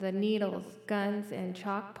the Needles, Guns, and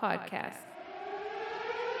Chalk podcast.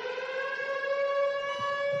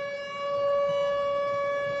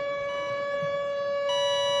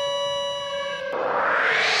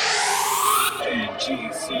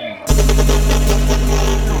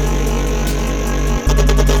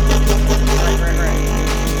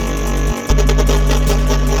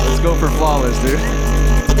 Let's go for flawless, dude.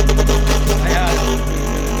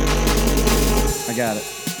 I got it.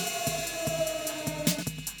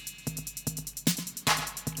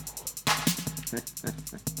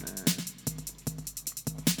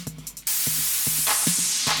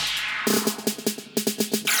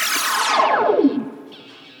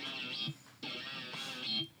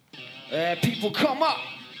 People come up.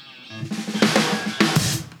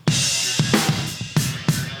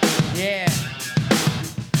 Yeah.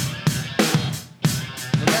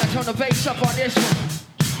 We gotta turn the bass up on this one.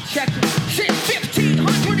 Check it. Since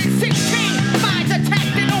 1516, minds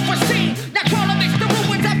attacked and overseen. Now crawl amidst the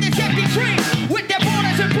ruins of this empty dream. With their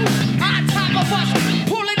borders and boots on top of us.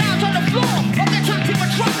 Pulling out on the floor of the toxic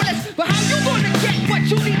metropolis. But how you gonna get what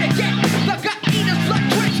you need to get? The gut eaters, blood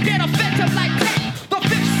drenched, get offensive like that. The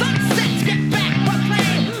fifth sunsets get back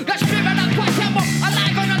proclaimed. The spirit of Guatemala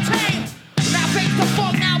alive and untamed. Now face the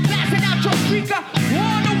fog, now blasting out your speaker.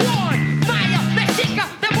 War to war, Maya, Mexica.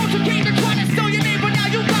 They want to gain and try to steal your name, but now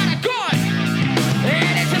you got a gun.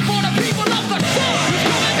 And this is for the people of the sword. Who's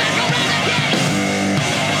coming back around again?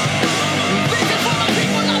 This is for the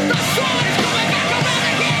people of the sword. It's coming back around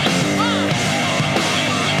again.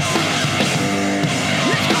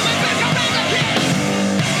 It's coming back around again.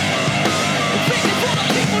 This is for the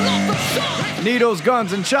people of the sword. Needles,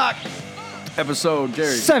 Guns, and Chalk. Episode,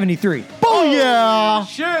 Jerry. 73. Booyah!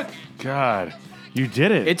 Shit. God, you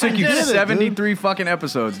did it. It took you did it, 73 fucking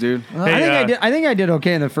episodes, dude. Hey, I think I did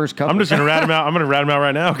okay in the first couple. I'm just gonna rat him out. I'm gonna rat him out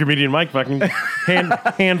right now. Comedian Mike fucking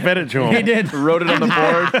hand fed it to him. He did. Wrote it on the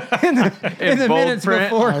board. in the bold minutes print.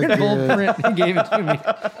 before, I in bold did. print, he gave it to me.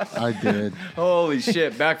 I did. Holy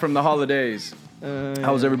shit. Back from the holidays.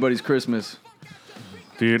 How was everybody's Christmas?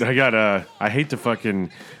 Dude, I hate to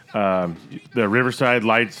fucking the Riverside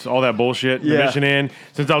lights, all that bullshit. Yeah. The Mission Inn.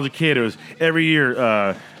 Since I was a kid, it was every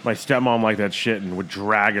year. My stepmom liked that shit and would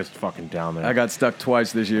drag us fucking down there. I got stuck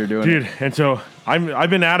twice this year doing Dude, and so I've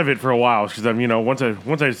been out of it for a while because I'm once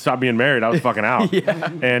I stopped being married, I was fucking out. Yeah.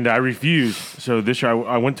 And I refused. So this year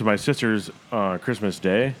I went to my sister's Christmas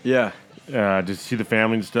Day. it. Yeah. To see the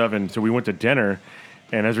family and stuff. And so we went to dinner.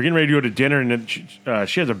 And as we're getting ready to go to dinner, and then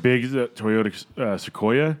she has a big Toyota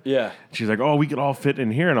Sequoia. Yeah. She's like, "Oh, we could all fit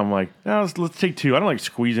in here," and I'm like, "No, let's take two." I don't like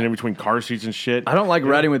squeezing in between car seats and shit. I don't like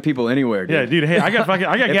riding with people anywhere, dude. Yeah, dude. Hey, I got If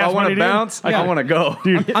gas I want money, to dude. bounce, I want to go.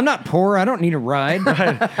 Dude. I'm not poor. I don't need a ride.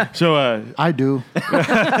 So I do.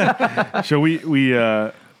 we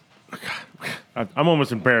I'm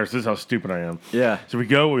almost embarrassed. This is how stupid I am. Yeah. So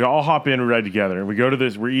we all hop in, we ride together. We go to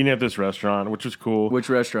this. We're eating at this restaurant, which was cool. Which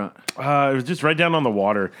restaurant? It was just right down on the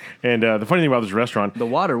water. And the funny thing about this restaurant, The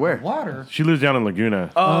water, where? Water. she lives down in Laguna.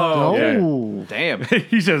 Oh, okay. Oh. Damn.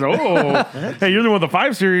 He says, "Oh, hey, you're the one with the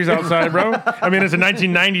 5 Series outside, bro." I mean, it's the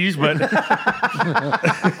 1990s, but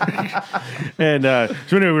and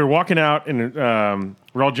so anyway, we were walking out, and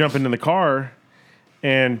we're all jumping in the car,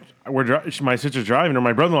 and my sister's driving, or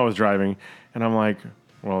my brother-in-law was driving, and I'm like,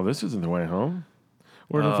 "Well, this isn't the way home.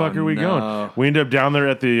 Where the fuck are we going?" We end up down there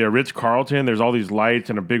at the Ritz Carlton. There's all these lights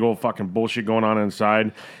and a big old fucking bullshit going on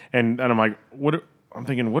inside, and I'm like, "What?" I'm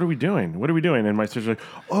thinking, what are we doing? What are we doing? And my sister's like,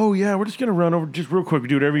 "Oh yeah, we're just gonna run over just real quick. We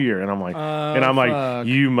do it every year." And I'm like, fuck.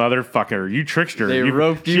 "You motherfucker, you trickster! They you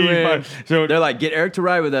roped you in. So They're like, get Eric to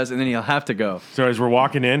ride with us, and then he'll have to go. so as we're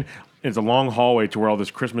walking in, it's a long hallway to where all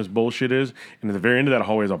this Christmas bullshit is, and at the very end of that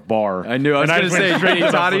hallway is a bar. I knew. I was And gonna just went say, straight you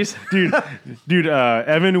to the- toddies? dude.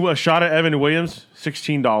 A shot of Evan Williams,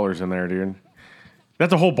 $16 in there, dude.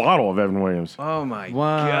 That's a whole bottle of Evan Williams. Oh my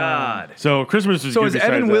Wow. god. So Christmas is So good is besides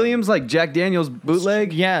Evan that. Williams like Jack Daniel's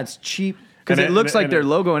bootleg? Yeah, it's cheap. Because it looks like their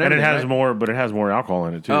logo and and everything. it has right? more, but it has more alcohol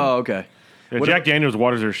in it too. Oh, okay. Yeah, What Jack Daniels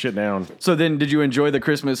waters their shit down. So then, did you enjoy the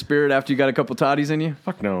Christmas spirit after you got a couple toddies in you?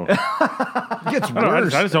 Fuck no. It gets I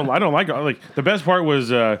worse. just don't. I don't like the best part was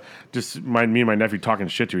just me and my nephew talking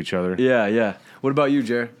shit to each other. Yeah, yeah. What about you,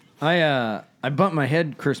 Jared? I bumped my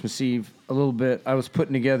head Christmas Eve a little bit. I was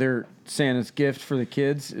putting together Santa's gift for the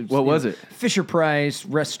kids. What was it? Fisher Price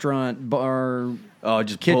restaurant bar. Oh,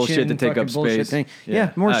 just Kitchen, bullshit to take fucking up bullshit space. thing.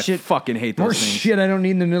 Yeah, more I shit. fucking hate those More things. shit I don't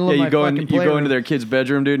need in the middle Yeah, of my you go fucking you go playroom. into their kid's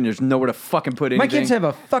bedroom, dude, and there's nowhere to fucking put anything. My kids have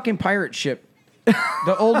a fucking pirate ship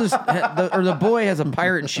The oldest, the boy has a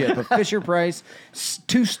pirate ship, a Fisher-Price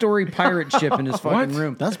 2-story pirate ship in his fucking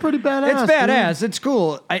room. That's pretty badass. It's badass. It's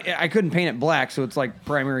cool. I couldn't paint it black, so it's like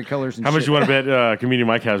primary colors and How much shit. you want to bet Comedian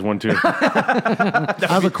Mike has one too? I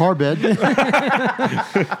have a car bed.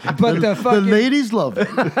 But the The fucking... ladies love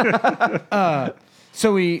it.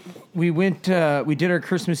 So we went, we did our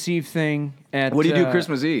Christmas Eve thing at... What do you do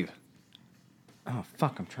Christmas Eve? Oh,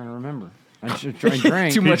 fuck, I'm trying to remember. I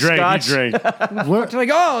drank. Too He much drank. scotch. He drank. It's like,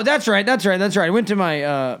 oh, that's right. I went to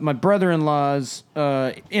my my brother-in-law's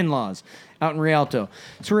in-laws out in Rialto.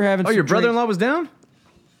 So we're having Oh, some your drinks. brother-in-law was down?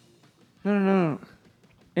 No.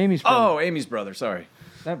 Amy's brother. Oh, Amy's brother. Sorry.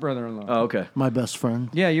 That brother-in-law. Oh, okay. My best friend.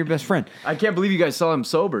 Yeah, your best friend. I can't believe you guys saw him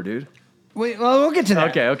sober, dude. Wait, well, we'll get to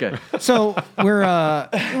that. Okay. So we're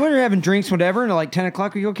having drinks, whatever, and at like 10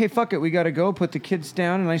 o'clock, we go, okay, fuck it, we got to go. Put the kids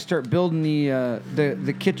down, and I start building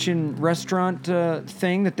the kitchen restaurant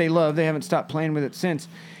thing that they love. They haven't stopped playing with it since.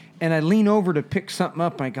 And I lean over to pick something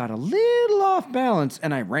up. I got a little off balance,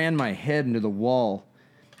 and I ran my head into the wall.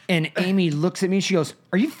 And Amy looks at me. She goes,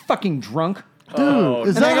 "Are you fucking drunk?" Dude,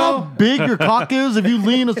 is that how big your cock is if you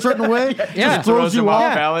lean a certain way? Yeah. Just throws you him off.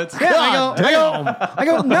 off balance. Yeah, God I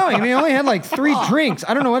go, no, I mean, I only had like 3 drinks.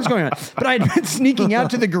 I don't know what's going on. But I'd been sneaking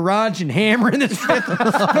out to the garage and hammering this fifth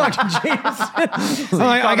fucking Jameson.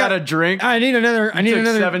 I got a drink. I need another, Took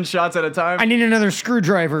 7 shots at a time. I need another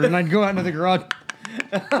screwdriver. And I'd go out into the garage.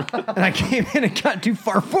 And I came in and got too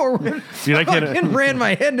far forward. Dude, I can't- And ran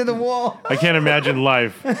my head into the wall. I can't imagine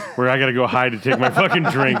life where I got to go hide to take my fucking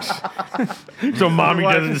drinks, so mommy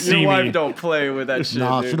doesn't see Your wife me. don't play with that shit.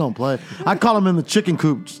 Nah, dude. she don't play. I call him in the chicken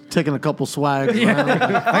coop, just taking a couple swags. around.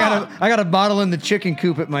 I got a bottle in the chicken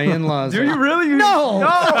coop at my in-laws. Do you really? No.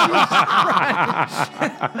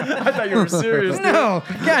 I thought you were serious. dude. No.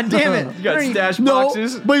 God damn it. You got stash No,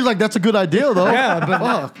 boxes. but he's like, that's a good idea, though. Yeah,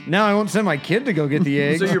 but now I won't send my kid to go get the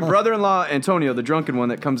eggs. So your brother-in-law Antonio, the drunken one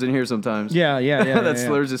that comes in here sometimes. Yeah. that yeah.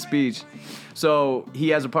 slurs his speech. So he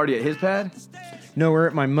has a party at his pad. No, we're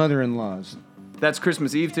at my mother-in-law's. That's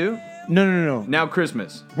Christmas Eve too. No. Now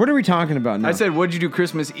Christmas. What are we talking about now? I said, what'd you do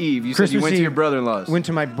Christmas Eve? You said you Christmas went to Eve. your brother-in-law's. Went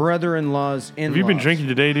to my brother-in-law's in-laws. Have you been drinking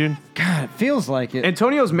today, dude? God, it feels like it.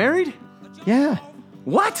 Antonio's married? Yeah.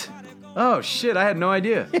 What? Oh shit! I had no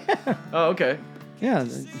idea. Oh, okay. Yeah.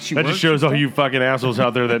 She That works. just shows all you fucking assholes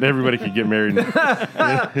out there that everybody could get married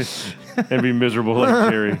and be miserable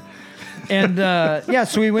like Jerry. And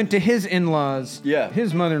so we went to his in-laws. Yeah.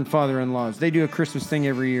 His mother and father-in-laws. They do a Christmas thing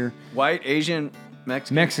every year. White, Asian,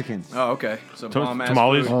 Mexican. Mexicans. Oh, okay. So mom asked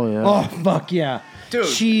Tamales? food. Oh, yeah. Oh, fuck yeah. Dude,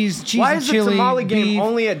 Cheese Why and is the chili, tamale game beef.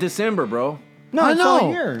 only at December, bro? No, I it's all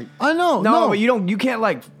know. year. I know. No, but you can't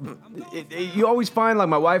like. You always find like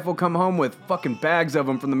my wife will come home with fucking bags of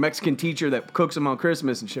them from the Mexican teacher that cooks them on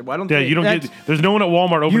Christmas and shit. Why don't Yeah, they? you don't That's- get. There's no one at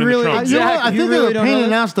Walmart opening really- the trunk. You know what? I You think really they're don't a pain know in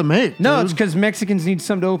the that? ass to make. No, dude. it's because Mexicans need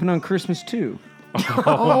something to open on Christmas too.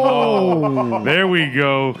 There we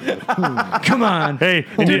go. Come on. Hey,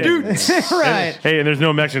 and Right. Hey, and there's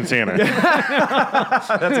no Mexican Santa. That's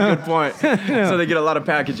a good point. So they get a lot of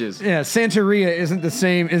packages. Yeah, Santeria isn't the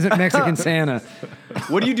same, isn't Mexican Santa.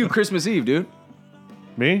 What do you do Christmas Eve, dude?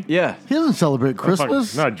 Me? Yeah. He doesn't celebrate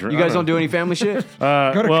Christmas. Not drunk. You guys don't do any family shit?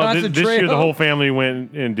 Go to Well, Casa this year the Trejo. whole family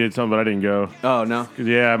went and did something, but I didn't go. Oh no. 'Cause,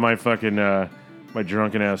 yeah, my fucking my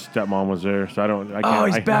drunken ass stepmom was there, so I can't. Oh,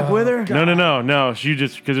 he's back with her. No. She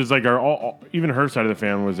just because it's like even her side of the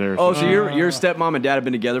family was there. Oh, so your stepmom and dad have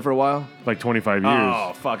been together for a while? like 25 years.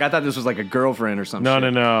 Oh fuck! I thought this was like a girlfriend or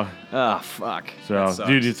something. No. Oh fuck. So, That sucks.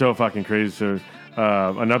 dude, it's so fucking crazy. So,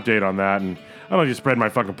 an update on that, and I don't just spread my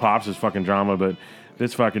fucking pops' fucking drama, but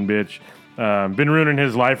this fucking bitch been ruining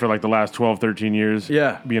his life for like the last 12, 13 years.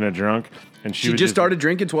 Yeah. being a drunk, and She was just started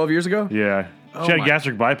drinking 12 years ago. Yeah, Oh she had my-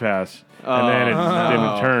 gastric bypass, and then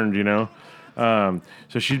it turned. You know,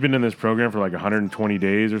 so she's been in this program for like 120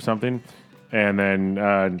 days or something, and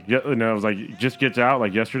then it was like just gets out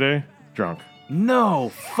like yesterday, drunk. No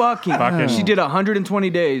fucking. She did 120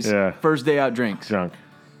 days. Yeah. First day out drinks. Drunk.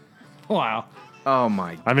 Wow. Oh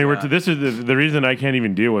my. I mean, God. this is the reason I can't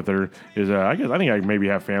even deal with her is I think I maybe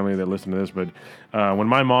have family that listen to this, but when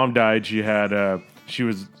my mom died, she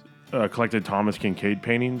was collected Thomas Kincaid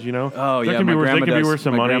paintings, you know. Oh, That yeah, can be my worth, that grandma can be does. worth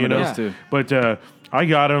some My money, you grandma know. does, too. But I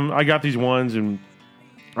got them. I got these ones, and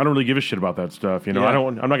I don't really give a shit about that stuff, you know. Yeah.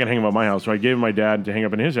 I'm not gonna hang them at my house, so I gave my dad to hang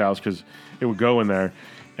up in his house because it would go in there,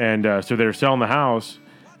 and so they're selling the house,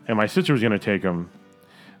 and my sister was gonna take them.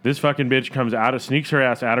 This fucking bitch sneaks her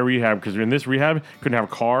ass out of rehab because in this rehab, you couldn't have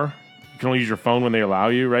a car. You can only use your phone when they allow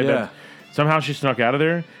you, right? Yeah. Somehow she snuck out of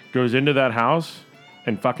there, goes into that house,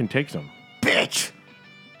 and fucking takes them. Bitch.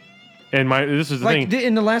 And this is the Like thing.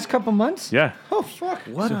 in the last couple months? Yeah. Oh fuck.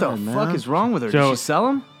 What the man. fuck is wrong with her? So- Did she sell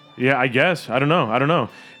them? Yeah, I guess. I don't know.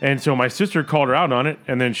 And so my sister called her out on it,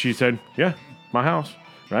 and then she said, "Yeah, my house,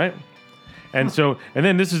 right?" And and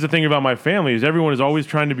then this is the thing about my family is everyone is always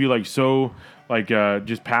trying to be like so like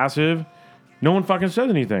just passive. No one fucking says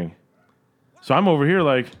anything. So I'm over here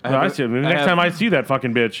like the next time I see that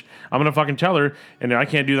fucking bitch, I'm gonna fucking tell her, and I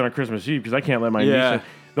can't do that on Christmas Eve because I can't let my niece.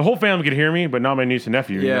 The whole family could hear me, but not my niece and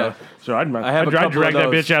nephew. Yeah. You know? So I'd have a couple drag of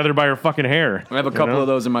that those. bitch out of there by her fucking hair. I have a couple of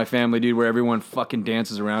those in my family, dude, where everyone fucking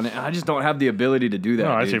dances around it. And I just don't have the ability to do that.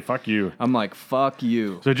 No, I dude. say fuck you. I'm like, fuck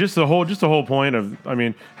you. So just the whole point of, I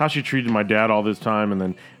mean, how she treated my dad all this time, and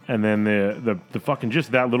then the fucking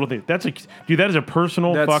just that little thing. That is a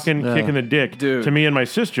personal fucking kick in the dick Dude. to me and my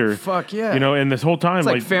sister. Fuck yeah. You know, and this whole time It's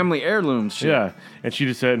like family heirlooms shit. yeah, and she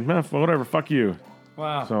just said, "Man, whatever, fuck you."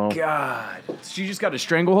 Wow. So God. So you just got a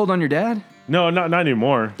stranglehold on your dad? no, not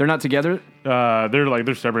anymore. They're not together?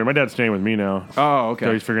 They're separated. My dad's staying with me now. Oh, okay.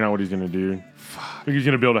 So he's figuring out what he's gonna do. I think he's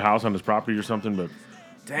gonna build a house on his property or something. But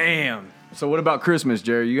Damn. So what about Christmas,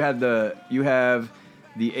 Jerry? You have the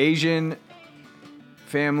Asian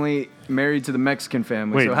family married to the Mexican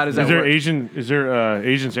family. wait, so how does that is there work?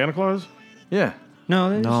 Asian Santa Claus? Yeah.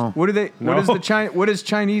 No. No. What do they? No.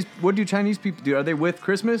 What do Chinese people do? Are they with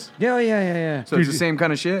Christmas? Yeah. So it's the same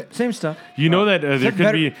kind of shit. Same stuff. You know that there could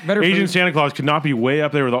better- be better Asian food. Santa Claus could not be way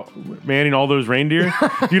up there with manning all those reindeer.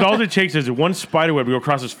 Dude, all it takes is one spider web to go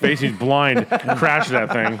across his face. And he's blind. Crash that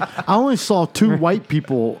thing. I only saw 2 white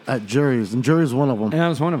people at Jerry's, and Jerry's one of them. And that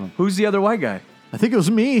was one of them. Who's the other white guy? I think it was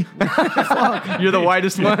me. You're the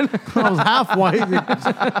whitest one. I was half white.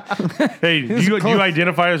 Hey, do you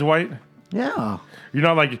identify as white? Yeah. You're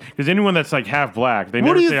not like, because anyone that's like half black, they What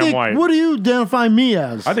never do you say I'm think? white. What do you identify me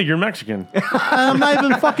as? I think you're Mexican. I'm not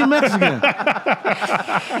even fucking Mexican.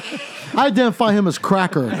 I identify him as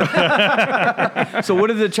Cracker. So what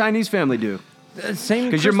did the Chinese family do? Same.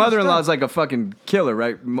 Because your mother-in-law is like a fucking killer,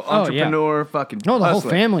 right? Entrepreneur, fucking. No, the whole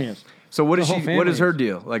hustler. family is. So what is the whole she? family What is her is.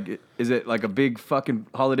 deal? Like, is it like a big fucking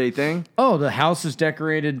holiday thing? Oh, the house is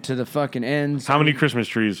decorated to the fucking ends. How many Christmas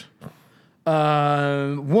trees?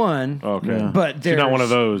 One. Okay. Yeah. But She's there's not one of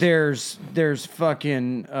those. There's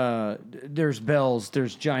fucking there's bells.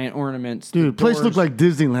 There's giant ornaments. Dude, the place doors. looked like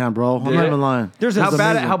Disneyland, bro. I'm not even lying. There's a How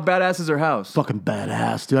amazing. badass is her house? Fucking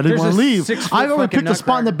badass, dude. I didn't There's want a to leave. 6-foot I already fucking picked a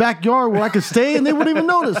spot in the nutcracker. backyard where I could stay, and they wouldn't even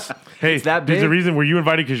notice. Hey, that there's a big? reason. Were you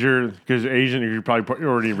invited because Asian? You're probably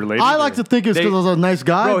already related. I like to think it's because I was a nice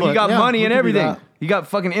guy. Bro, he but got yeah, money we and could do everything. that. He got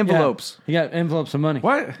fucking envelopes. You got envelopes of money.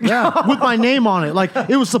 What? Yeah, with my name on it. Like,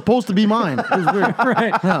 it was supposed to be mine. It was weird.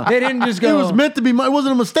 Right. They didn't just It go. was meant to be mine. It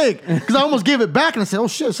wasn't a mistake. Because I almost gave it back and I said, oh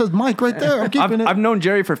shit, it says Mike right there. I'm keeping it. I've known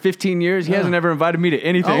Jerry for 15 years. He hasn't ever invited me to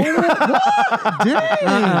anything. Dang.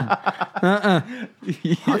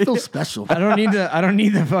 I feel special. I don't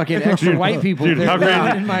need the fucking extra white people. dude, there how crazy-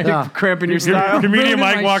 ruining my- Yeah. Cramping your style. Comedian ruining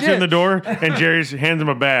Mike my walks shit. in the door and Jerry hands him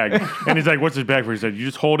a bag. And he's like, what's his bag for? He said, you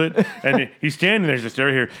just hold it. And he's standing there just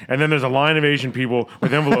right here. And then there's a line of Asian people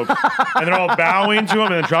with envelopes. And they're all bowing to him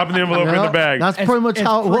and then dropping the envelope in the Yeah, bag. That's pretty much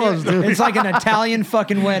how it was, dude. It's like an Italian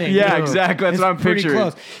fucking wedding. Yeah, exactly. That's It's what I'm pretty picturing.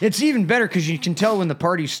 close. It's even better because you can tell when the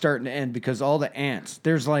party's starting to end because all the aunts.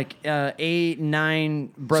 There's like 8,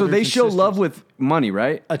 9 brothers. So they and show sisters. love with money,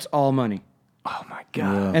 right? It's all money, Oh my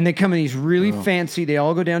god. and they come in these really fancy. They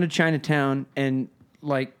all go down to Chinatown, and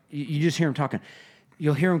like you just hear them talking.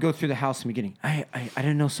 You'll hear them go through the house in the beginning. I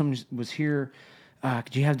didn't know someone was here.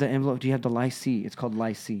 Do you have the envelope? Do you have the lycée? It's called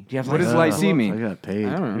lycée. Do you have What does lycée? lycée I mean? got paid.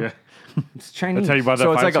 I don't know. Yeah. It's Chinese. That's how you buy that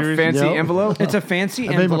So it's 5 like a series? fancy Yep. envelope? It's a fancy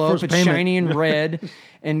I made my envelope. first It's payment. shiny and red,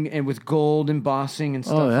 and with gold embossing and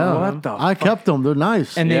stuff. Oh, yeah. on What them. the I kept them. They're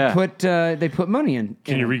nice. And Yeah. they put money in.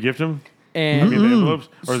 Can you re-gift them? And I mean, the envelopes?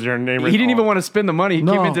 Or is there a name He didn't even want to spend the money. He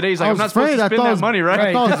No, came in today. He's like, I I'm was not supposed afraid. to I spend thought it that was- money, right?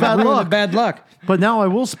 right, thought it was because bad ruined the luck. bad luck. But now I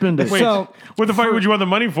will spend it. Wait, So what the fuck would you want the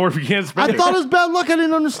money for if you can't spend I it? thought it was bad luck. I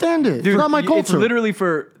didn't understand it. Dude, it's not my It's culture. literally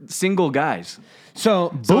for single guys.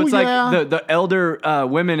 so So it's Booyah. like the elder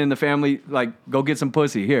women in the family, like, go get some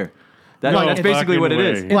pussy here. That's No basically what it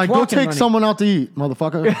fucking is. way. like, go walking take money. someone out to eat,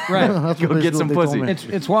 motherfucker. Right. That's Go basically get what some they told pussy.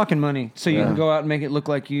 me. it's walking money. So you can go out and make it look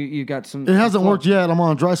like you got some. It hasn't worked yet. I'm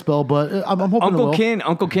on a dry spell, but I'm hoping it will.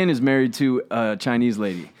 Uncle Ken is married to a Chinese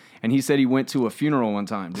lady. And he said he went to a funeral one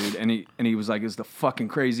time, dude. And he was like, it's the fucking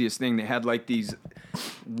craziest thing. They had like these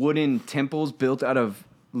wooden temples built out of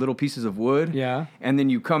little pieces of wood. Yeah. And then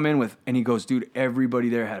you come in with, and he goes, dude, everybody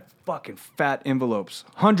there had fucking fat envelopes.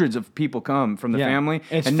 Hundreds of people come from the Yeah. family.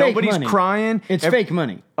 It's and fake nobody's money. crying. It's fake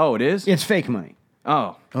money. Oh, it is? It's fake money.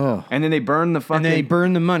 Oh. Oh. And then they burn the fucking. And they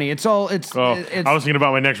burn the money. It's all. It's. Oh, it's I was thinking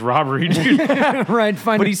about my next robbery, dude. right.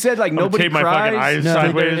 Fine. But he said like nobody tape my fucking cries. eyes So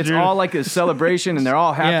sideways, it's dude. all like a celebration, and they're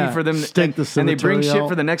all happy Yeah. for them. Stink the and they bring cemetery shit out.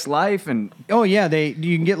 for the next life, and Oh yeah,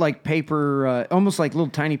 you can get like paper, almost like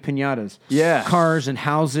little tiny piñatas. Yeah. Cars and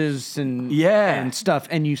houses and Yeah. and stuff,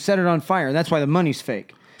 and you set it on fire. That's why the money's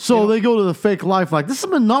fake. So they go to the fake life like, this is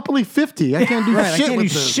Monopoly 50. I can't do Right, I shit can't with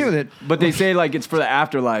do this. shit with it. but they say like it's for the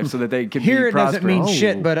afterlife, so that they can Here be it doesn't prosperous. mean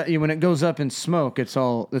shit, but when it goes up in smoke, it's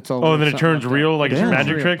all. Oh, and then it turns real like it's a Damn.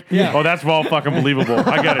 magic Real. trick? Yeah. Oh, that's all fucking believable.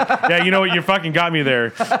 I get it. Yeah, you know what? You fucking got me there.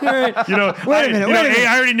 You know, Wait a minute, wait a minute.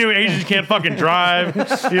 I already knew Asians can't fucking drive,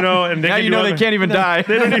 you know, and they Now can you do know they other- can't even die.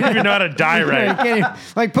 They don't even know how to die right.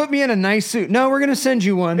 Like put me in a nice suit. No, we're gonna send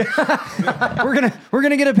you one. we're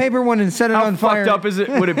gonna get a paper one and set it How on fire. fucked up is it?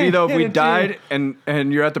 Would it be though if we Yeah, dude. died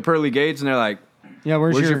and you're at the pearly gates and they're like, Yeah,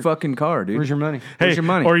 "Where's your fucking car, dude? Where's your money? Where's your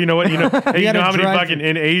money?" Or you know what? Hey, you gotta know how many drive fucking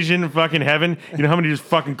in Asian fucking heaven? You know how many just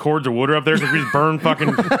fucking cords of wood are up there because we just burn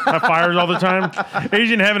fucking fires all the time?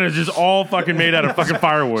 Asian heaven is just all fucking made out of fucking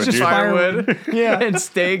firewood, Just dude. firewood, Yeah. and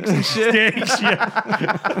steaks and shit. Steaks,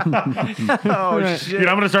 yeah. Oh Right. shit! Dude,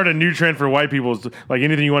 I'm gonna start a new trend for white people. Is like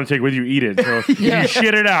anything you want to take with you, eat it. So if you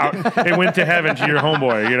shit it out, it went to heaven to your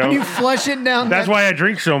homeboy. You know. You flush it down. That's why I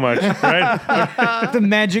drink so much, right? the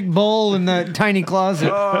magic bowl in the tiny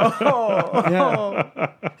closet.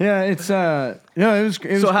 Yeah, it's no, it was.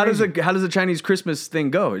 It was So how does crazy. the Chinese Christmas thing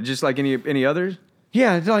go? Just like any others?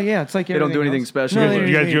 Yeah, it's like They don't do everything anything else. special. No, You they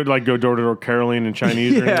You don't guys do do like go door to door caroling in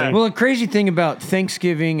Chinese or Yeah. anything? Well, the crazy thing about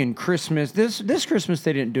Thanksgiving and Christmas, this Christmas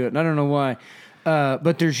they didn't do it, and I don't know why.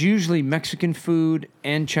 But there's usually Mexican food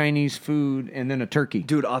and Chinese food, and then a turkey.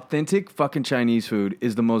 Dude, authentic fucking Chinese food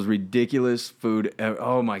is the most ridiculous food ever.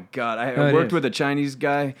 Oh my god! I it worked is. with a Chinese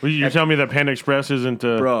guy, Well, you're telling me that Panda Express isn't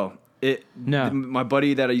bro. No. My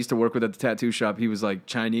buddy that I used to work with at the tattoo shop, he was like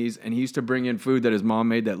Chinese, and he used to bring in food that his mom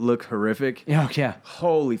made that looked horrific. Yeah, yeah.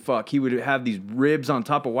 Holy fuck! He would have these ribs on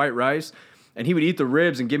top of white rice, and he would eat the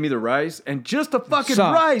ribs and give me the rice, and just the fucking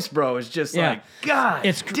Soft. rice, bro, is just Yeah. like God.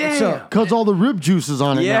 It's damn. so- Because all the rib juices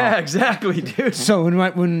on it yeah, now. exactly, dude. So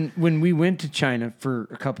when we went to China for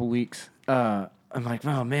a couple weeks, I'm like,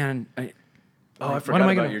 oh man, Oh, I What forgot am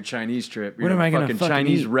I about gonna- your Chinese trip. what am I gonna fucking fucking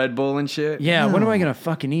Chinese eat? Red Bull and shit? yeah, what am I gonna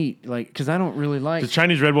fucking eat? Like, because I don't really like. Does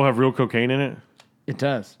Chinese Red Bull have real cocaine in it? It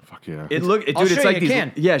does. Fuck yeah. Dude, I'll it's show like you these. a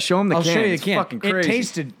can. Yeah, show him the I'll can. show you the It's can. fucking crazy. It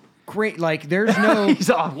tasted great. Like there's no, He's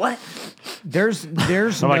all what? there's I'm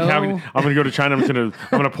no, like, I'm gonna go to China. I'm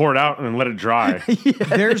gonna pour it out and let it dry.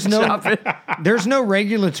 there's no, there's no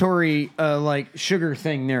regulatory like sugar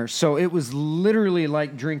thing there. So it was literally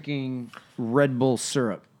like drinking Red Bull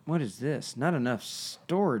syrup. What is this? Not enough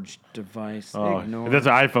storage device. Oh, Ignore. that's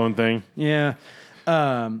an iPhone thing. Yeah.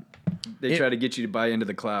 They try to get you to buy into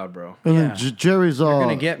the cloud, bro. And Yeah. then Jerry's They're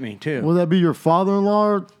gonna get me too. will that be your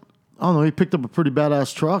father-in-law? I don't know. He picked up a pretty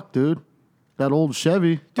badass truck, dude. That old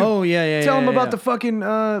Chevy. Oh yeah. Tell him yeah, about yeah. the fucking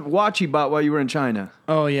watch he bought while you were in China.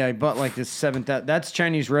 Oh yeah, I bought like this 7,000. That's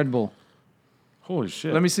Chinese Red Bull. Holy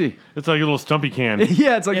shit. Let me see. It's like a little stumpy can.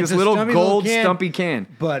 Yeah, it's like It's this a little stumpy little gold can. stumpy can.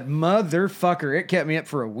 But motherfucker, it kept me up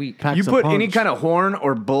for a week. Packs You a put any punch. kind of horn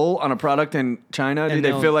or bull on a product in China, dude, And they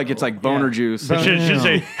they'll- feel like it's like boner yeah. juice. It should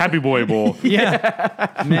say Happy Boy Bowl.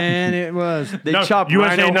 Yeah, man, it was. They No, chop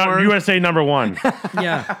USA, rhino horn. USA number one.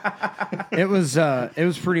 Yeah, it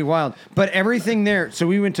was pretty wild. But everything there. So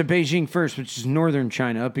we went to Beijing first, which is northern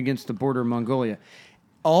China, up against the border of Mongolia.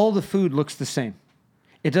 All the food looks the same.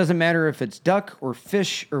 It doesn't matter if it's duck or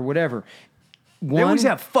fish or whatever. They always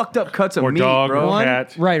have fucked up cuts of Or meat, dog, bro. or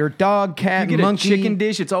cat. right, or dog, cat, You get monkey. a chicken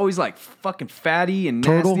dish, it's always like fucking fatty and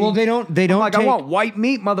Turtle? nasty. Well, they don't. I'm like, I take- want white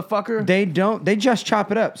meat, motherfucker. They don't. They just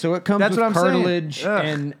chop it up, so it comes That's with what I'm saying. cartilage Ugh.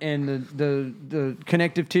 and the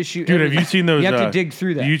connective tissue. Dude, have you seen those? You have to dig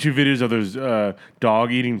through that. YouTube videos of those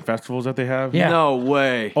dog eating festivals that they have? Yeah. No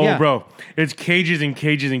way. Oh, Yeah. bro, it's cages and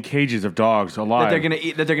cages and cages of dogs alive. That they're gonna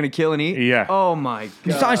eat. That they're gonna kill and eat. Yeah. Oh my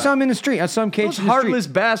god. So I saw them in the street. I saw them caged Those in the street. heartless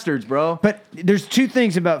bastards, bro. But there's two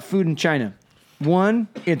things about food in China. One,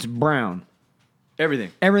 it's brown.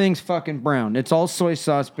 Everything. Everything's fucking brown. It's all soy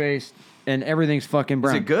sauce based, and everything's fucking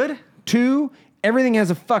brown. Is it good? Two, everything has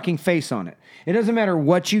a fucking face on it. It doesn't matter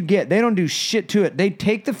what you get. They don't do shit to it. They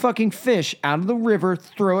take the fucking fish out of the river,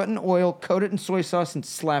 throw it in oil, coat it in soy sauce, and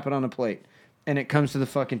slap it on a plate. And it comes to the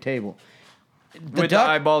fucking table. With duck? the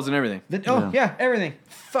eyeballs and everything. Everything.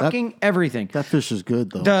 Fucking everything. That fish is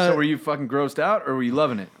good though. The- So were you fucking grossed out, or were you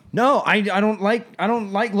loving it? No, I don't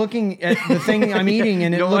like looking at the thing I'm eating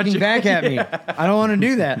and it don't want looking you- back at me. I don't want to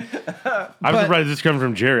do that. I'm But- surprised this comes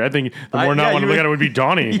from Jerry. I think the more not yeah, want to you look at it would be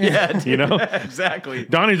Donnie. Yeah, You know? exactly.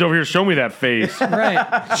 Donnie's over here, show me that face.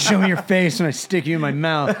 Right. Show me your face and I stick you in my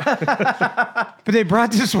mouth. But they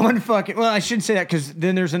brought this one fucking. Well, I shouldn't say that because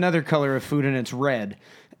then there's another color of food and it's red,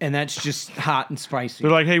 and that's just hot and spicy.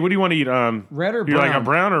 They're like, hey, what do you want to eat? Red or You're like, a brown?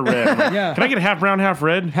 brown or red? I'm like, Yeah. Can I get half brown, half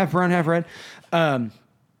red? Half brown, half red.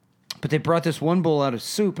 But they brought this one bowl out of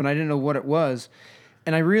soup, and I didn't know what it was.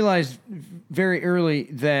 And I realized very early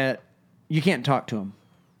that you can't talk to them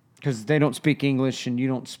because they don't speak English and you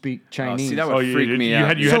don't speak Oh, Chinese. see, that would freak me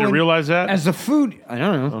out. You had to when- realize that? As the food, I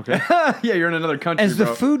don't know. Okay. Yeah, you're in another country, As the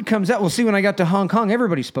bro. food comes out, well, see, when I got to Hong Kong,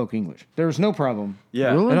 everybody spoke English. There was no problem.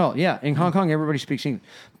 Yeah. Really? At all. Yeah. In Hong Kong, everybody speaks English.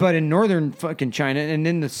 But in northern fucking China, and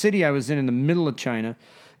in the city I was in the middle of China,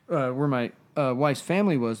 where my wife's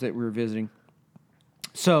family was that we were visiting.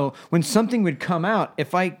 So when something would come out,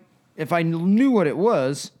 if I knew what it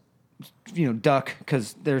was, duck,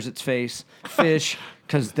 because there's its face, fish,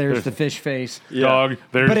 because there's the fish face. Dog,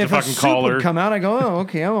 there's But the if a fucking soup collar. would come out, I go, oh,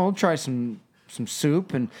 okay, I'll try some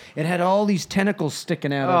soup, and it had all these tentacles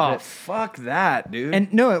sticking out Oh, of it. fuck that, dude.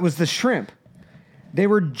 And no, it was the shrimp. They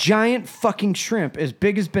were giant fucking shrimp, as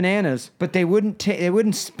big as bananas, but they wouldn't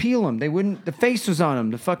peel them. The face was on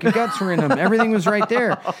them. The fucking guts were in them. Everything was right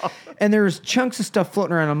there. And there was chunks of stuff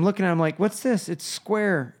floating around. I'm looking at it, I'm like, what's this? It's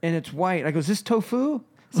square and it's white. I go, is this tofu?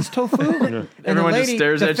 Is this tofu? And Everyone just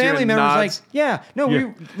stares at you the family and member was nods. like, yeah. No,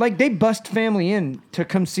 Yeah. they bust family in to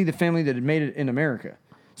come see the family that had made it in America.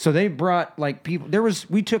 So they brought like people.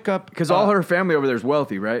 We took up. Because all her family over there is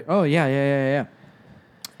wealthy, right? Oh yeah.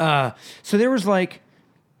 So there was like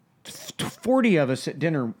 40 of us at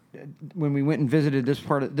dinner when we went and visited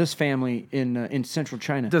this family in central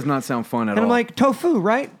China. Does not sound fun at And all. I'm like, tofu,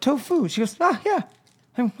 right? Tofu. She goes, yeah.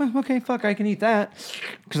 I'm, well, okay, fuck, I can eat that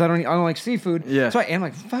because I don't like seafood. Yeah. So I'm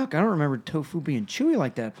like, fuck, I don't remember tofu being chewy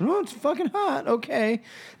like that. But, it's fucking hot. Okay.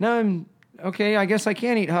 Now I guess I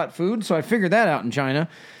can eat hot food. So I figured that out in China.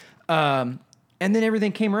 And then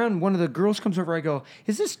everything came around. And one of the girls comes over. I go,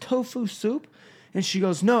 is this tofu soup? And she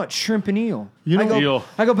goes, no, it's shrimp and eel. Eel.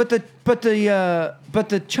 I go, but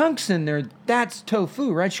the chunks in there, that's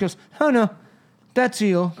tofu, right? She goes, oh no, that's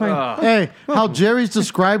eel. Hey, how Jerry's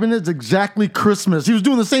describing it is exactly Christmas. He was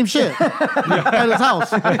doing the same shit at his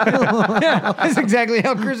house. Yeah, that's exactly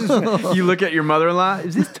how Christmas went. you look at your mother-in-law.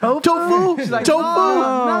 Is this tofu? Tofu? She's like, Tofu?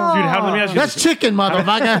 no. Dude, let me ask you That's this. chicken,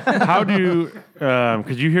 motherfucker. How do,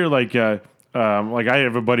 because you hear like I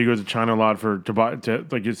have a buddy who goes to China a lot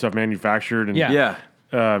to get stuff manufactured. And, Yeah.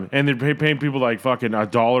 Yeah. and they're paying people like fucking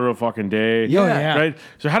 $1 a fucking day. Yeah. Right?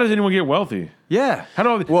 So how does anyone get wealthy? Yeah.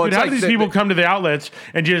 How it's do like these people come to the outlets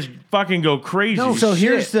and just fucking go crazy? No, So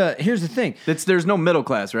shit. here's the thing. There's no middle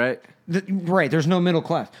class, right? Right, there's no middle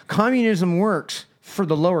class. Communism works for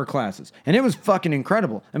the lower classes, and it was fucking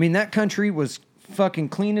incredible. I mean, that country was fucking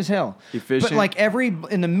clean as hell. Efficient. But like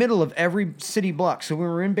in the middle of every city block. So when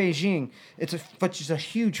we were in Beijing, it's a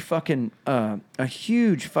huge fucking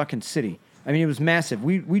city. I mean, it was massive.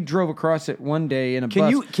 We drove across it one day in a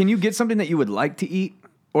bus. Can you get something that you would like to eat,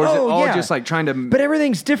 or is it all just like trying to? But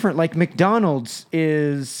everything's different. Like McDonald's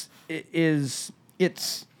it's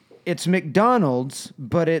McDonald's,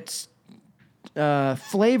 but it's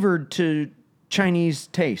flavored to Chinese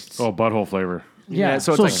tastes. Oh, butthole flavor. yeah.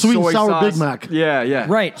 so it's So like sweet and soy sour sauce. Big Mac. Yeah.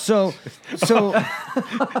 Right. So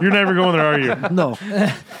You're never going there, are you? No.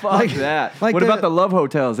 Fuck that. like what the- about the love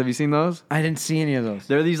hotels? Have you seen those? I didn't see any of those.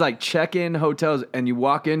 They're these like check-in hotels, and you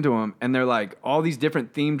walk into them, and they're like all these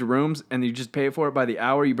different themed rooms, and you just pay for it by the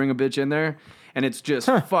hour. You bring a bitch in there, and it's just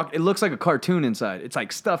fuck. It looks like a cartoon inside. It's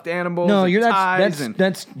like stuffed animals. No, and ties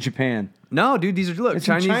that's Japan. no, dude. These are It's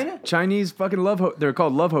in Chinese. China? Chinese fucking love. They're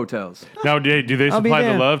called love hotels. Now, do they I'll be supply the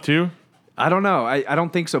damned. love too? I don't know. I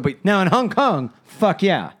don't think so. But Now in Hong Kong, fuck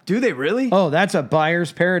yeah. do they really? Oh, that's a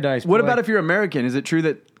buyer's paradise. What boy. about if you're American? Is it true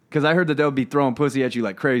that? Because I heard that they'll be throwing pussy at you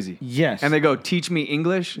like crazy. Yes. And they go, teach me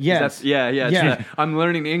English? Is Yes. that- yeah. It's Yeah. that, I'm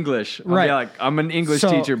learning English. I'll Right. be like, I'm an English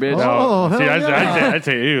So- teacher, bitch. Oh, See, hell yeah. I'd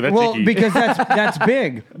say, ew, that's Well, icky. because that's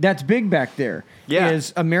big. That's big back there. Yeah.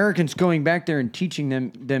 Is Americans going back there and teaching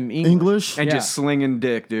them English. English? And yeah. just slinging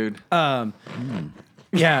dick, dude.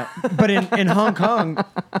 Yeah, but in Hong Kong,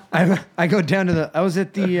 I go down to I was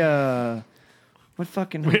at the what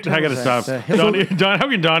fucking Wait, hotel I gotta was that? stop. The Donnie, how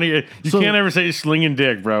can Donnie? You So- can't ever say slinging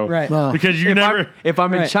dick, bro. Right. Because you if never.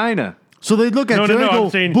 I'm in Right. China. So they look at No, you and go, I'm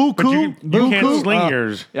saying, but buku, you can't buku. sling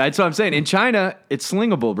yours. Yeah, that's what I'm saying. In China, it's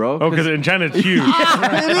slingable, bro. Oh, because in China it's huge.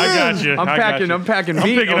 I got you. I'm packing I'm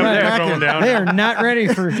meat. picking up over there, there. throwing down. They are not ready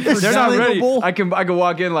for They're not ready. Slingable? I can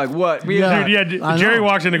walk in like what? Yeah. Dude, I Jerry know.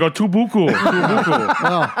 walks in and go, Tubuku.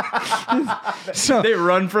 So They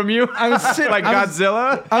run from you. I was sitting like I was-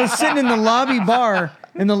 Godzilla. I was sitting in the lobby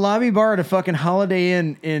bar at a fucking Holiday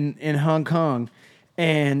Inn in Hong Kong,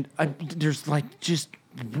 and there's like just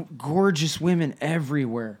gorgeous women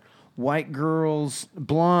everywhere. White girls,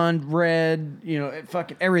 blonde, red,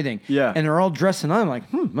 fucking everything. Yeah. And they're all dressing up. I'm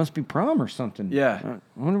like, must be prom or something. Yeah. I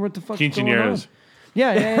wonder what the fuck's going on. Quinceañeras.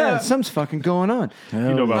 Yeah. Something's fucking going on. You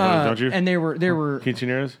know about those, don't you? And they were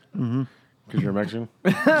Quinceañeras? Mm-hmm. Because you're Mexican?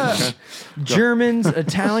 Germans,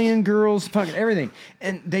 Italian girls, fucking everything.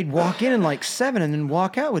 And they'd walk in like 7 and then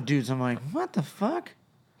walk out with dudes. I'm like, what the fuck?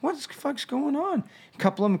 What the fuck's going on? A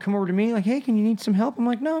couple of them come over to me like, hey, can you need some help? I'm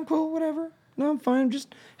like, no, I'm cool, whatever. No, I'm fine. I'm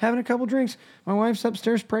just having a couple drinks. My wife's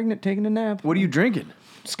upstairs pregnant, taking a nap. What are you drinking?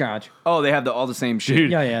 Scotch. Oh, they have all the same shit.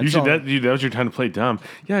 Dude, Yeah, you it's should, all- that was your time to play dumb.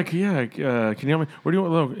 Can you help me? Where do you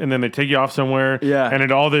want? And then they take you off somewhere. Yeah.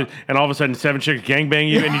 And all of a sudden 7 chicks gangbang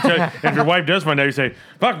you, and and if your wife does find out, you say,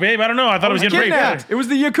 "Fuck, babe, I don't know. I thought it was getting Kidnapped. raped." It was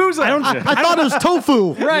the Yakuza. I thought it was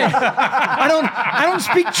tofu. Right. I don't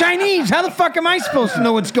speak Chinese. How the fuck am I supposed to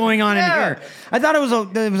know what's going on in here? I thought it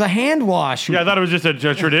was a hand wash. Yeah, I thought it was just a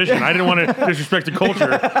tradition. I didn't want to disrespect the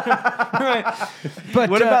culture. But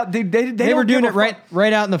What about they they were don't give doing a it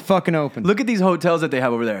right out in the fucking open. Look at these hotels that they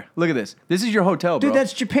have over there. Look at this. This is your hotel, bro. Dude,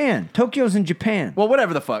 that's Japan. Tokyo's in Japan. well,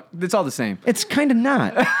 whatever the fuck. It's all the same. It's kind of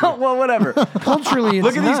not. well, whatever. Culturally, it's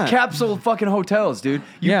Look at not. these capsule fucking hotels, dude.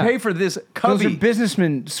 You Yeah. pay for this Those cubby. are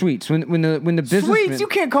businessman suites. When the businessman Suites? You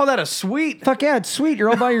can't call that a suite. fuck yeah, it's sweet. You're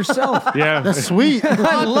all by yourself. Yeah. That's sweet.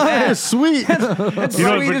 I love That's it. sweet. It's You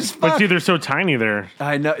know, sweet as but fuck. see, they're so tiny there.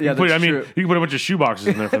 I know. Yeah, You that's can true. put a bunch of shoe boxes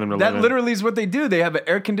in there for them to live That in. literally is what they do. They have an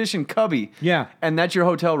air-conditioned cubby. Yeah. And that's your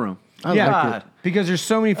hotel room. I Yeah. like God. it. Because there's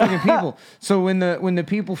so many fucking people. So when the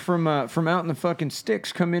people from out in the fucking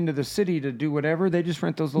sticks come into the city to do whatever, they just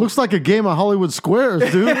rent those little. Looks like a game of Hollywood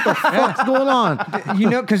Squares, dude. What the fuck's going on?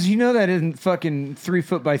 Because that isn't fucking 3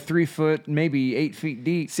 foot by 3 foot, maybe 8 feet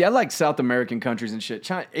deep. See, I like South American countries and shit.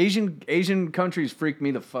 Asian countries freak me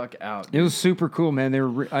the fuck out. It was super cool, man. They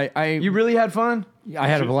were. You really had fun? I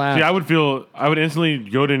had a blast. See, I would instantly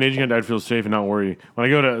go to an Asian country. I'd feel safe and not worry. When I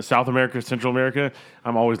go to South America, Central America,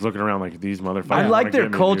 I'm always looking around like these motherfuckers. I like their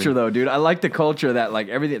get me, culture dude. though, dude. I like the culture that like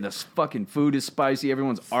everything. This fucking food is spicy.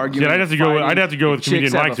 Everyone's arguing. Yeah, I'd have to go- fighting. I'd have to go with Chicks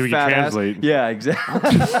comedian have Mike a so he can fat ass. translate. Yeah,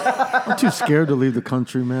 exactly. I'm too scared to leave the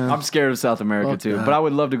country, man. I'm scared of South America Fuck too, that. but I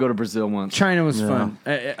would love to go to Brazil once. China was fun.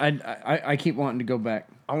 I keep wanting to go back.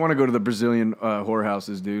 I want to go to the Brazilian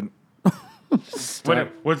whorehouses, dude.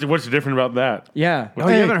 What's different about that? Yeah. Oh,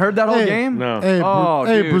 you haven't heard that whole game? No. Hey, Oh,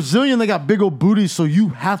 hey, dude. Brazilian, they got big old booties, so you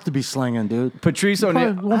have to be slanging, dude. Patrice probably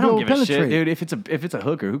O'Neal. won't I be don't able give to a shit, penetrate. dude. If it's a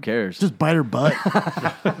hooker, who cares? Just bite her butt.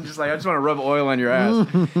 Just like I just want to rub oil on your ass.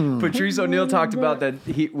 Patrice O'Neal talked about that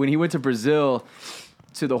when he went to Brazil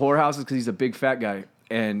to the whorehouses because he's a big fat guy,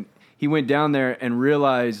 and he went down there and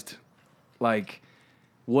realized like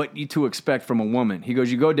what to expect from a woman. He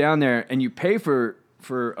goes, you go down there and you pay for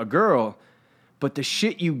a girl, but the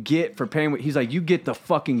shit you get for paying, he's like, you get the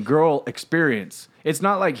fucking girl experience. It's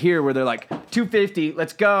not like here where they're like, $250,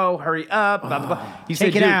 let's go, hurry up, blah, blah, blah. He said,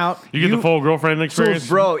 Take it "Dude, out." You get the full girlfriend experience.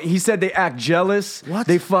 Bro, he said they act jealous. What?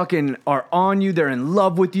 They fucking are on you. They're in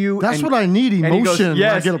love with you. That's what I need, and he goes, emotion, when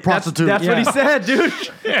I get a prostitute." That's what he Yeah. said, dude.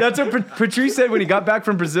 That's what Patrice said when he got back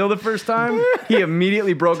from Brazil the first time. He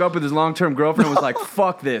immediately broke up with his long-term girlfriend and was like,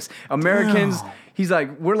 fuck this. Americans... He's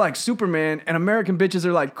like, we're like Superman, and American bitches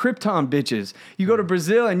are like Krypton bitches. You go to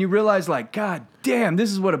Brazil and you realize, like, God damn,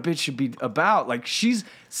 this is what a bitch should be about. Like, she's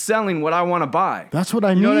selling what I want to buy. That's what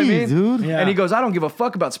I You know what I need, mean? dude. Yeah. And he goes, I don't give a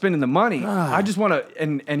fuck about spending the money. I just want to,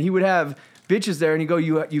 and he would have bitches there, and you go,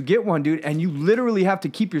 you get one, dude, and you literally have to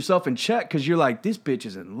keep yourself in check because you're like, this bitch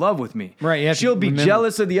is in love with me. Right, you have to She'll be remember.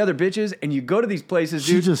 jealous of the other bitches, and you go to these places,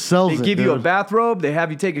 She dude. just sells They it, give you a dude. bathrobe, they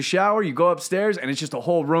have you take a shower, you go upstairs, and it's just a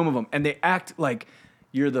whole room of them, and they act like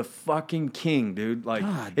you're the fucking king, dude. Like,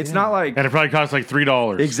 it's not like And it probably costs like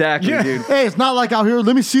 $3. exactly, dude. Hey, it's not like out here.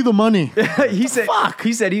 Let me see the money. he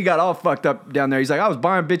said he got all fucked up down there. He's like, I was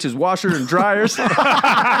buying bitches washers and dryers.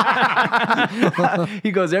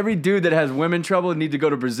 He goes, every dude that has women trouble need to go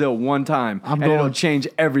to Brazil one time, and going. it'll change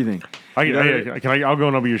everything. I'll go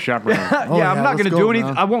and I'll be your chaperone. Oh, yeah, I'm not let's gonna go, do anything.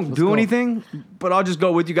 man. I won't Let's do go. anything, but I'll just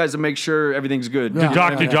go with you guys to make sure everything's good. Yeah.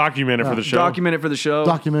 Document it for the show. Document it for the show.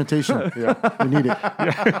 Documentation. We need it.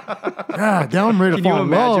 Yeah, damn, I'm ready to Can you fall in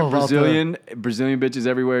imagine love out there. Brazilian bitches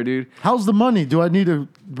everywhere, dude? How's the money? Do I need to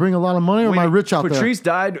bring a lot of money, or am I rich out Patrice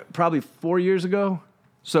died probably 4 years ago,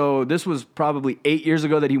 so this was probably 8 years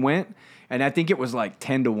ago that he went, and I think it was like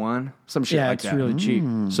 10-1, some shit Yeah, like it's that. really cheap.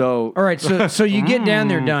 So All right, so you get down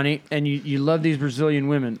there, Donnie, and you love these Brazilian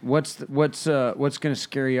women. What's going to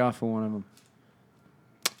scare you off of one of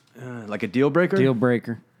them? like a deal breaker, Deal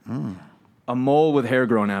breaker. a mole with hair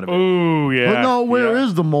growing out of it. Ooh, yeah. But no, where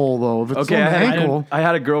is the mole though? If it's Okay, on the I ankle.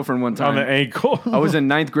 had a girlfriend one time. On the ankle. I was in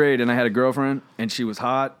 9th grade and I had a girlfriend and she was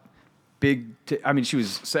hot, she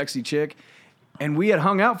was a sexy chick. And we had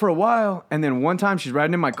hung out for a while. And then one time she's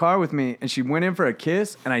riding in my car with me and she went in for a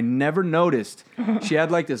kiss and I never noticed. She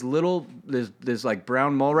had like this like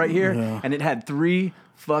brown mole right here and it had 3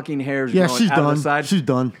 fucking hairs Yeah, growing she's out of the done. side. She's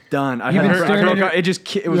done. Done. I You've had been I staring broke at out.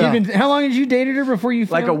 her- It was Yeah. How long did you dated her before you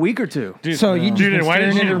like a found- week or two. So you just Dude, been and why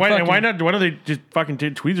staring at her why fucking- not? Why don't they just fucking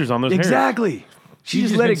take tweezers on those hairs? Exactly. She You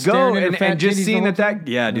just just let been it go staring at her and fat just titties seeing the that whole time?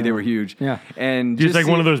 yeah, dude, they were huge. Yeah. And It's just like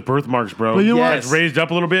one of seeing- those birthmarks, bro. But you know what? It's raised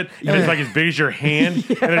up a little bit, and it's like as big as your hand,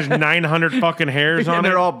 and there's 900 fucking hairs on and it.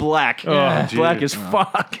 they're all black. Oh, Black dude. as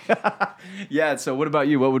fuck. Yeah, so what about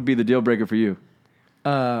you? What would be the deal breaker for you?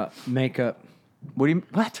 Makeup.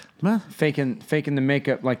 What? Faking the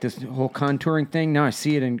makeup, like this whole contouring thing. Now I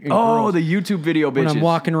see it in Oh, girls. the YouTube video When bitches. I'm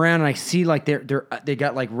walking around and I see like they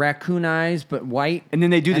got like raccoon eyes but white, And then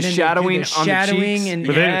they do the then shadowing on the cheeks. and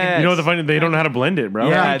But Yes. you know the funny? They don't know how to blend it, bro.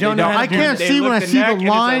 Yeah, they don't know how to I do can't They see look when I the see neck the and it's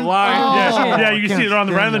a line. line. Oh, Yeah, you can see it on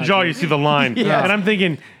the right of the stand jaw. that, You see the line, Yeah. and I'm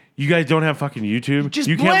thinking, you guys don't have fucking YouTube. Just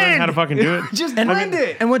you can't learn blend. how to fucking do it. Just blend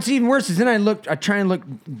it. And what's even worse is then I try and look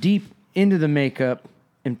deep into the makeup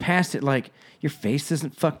and past it, like your face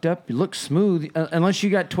isn't fucked up. You look smooth, unless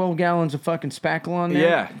you got 12 gallons of fucking spackle on there,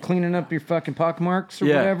 Yeah. cleaning up your fucking pockmarks or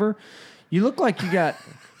Yeah. whatever. You look like you got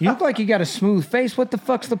a smooth face. What the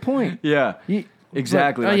fuck's the point? Yeah.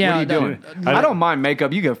 Exactly. But- Like, yeah, what are you doing? I- I don't mind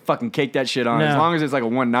makeup. You can fucking cake that shit on. No. As long as it's like a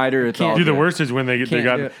one-nighter, it's all Dude, the good. worst is when they Can't do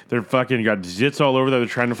got it. they're fucking got zits all over that they're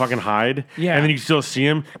trying to fucking hide. Yeah. And then you can still see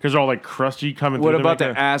them because they're all like crusty coming What through. about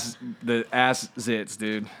them the ass zits,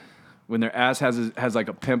 dude? When their ass has like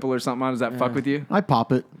a pimple or something on, does that fuck with you? I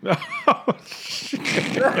pop it.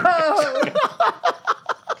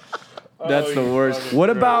 That's the worst. What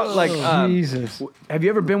about like? Jesus. Have you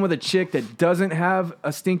ever been with a chick that doesn't have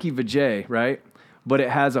a stinky vajay, right? But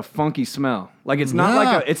it has a funky smell. Like it's not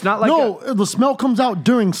like a. It's not like no. The smell comes out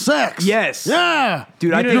during sex. Yes. Yeah,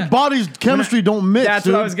 Dude, I your think- body's chemistry don't mix. That's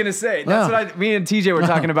dude. what I was gonna say. That's Yeah. what me and TJ were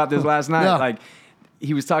talking about this last night. Yeah. Like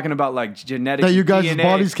he was talking about like genetics. That you guys' DNA.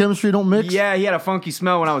 body's chemistry don't mix. Yeah, he had a funky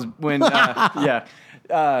smell when yeah.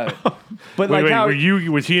 But Wait, like how?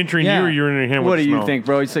 was he entering Yeah. you or you were entering him? What with do the you smell? think,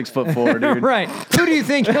 bro? He's 6'4", dude. Right. Who do you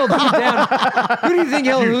think held who down? Who do you think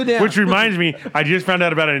held who down? Which reminds me, I just found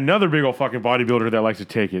out about another big old fucking bodybuilder that likes to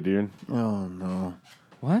take it, dude. Oh no.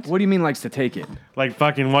 What? What do you mean likes to take it? Like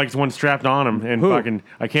fucking likes one strapped on him and fucking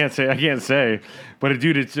I can't say, but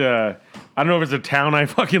dude, it's I don't know if it's a town I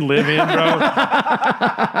fucking live in, bro.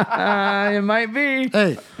 It might be.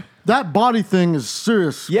 Hey, that body thing is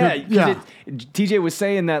serious. Yeah, yeah. TJ was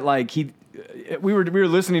saying that like we were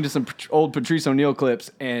listening to some old Patrice O'Neal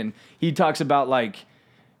clips, and he talks about like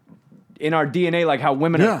in our DNA, like how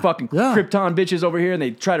women Yeah, are fucking yeah. Krypton bitches over here, and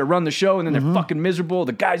they try to run the show, and then they're fucking miserable.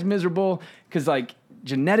 The guy's miserable because like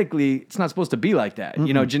genetically, it's not supposed to be like that.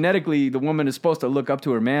 You know, genetically, the woman is supposed to look up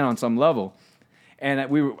to her man on some level. And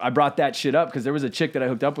I brought that shit up because there was a chick that I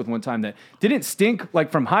hooked up with one time that didn't stink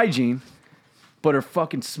like from hygiene, but her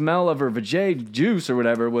fucking smell of her vajay juice or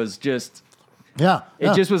whatever was just. Yeah.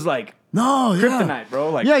 It just was like no kryptonite, bro.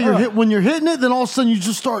 Like Yeah, when you're hitting it, then all of a sudden you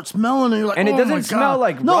just start smelling, and you're like, and it oh doesn't my smell God.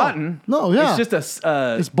 like no, rotten. No, yeah, it's just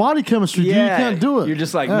a. it's body chemistry. yeah, Dude. You can't do it. You're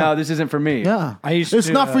just like, Yeah. no, this isn't for me. Yeah, I used it's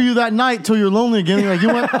to, not for you that night till you're lonely again. You're like, you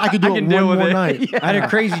know what? I could do I can it deal one with more it. night. Yeah. I had a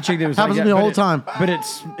crazy chick that was Happens like to me that, all but the time. But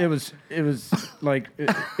it was like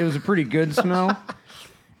it was a pretty good smell,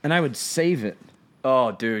 and I would save it.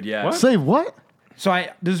 Oh, dude, yeah. What? Say what? So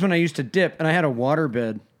this is when I used to dip, and I had a water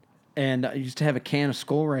bed, and I used to have a can of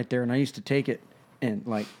Skull right there, and I used to take it and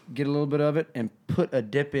like get a little bit of it and put a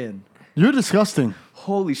dip in. You're disgusting.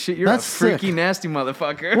 Holy shit, you're That's a freaky, sick. nasty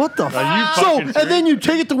motherfucker. What the? you F- fucking so, serious? and then you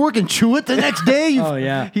take it to work and chew it the next day. You Oh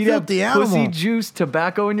yeah. He'd have filthy animal. pussy juice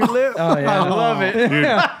tobacco in your lip. Oh, yeah. I love it. Dude,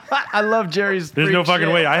 I love Jerry's. there's freak no fucking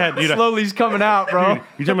shit. way. I had dude, Slowly he's coming out, bro. You're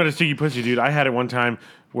talking about a stinky pussy, dude. I had it one time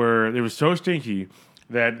where it was so stinky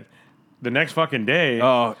that the next fucking day,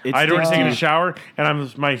 Oh, it's I had already taken a sticky. shower, and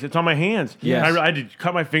it's on my hands. Yes. I had to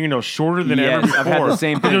cut my fingernails shorter than Yes, ever before. I've had the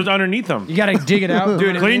same because thing. it was underneath them. You gotta dig it out,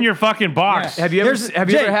 dude. Clean your fucking box. Have you ever Jay,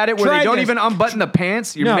 had it where try they don't this. even unbutton the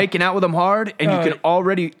pants? You're No. making out with them hard, and you Uh, can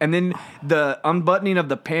already, and then the unbuttoning of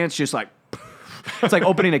the pants just like, it's like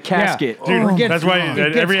opening a casket. Dude, It gets- that's why it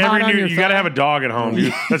gets every hot on new your you got to thigh. have a dog at home,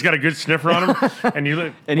 dude. That's got a good sniffer on him,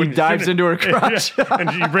 and he dives into her crotch.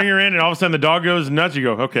 and you bring her in, and all of a sudden the dog goes nuts. You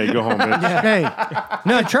go, okay, go home, bitch. Hey,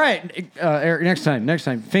 No, try it, Eric. Next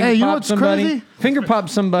time. Finger Hey, you know pop what's somebody. crazy? Finger pop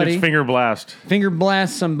somebody. It's finger blast. Finger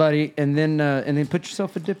blast somebody, and then put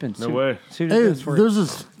yourself a dip in. No way. See what it hey, does for you.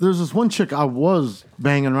 there's this one chick I was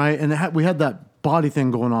banging, right, and we had that body thing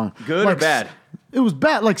going on. Good or bad? It was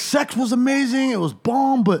bad. Like sex was amazing. It was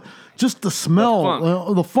bomb, but just the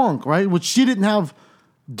smell, the funk, right, which she didn't have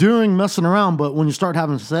during messing around, but when you start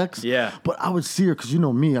having sex, Yeah. But I would see her because you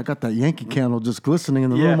know me, I got that Yankee candle just glistening in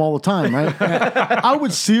the Yeah. room all the time, right? I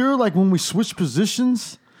would see her like when we switched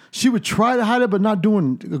positions. She would try to hide it, but not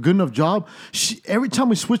doing a good enough job. Every time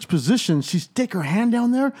we switched positions, she'd stick her hand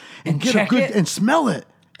down there and get a check good it? and smell it.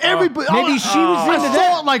 Everybody, Maybe she was I into saw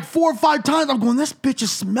that. it like 4 or 5 times. I'm going, this bitch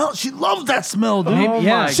is smell. She loves that smell, dude. Maybe-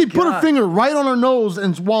 yeah. my She put her God. finger right on her nose,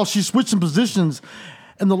 and while she's switching positions,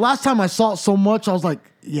 and the last time I saw it so much, I was like,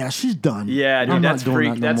 yeah, she's done. Yeah, dude, I'm not that's doing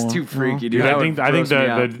freak. that no That's more. too freaky, dude. Dude, That I would think gross me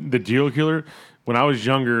out. the deal killer. When I was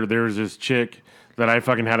younger, there was this chick that I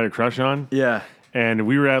fucking had a crush on. Yeah. And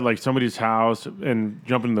we were at like somebody's house and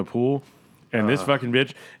jumping in the pool. And this fucking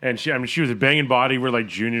bitch, and she was a banging body. We're like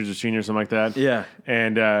juniors or seniors, something like that. Yeah.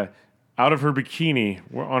 And out of her bikini,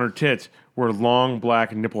 on her tits, were long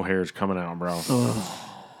black nipple hairs coming out, bro.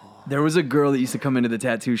 There was a girl that used to come into the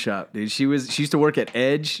tattoo shop, dude. She used to work at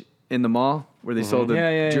Edge in the mall where they sold the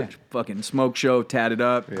Yeah. fucking smoke show, tatted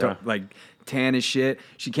up, Yeah. like tan as shit.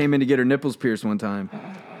 She came in to get her nipples pierced one time.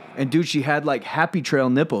 And dude, she had like Happy Trail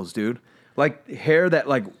nipples, dude. Like hair that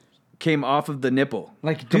like came off of the nipple.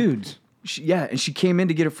 like dudes. And she came in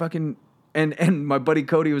to get her fucking and my buddy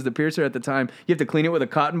Cody was the piercer at the time. You have to clean it with a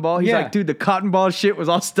cotton ball. He's Yeah. like, dude, the cotton ball shit was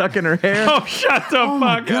all stuck in her hair. Oh, shut the Oh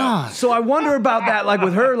my fuck up. God. So I wonder about that. Like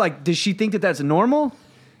with her, like, does she think that that's normal?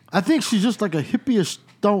 I think she's just like a hippie-ish,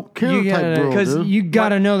 don't care You type gotta, girl, because dude. you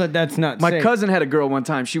gotta know that that's not My safe. cousin had a girl one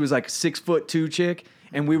time. She was like 6'2" chick,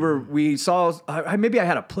 and we saw maybe I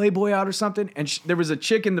had a Playboy out or something, and there was a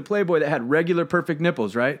chick in the Playboy that had regular perfect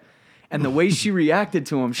nipples, right? And the way she reacted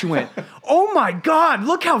to him, she went, "Oh my God,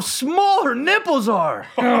 look how small her nipples are!"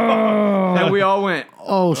 And we all went.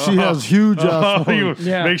 Oh, she has huge ass. ones.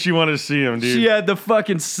 Yeah. Makes you want to see him, dude. She had the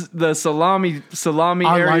fucking the salami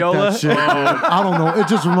I areola. like that shit. I don't know. It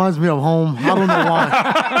just reminds me of home. I don't know why.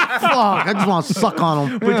 Fuck. I just want to suck on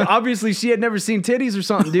them. But obviously she had never seen titties or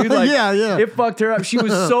something, dude. Like, Yeah. It fucked her up. She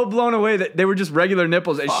was so blown away that they were just regular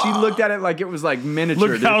nipples, and she looked at it like it was like miniature.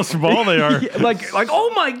 Look dude. how small they are. Yeah, like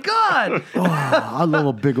oh my God. I love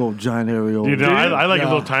a big old giant areola. Dude, no, I like Yeah. a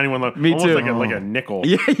little tiny one. Like, Me almost too. like a nickel.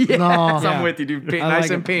 Yeah. No. I'm Yeah. with you, dude. Pink, I nice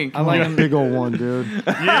like and it. pink. I like a them. big old one, dude.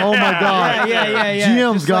 Oh my God. Yeah.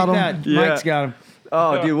 GM's Just got like 'em. that. Yeah. Mike's got him.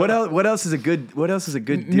 Oh, dude, what else is a good deal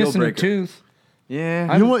Missing a breaker? tooth.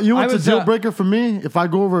 Yeah. You know I what's a was, deal breaker for me? If I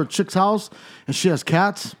go over a chick's house and she has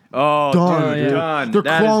cats, Oh, done, dude, dude. done. They're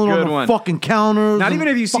That is crawling a on good the one. fucking counters. Not and even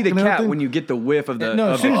if you see the fucking cat everything. when you get the whiff of the No,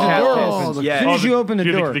 of as soon as the the cat door piss. opens. Yeah. As soon as you open the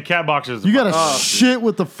Dude, door. the cat boxes. You gotta shit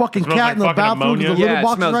with the fucking Smells cat like in the fucking bathroom. ammonia. The Yeah, litter it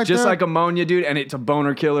box smells right just there. like ammonia, dude, and it's a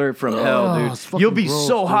boner killer from hell, dude. it's fucking You'll be gross,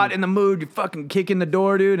 so dude. hot in the mood, you fucking kick in the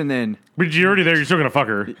door, dude, and then But you're already there. You're still gonna fuck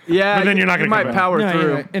her. yeah, But then you're not you gonna might come back. power No,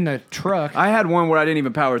 through. in the truck. I had one where I didn't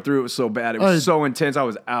even power through. It was so bad. It was Hey, so intense. I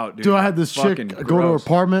was out, dude. Dude, I had this chick Fucking go to her gross.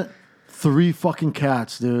 apartment. 3 fucking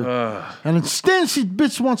cats, dude. And instead, she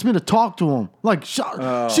bitch wants me to talk to them. Like, she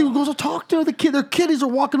goes to talk to her. Their kitties are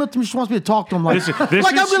walking up to me. She wants me to talk to them. Like, This like is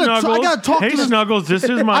I Snuggles. gotta talk Hey, to this. Snuggles. This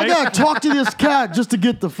is I Mike. gotta talk to this cat just to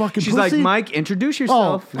get the fucking. She's like, pussy. Mike, introduce Oh,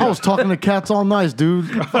 yourself. I was talking to cats all nice, dude.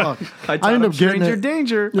 Fuck. I I end up getting stranger it.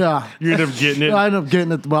 danger. Yeah. You end up getting it. I ended up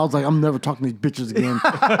getting it, but I was like, I'm never talking to these bitches again.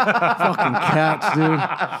 Fucking cats,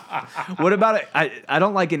 dude. What about it? I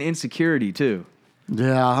don't like an insecurity too.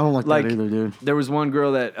 Yeah, I don't like Like that either, dude. there was one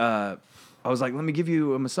girl that I was like, let me give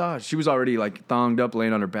you a massage. She was already like thonged up,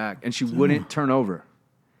 laying on her back, and she wouldn't turn over.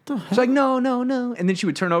 She's like, no, and then she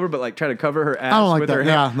would turn over, but like try to cover her ass I don't like with that. her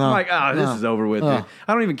Yeah, hand. no. I'm like, this No. is over with. Yeah. Dude.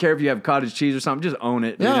 I don't even care if you have cottage cheese or something. Just own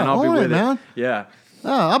it, dude, Yeah, and I'll be own it, with man. Yeah.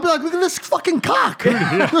 I'll be like, look at this fucking cock.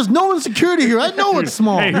 There's no insecurity here. I know it's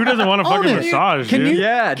small. Hey, who doesn't want a fucking massage, dude?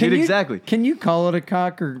 Yeah, dude, exactly. Can you call it a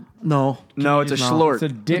cock or? No. No, it's a schlort. It's a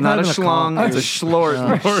dick. Not a Not even a schlong. cock. It's a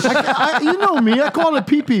schlort. You know me. I call it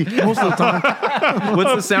pee-pee most of the time.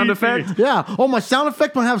 What's the sound effect? Yeah. Oh, my sound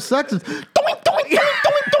effect when I have sex is doink, doink, doink,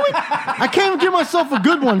 doink, doink. I can't even give myself a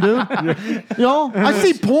good one, dude. You know? I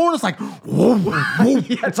see porn. It's like, whoa, whoa.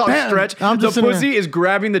 It's all Bam. stretched. I'm The just sitting pussy there. is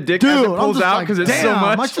grabbing the dick Dude, as it I'm pulls just out like, because it's so damn.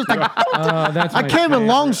 much. My shit's like, That's I my can't even favorite.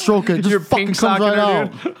 long stroke it. Just You're fucking pink comes socking right her,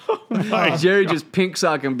 out. dude. Jerry just pink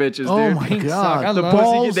socking bitches, dude. Oh my Pink sock. I god. The love pussy,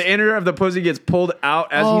 balls. the inner of the pussy gets pulled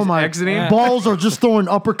out as he's exiting. Yeah. Balls are just throwing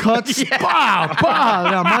uppercuts. Bah, bah.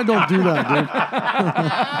 Yeah, mine don't do that,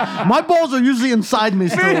 dude. My balls are usually inside me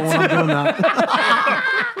still when I'm doing that.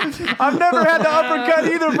 I've never had the uppercut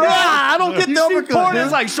either, bro. Yeah, I don't get You the see uppercut. porn, dude.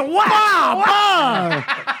 it's like, so what?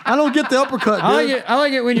 I don't get the uppercut, I like dude. it. I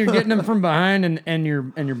like it when you're getting them from behind and your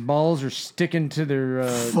balls are sticking to their.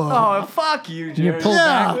 Oh, fuck you, You Jerry. pull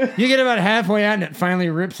Yeah. back. You get about halfway out and it finally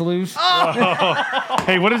rips loose.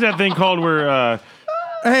 Hey, what is that thing called where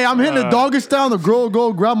Hey, I'm hitting the doggy style, and the girl will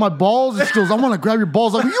go grab my balls. And she goes, I want to grab your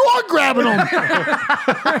balls. Like, you are grabbing them.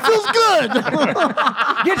 Feels good.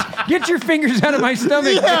 Get your fingers out of my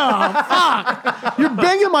stomach. Yeah, fuck. You're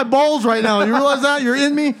banging my balls right now. You realize that? You're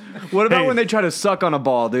in me? What about Hey. when they try to suck on a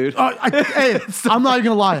ball, dude? Hey, I'm not even going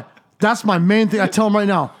to lie. That's my main thing. I tell them right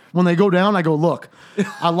now. When they go down, I go, look,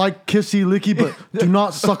 I like kissy, licky, but do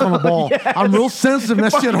not suck on a ball. I'm real sensitive.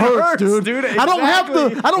 And that shit hurts, dude. I don't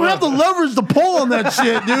have the leverage to pull on that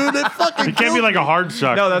shit, dude. It fucking it can't be like a hard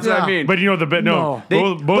suck. No, that's what Yeah. I mean. But you know the bit. No,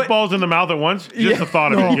 No. both balls in the mouth at once. Just the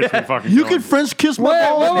thought of it gets me fucking. You going. can French kiss my Whoa,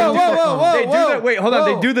 balls. whoa, whoa, whoa, whoa, whoa. They do that. Wait, hold on.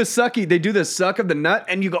 whoa. They do the sucky. They do the suck of the nut,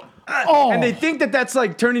 and you go, Oh. and they think that that's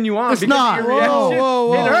like turning you on. It's because not. of your Whoa, reaction. whoa,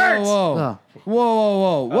 whoa, It hurts. Whoa, Yeah.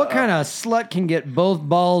 whoa. What kind of slut can get both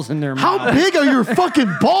balls in their mouth? How big are your fucking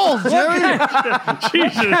balls, Jerry?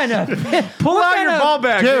 Jesus. Kind of, Pull out your ball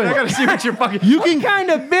bag, dude. Jerry. I gotta see what you're fucking. You can kind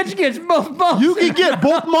of bitch gets both balls? You can get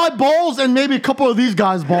both my balls and maybe a couple of these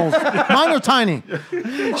guys' balls. Mine are tiny.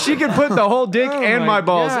 She could put the whole dick and my my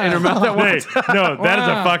balls in her mouth at Hey, once. no, that is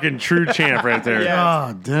a Wow. fucking true champ right there.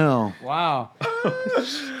 Ah, damn. Wow.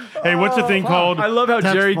 Hey, what's the thing called? I love how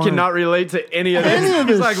That's Jerry funny. cannot relate to any of this. Any of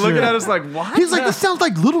He's this like looking shit. at us like, what? He's like, this sounds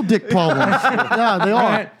like little dick problems. Yeah, they are.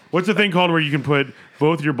 Right. What's the thing called where you can put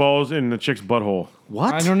both your balls in the chick's butthole?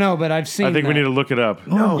 What? I don't know, but I've seen. I think we that. need to look it up.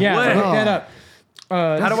 Yeah, way. look that up.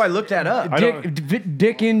 How do I look that up?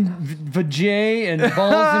 Dick in vajay and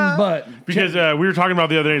balls in butt. Because we were talking about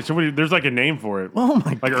the other day. Somebody, there's like a name for it. Oh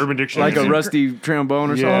my Like Urban Dictionary. Like a rusty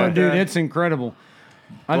trombone or Yeah. something. Oh, like dude, that? it's incredible.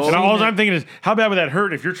 I've And seen all that. I'm thinking is, how bad would that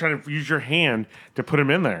hurt if you're trying to use your hand to put them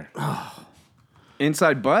in there?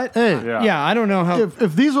 Inside butt? Hey, Yeah, I don't know how.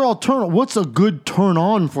 if these are all turn, what's a good turn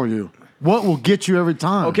on for you? What will get you every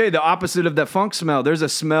time? Okay, the opposite of that funk smell. There's a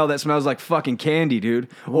smell that smells like fucking candy, dude.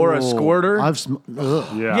 Or a Oh, squirter.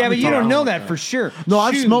 Yeah, but you don't know that for sure. No,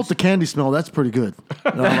 I've Shoes. smelt the candy smell. That's pretty good.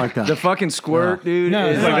 I don't like that. The fucking squirt, dude. No,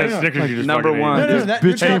 is It's like no, that no. Snickers you just number fucking one. ate. No, that,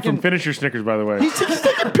 you're bitch came talking, Finish your Snickers, by the way. He's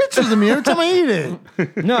taking pictures of me every time I eat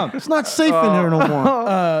it. no. It's not safe in here no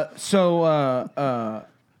more. So,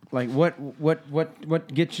 like,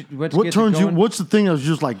 what gets you? What gets turns you? going? What's the thing that was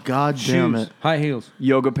just like, God damn Shoes, it? high heels.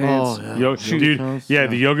 Yoga pants. Oh, yeah. Dude, pants, yeah,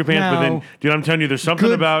 the yoga pants. But then, No. dude, I'm telling you, there's something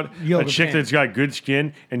Good about a yoga chick pants. that's got good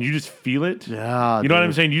skin, and you just feel it. Yeah, you know what I'm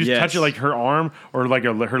dude. saying? You just Yes. touch it like her arm or like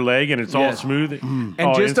her leg, and it's all Yes. smooth. And Oh,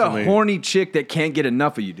 just instantly. a horny chick that can't get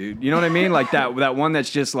enough of you, dude. You know what I mean? Like that one that's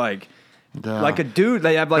just like a dude.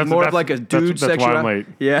 They have like That's- more of that's- like a dude that's why I'm sexuality. late.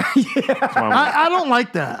 Yeah, yeah. That's why I'm like, I don't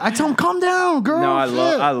like that. I tell him, calm down, girl. No,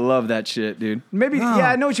 Shit. I love that shit, dude. Maybe No. yeah,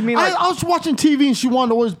 I know what you mean. Like, I was watching TV and she wanted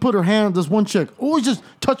to always put her hand on this one chick. Always just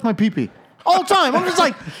touch my pee-pee. All the time. I'm just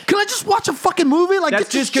like, can I just watch a fucking movie? Like, that's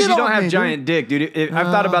get your just because shit you don't off have me, giant dick, dude. I've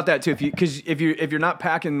thought about that too. If you're not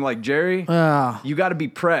packing like Jerry, Yeah. you got to be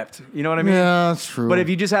prepped. You know what I mean? Yeah, that's true. But if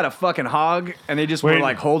you just had a fucking hog and they just were Wait.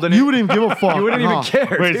 like holding it, you wouldn't even give a fuck. you wouldn't even huh?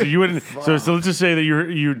 care. Wait, so dude. you wouldn't? So let's just say that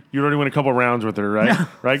you already went a couple rounds with her, right?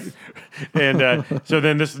 Right. And so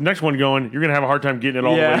then this next one going, you're gonna have a hard time getting it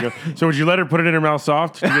all Yeah. the way. So would you let her put it in her mouth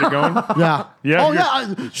soft to get it going? Yeah. Yeah, Oh, you're-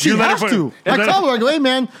 yeah. She you let her has put- to. is I that- tell her, I go, hey,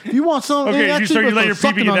 man, if you want some. Okay, actually, so you let your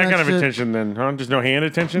start pee-pee sucking get on that kind of shit. attention then, huh? Just no hand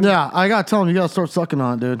attention? Yeah, I got to tell him, you got to start sucking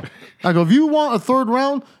on it, dude. I go, if you want a third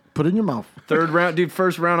round, put it in your mouth. Third round, dude.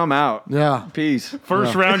 First round, I'm out. Yeah. Peace.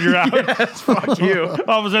 First round, you're out. Fuck you.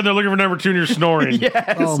 All of a sudden, they're looking for number 2 and you're snoring.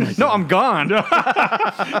 Yes. Oh, my No, I'm gone.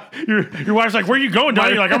 Your wife's like, where you going,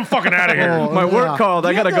 Donnie? You're like, I'm fucking out of here. Oh, My work yeah. called.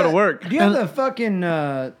 I gotta go to work. Do you have the fucking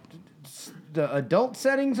the adult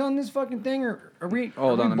settings on this fucking thing, or Are we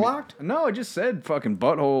Hold are on. we let me- blocked? No, I just said fucking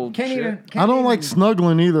butthole. Can't shit. even. I Can't don't like even-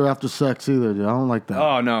 snuggling either after sex either, dude. I don't like that.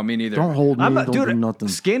 Oh no, me neither. Don't hold me, don't dude, do nothing.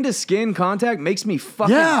 Skin to skin contact makes me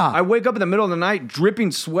fucking. Yeah. I wake up in the middle of the night dripping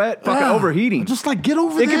sweat, fucking Yeah. overheating. Just like get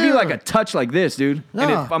over it there. could be like a touch like this, dude. And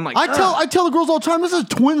Yeah. I'm like, I tell the girls all the time, this is a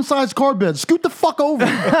twin size car bed. Scoot the fuck over.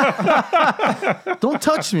 Don't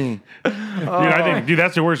touch me. Dude,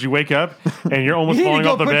 that's the worst. You wake up and you're almost You need to falling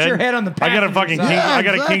go off the put bed. your head on the I got a passenger fucking side. king. Yeah, I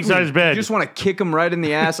got a exactly. king size bed. you just want to kick him right in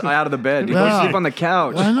the ass out of the bed. You go Yeah. sleep on the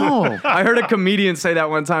couch. I know. I heard a comedian say that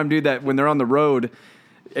one time, dude, that when they're on the road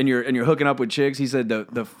and you're hooking up with chicks, he said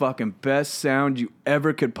the fucking best sound you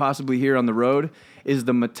ever could possibly hear on the road is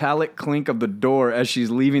the metallic clink of the door as she's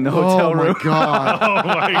leaving the hotel Oh my room.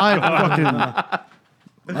 God.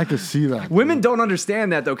 I could see that. Women don't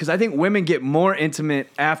understand that though, because I think women get more intimate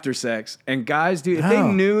after sex, and guys, dude, if they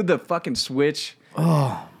Yeah. knew the fucking switch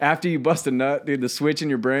after you bust a nut, dude, the switch in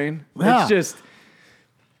your brain, Yeah. it's just.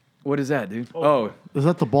 What is that, dude? Oh, Is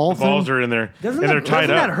that the ball thing? Balls are in there, and they're tied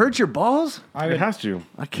doesn't up. that hurt your balls? It has to.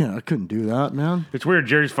 I couldn't do that, man. It's weird.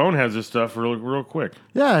 Jerry's phone has this stuff real quick.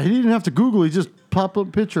 Yeah, he didn't have to Google. He just popped up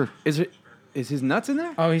a picture. Is his nuts in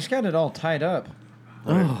there? Oh, he's got it all tied up.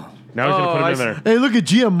 Now he's gonna put I him in see. there. Hey, look at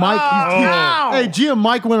Gia Mike. Hey, Gia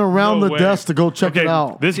Mike went around No the way. desk to go check Okay, it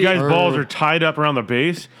out. this guy's balls are tied up around the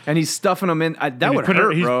base. And he's stuffing them in. That and would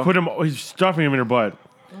hurt, bro. He's stuffing him in her butt.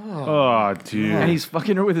 Oh, dude. And he's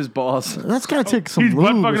fucking her with his balls. That's gotta take some He's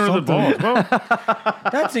butt lube or fucking her with the something. balls. Well,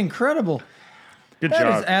 That's incredible. good That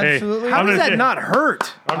job. is absolutely- Hey, How I'm does gonna that say- not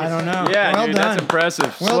hurt? I don't know. Yeah, well dude, done. that's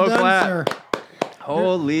impressive. Well Slow done, clap. sir.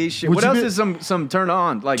 Holy shit! Would What you else get- is some turn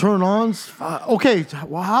on? Like Turn-ons. Okay,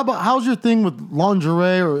 well, how's your thing with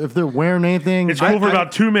lingerie or if they're wearing anything? It's cool for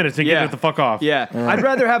about 2 minutes and Yeah. get it the fuck off. yeah, I'd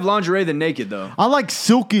rather have lingerie than naked though. I like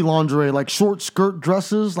silky lingerie, like short skirt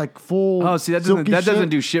dresses, like full. Oh, see, that silky doesn't shit.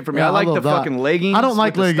 do shit for me. Yeah, I like the love that. fucking leggings. I don't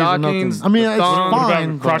like with the leggings or nothing. stockings. I mean, the it's thong. What fine.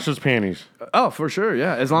 about crotchless panties? Oh, for sure.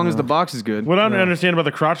 Yeah, as long as the box is good. What I don't understand about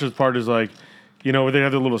the crotchless part is like, you know, where they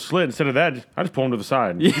have the little slit. Instead of that, I just pull them to the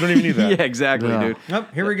side. You don't even need that. yeah, exactly, Yeah. dude. Oh,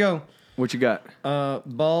 here we go. What you got?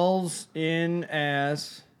 Balls in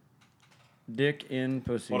ass, dick in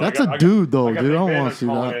pussy. That's a dude, though, I got dude. I Big don't Ben wanna that's see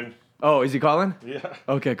calling that. in. Oh, is he calling? Yeah.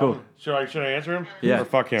 Okay, cool. Should I answer him? Yeah. Or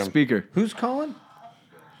fuck him. Speaker. Who's calling?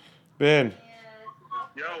 Ben,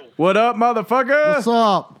 Yo, What up, motherfucker? What's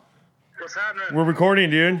up? what's happening? we're recording,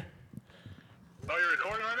 dude. Oh, you're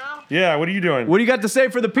recording right now? Yeah, what are you doing? What do you got to say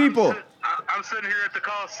for the people? I'm sitting here at the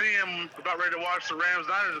Coliseum about ready to watch the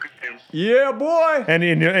Rams-Niners game. Yeah, boy.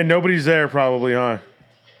 And nobody's there probably, huh?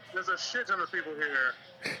 There's a shit ton of people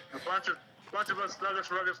here. A bunch of us rugged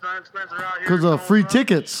Niners fans are out here. Because of free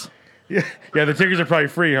tickets. Yeah, the tickets are probably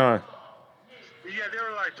free, huh? Yeah, they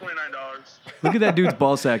were like $29. Look at that dude's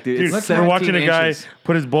ball sack, dude. Dude, It's we're watching 17 a guy inches.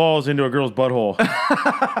 put his balls into a girl's butthole.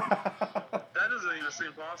 That doesn't even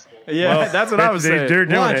seem possible. Yeah, Well, that's what I was saying. They're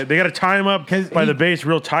doing Watch. it. They got to tie him up 'Cause by he- the base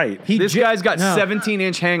real tight. This guy's got No.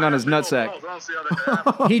 17-inch hang on his nutsack. I don't see how that can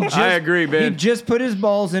happen. He just, I agree, Ben. He just put his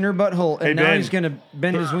balls in her butthole, and Hey, now Ben. he's gonna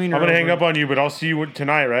bend his wiener. I'm gonna hang over. up on you, but I'll see you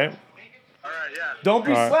tonight, right? All right, yeah. Don't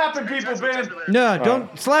be All right. slapping people, Ben. No,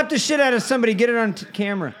 don't slap the shit out of somebody. Get it on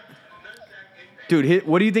camera. Dude,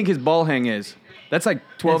 what do you think his ball hang is? That's like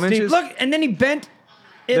 12 Steve, inches. look, and then he bent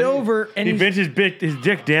it over and He he bent his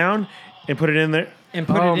dick down and put it in there. and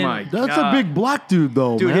put Oh it in. my That's God. a big black dude,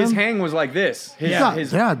 though, Dude, man. his hang was like this. His, Yeah.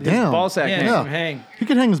 his, Yeah, his damn. ball sack Yeah, hang. some hang. He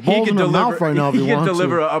could hang his balls in her mouth right now if he he could wanted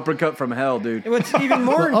deliver to. an uppercut from hell, dude. What's even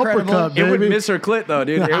more The incredible? uppercut, It would baby. miss her clit though,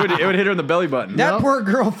 dude. It would hit her in the belly button. That poor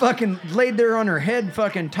girl fucking laid there on her head,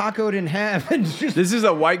 fucking tacoed in half, and just This is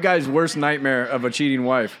a white guy's worst nightmare of a cheating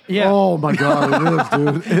wife. yeah. Oh my God, it is,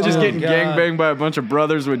 dude. It Just is. getting God. gangbanged by a bunch of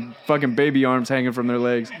brothers with fucking baby arms hanging from their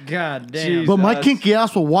legs. God damn. Jeez. But my That's- kinky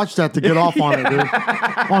ass will watch that to get off on it, dude.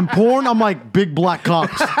 On porn, I'm like big black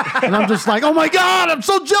cocks, and I'm just like, oh my God, I'm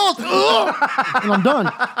so jealous, ugh! And I'm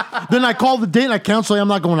done. Then I call the date and I cancel. I'm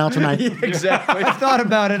not going out tonight. Exactly. Thought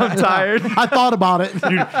about it. I'm tired. I thought about it.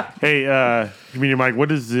 Dude, hey, Comedian Mike,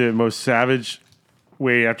 what is the most savage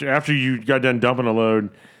way after you got done dumping a load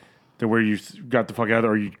to where you got the fuck out of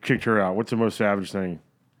there or you kicked her out? What's the most savage thing?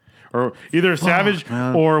 Or either savage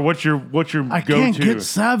man. or what's your I go-to? can't get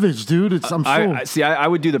savage, dude. I'm so. I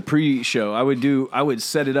would do the pre-show. I would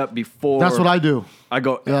set it up before. That's what I do. I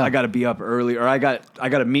go. Yeah. I got to be up early, or I got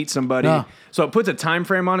to meet somebody. Yeah. So it puts a time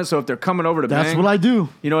frame on it. So if they're coming over to That's bang, what I do.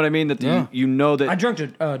 You know what I mean? That Yeah. you know that. I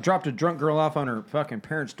dropped a drunk girl off on her fucking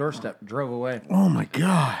parents' doorstep, and drove away. Oh my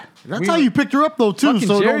God. That's how you picked her up though, too. fucking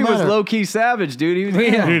So it Jerry don't was matter. low key savage, dude. He was.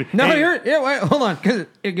 Yeah. Dude, No, hey. wait, hold on,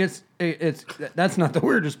 because that's not the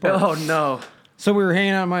weirdest part. Oh no. So we were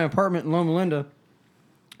hanging out in my apartment in Loma Linda,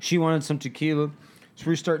 She wanted some tequila. So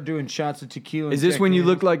we start doing shots of tequila. Is and this when you Jack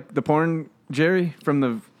look like the porn Jerry from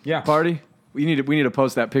the party? We need to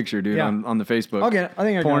post that picture, dude, Yeah. on the Facebook. I'll get it. I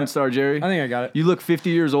think I got Porn it. star Jerry. I think I got it. You look 50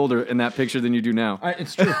 years older in that picture than you do now.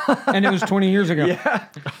 It's true. And it was 20 years ago. Yeah.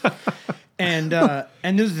 And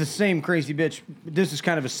this is the same crazy bitch. This is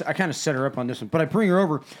I kind of set her up on this one. But I bring her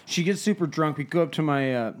over. She gets super drunk. We go up to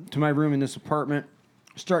my room in this apartment.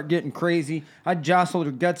 Start getting crazy. I jostled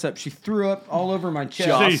her guts up. She threw up all over my chest.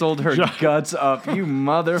 Jostled her guts up, you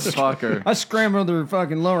motherfucker. I scrambled her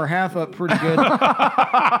fucking lower half up pretty good.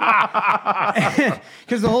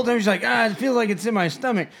 Because the whole time she's like, it feels like it's in my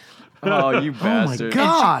stomach. Oh, you bastard.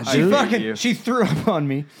 God, She dude. fucking she threw up on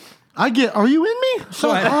me. Are you in me?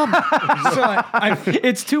 So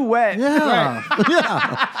It's too wet. Yeah.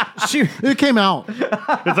 she It came out.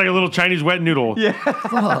 It's like a little Chinese wet noodle. Yeah.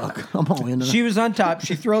 Fuck. I'm all in it. She was on top.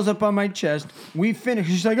 She throws up on my chest. We finish.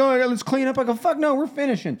 She's like, oh, let's clean up. I go, fuck no, we're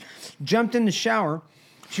finishing. Jumped in the shower.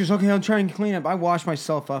 She was, okay, I'll try and clean up. I wash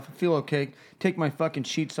myself off. I feel okay. Take my fucking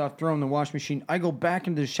sheets off, throw them in the wash machine. I go back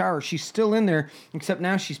into the shower. She's still in there, except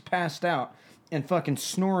now she's passed out and fucking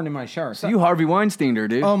snoring in my shower. So You Harvey Weinsteined her,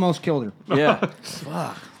 dude. almost killed her.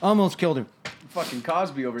 Yeah. Almost killed her. Fucking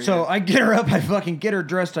Cosby over So here. I get her up. I fucking get her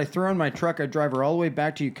dressed. I throw her in my truck. I drive her all the way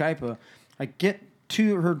back to Ukaipa. I get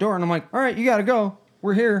to her door, and I'm like, all right, you got to go.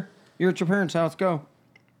 We're here. You're at your parents' house. Go.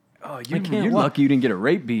 Oh, can't you're walk. lucky you didn't get a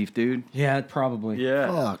rape beef, dude. Yeah, probably.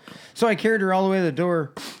 Yeah. Fuck. So I carried her all the way to the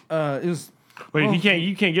door. It was Wait,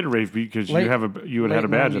 you can't get a rape beat because you Late- would have had a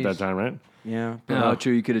late badge at 90s. that time, right? yeah. Oh,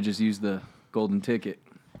 true. You could have just used the golden ticket.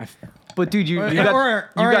 But dude, you Or, got, or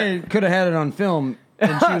I could have had it on film,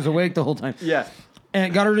 and she was awake the whole time. yeah.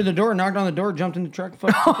 And got her to the door, knocked on the door, jumped in the truck.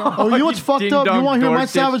 Fuck. Oh, you know what's fucked up? You ding-dong want to hear door my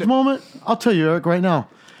savage ditched it. moment? I'll tell you, Eric, right now.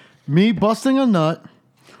 Me busting a nut,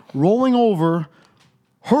 rolling over,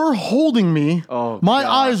 her holding me, Oh, my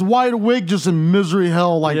God. eyes wide awake, just in misery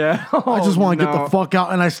hell. Like, Yeah. I just Oh, want to get no. the fuck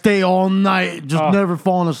out, and I stay all night, just never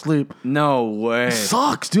falling asleep. No way.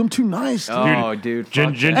 Sucks, dude. I'm too nice. Dude. Oh, dude. fuck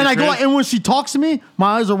that. Ginger And I go, Chris? and when she talks to me,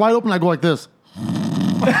 my eyes are wide open. I go like this,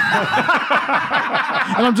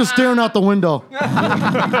 and I'm just staring out the window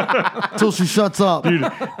till she shuts up. Dude,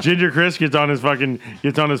 Ginger Chris gets on his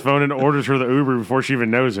phone and orders her the Uber before she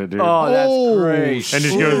even knows it, dude. Oh, that's Oh, great. And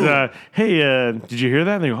just goes, hey, did you hear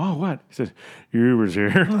that? And they go, oh, what? He says, your Uber's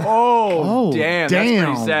here. Oh, damn. That's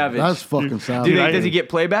pretty savage. That's fucking savage. Dude, I- does he get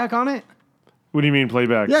playback on it? What do you mean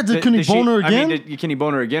playback? Yeah, can he Does she- bone her again? I mean, can he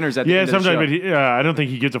bone her again, or is that the Yeah, end of the sometimes, show? but I don't think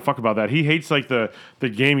he gives a fuck about that. He hates like the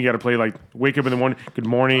game you got to play, like wake up in the morning, good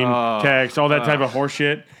morning, text, all that type of horse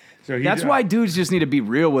shit. So he, That's why dudes just need to be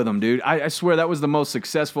real with them, dude. I swear that was the most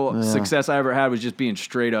success I ever had, was just being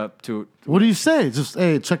straight up to. What do you say? Just,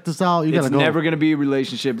 hey, check this out. You It's gotta go. never going to be a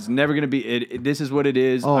relationship. It's never going to be. This is what it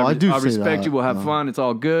is. Oh, I do I say respect that. you. We'll have fun. It's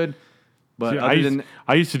all good. But See, other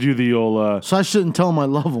I used to do the old, So I shouldn't tell him I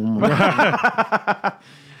love him.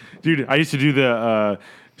 dude, I used to do the,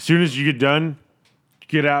 as soon as you get done,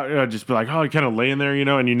 get out, just be like, oh, kind of laying there,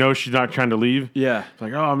 and you know she's not trying to leave. yeah. It's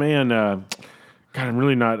like, oh man, God, I'm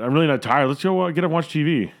really not tired. Let's go get up and watch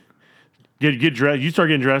TV. Get dressed. You start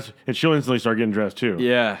getting dressed, and she'll instantly start getting dressed too.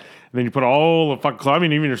 Yeah. And then you put all the fucking clothes, I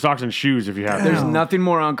mean, even your socks and shoes if you have There's to. nothing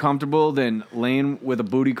more uncomfortable than laying with a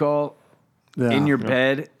booty call in your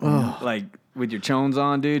bed, like with your chones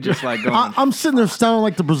on, dude. Just like going. I'm sitting there sounding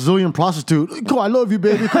like the Brazilian prostitute. Go, I love you,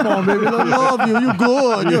 baby. Come on, baby. I love you. You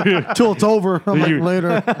good. Till it's over. I'm like, You-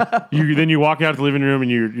 later. Then you walk out to the living room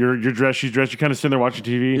and you're dressed, she's dressed, you're kind of sitting there watching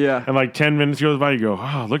TV. Yeah. And like 10 minutes goes by, you go,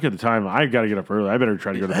 oh, look at the time. I got to get up early. I better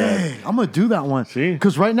try to go to bed. Hey, I'm going to do that one. See?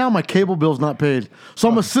 Because right now my cable bill's not paid. So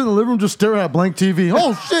I'm going to sit in the living room just staring at blank TV.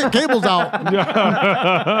 Oh, shit, cable's out. You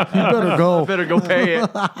better go. Better go pay it.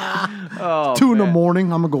 Oh, 2 in the man.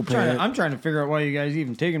 morning, I'm going to go pay it. I'm trying to figure out why you guys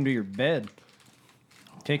even take him to your bed.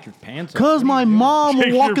 Take your pants off. Because my mom will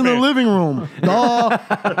Shake walk your in the pants. living room.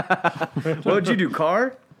 Duh. What'd you do?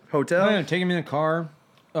 Car? Hotel? I'm gonna take him in the car,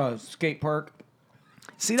 skate park.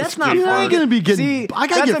 See, that's not You fun. ain't gonna be getting. See, I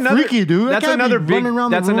gotta that's get another- freaky, dude. I That's can't be another big. running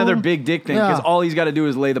around the That's another room. big dick thing, because Yeah. all he's got to do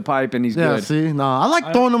is lay the pipe and he's Yeah, good. see, no, I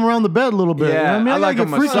like throwing them around the bed a little bit. Yeah, you know what I mean? like a gotta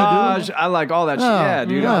get freaky, massage. dude. I like all that shit. Yeah, Yeah,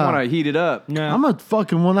 dude. I yeah. want to heat it up. No, I'm a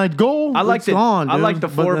fucking when I go. I like it's the on, I dude. like the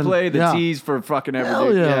But then- foreplay, the yeah. tease for fucking everything.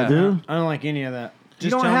 Hell yeah, dude. I don't like any of that. You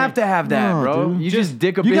Just don't tell have me. to have that, No, bro. dude. You just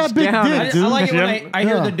dick a You bitch got big down. dick, I dude. like it when Yeah. I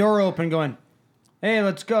hear Yeah. the door open going, hey,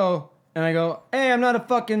 let's go. And I go, hey, I'm not a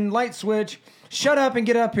fucking light switch. Shut up and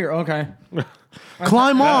get up here. Okay.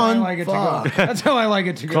 Climb That's how I on. like it to Fuck. go. That's how I like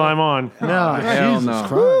it to go. Climb on. Yeah, Hell Jesus no.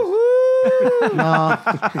 Christ.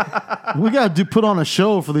 We got to put on a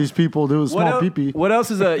show for these people, dude. With small pee-pee. What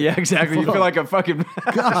else is a? Yeah, exactly. You feel like a fucking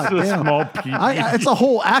God A damn. small pee. It's a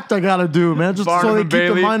whole act I got to do, man, just so Barnum they and keep their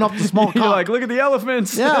Bailey. mind off the small You're cock. like, look at the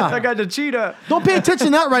elephants. Yeah. I got the cheetah. Don't pay attention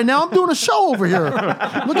to that right now. I'm doing a show over here. Look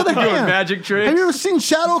at the Doing hand. magic tricks. Have you ever seen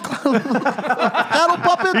shadow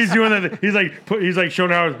puppets? He's doing that. He's like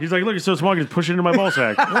showing how. He's like, look, it's so small. I can just push it into my ball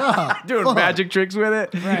sack. doing magic tricks with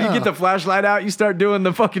it. You get the flashlight out. You start doing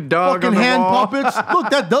the fucking dog Fucking on the hand wall. puppets. Look,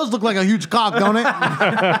 that does look like a huge cock, don't it?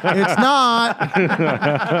 It's not.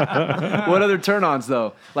 What other turn-ons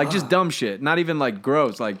though? Like just dumb shit. Not even like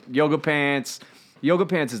gross. Like yoga pants. Yoga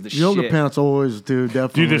pants is the Yoga shit. pants always, dude.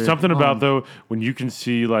 Definitely. Dude, there's something about though when you can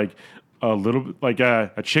see like a little like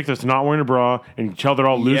a chick that's not wearing a bra and you tell they're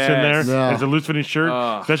all loose in there. Yes. Yeah. And it's a loose fitting shirt,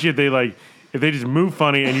 especially if they just move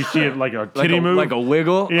funny and you see it like a titty move, like a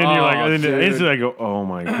wiggle. and you're like, and then dude. instantly I go, oh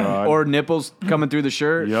my god. Or nipples coming through the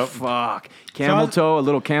shirt. Yep. Fuck. Camel toe, a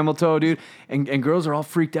little camel toe, dude. And girls are all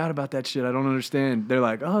freaked out about that shit. I don't understand. They're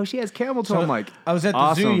like, oh, she has camel toe. I'm like, I was at the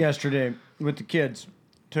awesome. zoo yesterday with the kids.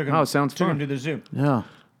 Took them, Oh, sounds took fun. them to the zoo. Yeah.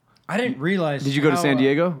 I didn't realize. Did you go to how, San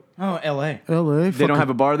Diego? Oh, L.A. LA. They don't have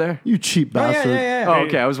a bar there? You cheap Oh, yeah, bastard. yeah, yeah. Oh,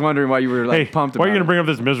 okay. I was wondering why you were like hey, pumped why about are you gonna it. bring up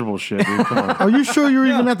this miserable shit, dude? Come on. Are you sure you're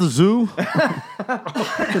even at the zoo?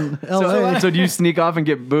 Fucking LA. So do you sneak off and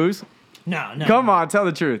get booze? No, no. Come on, tell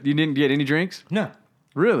the truth. You didn't get any drinks? No.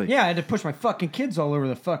 Really? Yeah, I had to push my fucking kids all over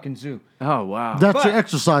the fucking zoo. Oh, wow. That's But your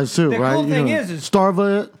exercise too, the right? cool thing You know, is starve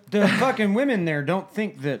it. The fucking women there don't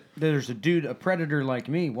think that there's a dude, a predator like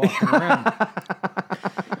me, walking around.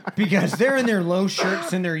 Because they're in their low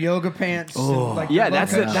shirts and their yoga pants. And like Yeah, their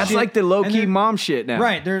that's low-cut that's shit. like the low And key they're- mom shit now.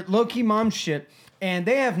 Right, they're low key mom shit, and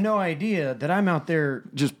they have no idea that I'm out there.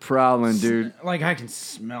 Just prowling, dude. Like I can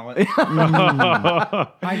smell it.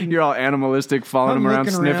 You're all animalistic, following I'm them around,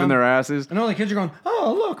 looking sniffing around. their asses. And all the kids are going,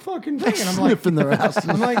 "Oh, look, fucking thing," and I'm like, Sniffing their asses.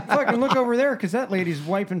 I'm like, fucking look over there, because that lady's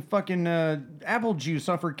wiping fucking apple juice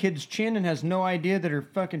off her kid's chin and has no idea that her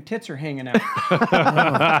fucking tits are hanging out.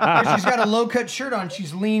 And she's got a low cut shirt on.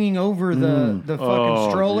 She's leaning over the fucking Oh,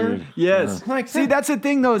 stroller. dude. Yes. Like, See, that's the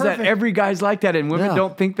thing, though, is that perfect. every guy's like that, and women Yeah.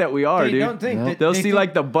 don't think that we are, They dude. don't think that They'll they see think-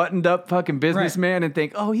 like the buttoned up fucking businessman and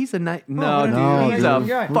think, oh, he's a nice. No, dude, no, he's dude. a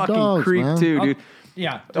We're fucking dogs, creep man. too, dude.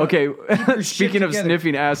 Yeah. Okay, shit speaking of together.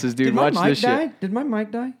 sniffing asses, dude, Did my watch mic this die? shit. Did my mic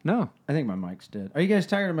die? No, I think my mic's dead. Are you guys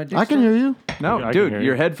tired of my dick I can story? hear you. no, I can dude, hear you.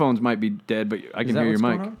 your headphones might be dead, but I Is can that hear your what's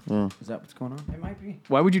mic. going on? Is that what's going on? It might be.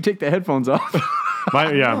 Why would you take the headphones off?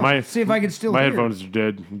 My See if I can still my hear. headphones are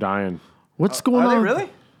dead, dying. What's going on?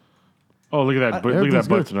 Oh, look at that! Look at Everything's that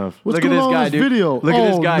butt good. stuff. What's Look at going this on guy, in this dude. video? Look at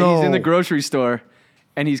this Oh, guy. No. He's in the grocery store,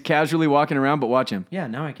 and he's casually walking around. But watch him. Yeah,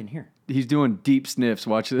 now I can hear. He's doing deep sniffs.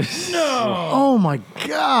 Watch this. Oh my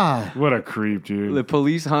god. What a creep, dude. The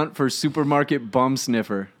police hunt for supermarket bum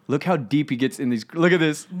sniffer. Look how deep he gets in these. Look at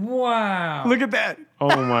this. Wow. Look at that.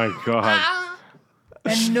 Oh my god.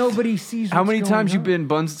 And nobody sees. How what's many going times you on. been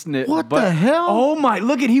bun sniff? What the hell? Oh my!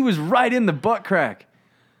 Look at he was right in the butt crack.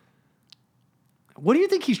 What do you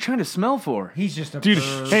think he's trying to smell for? He's just a Dude,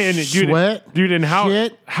 hey, and Sweat, dude, and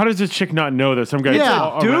shit. how does this chick not know that some guy?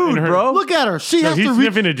 Yeah, dude, bro. Look at her. She has He's to reach.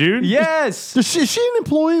 sniffing a dude. Yes. Is she an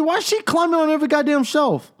employee? Why is she climbing on every goddamn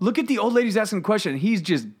shelf? Look at the old lady's asking a question. He's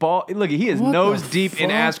just ball. Look, he is What nose the deep in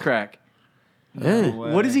fuck? ass crack. Hey,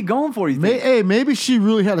 What is he going for? You think? maybe she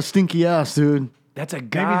really had a stinky ass, dude. That's a Maybe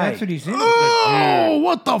guy. that's what he's in. Oh,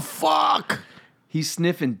 what the fuck? He's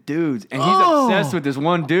sniffing dudes, and he's Oh. obsessed with this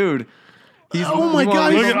one dude. He's Oh my one-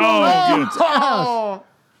 god, Look he's at- oh, dude. ass.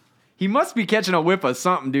 He must be catching a whiff of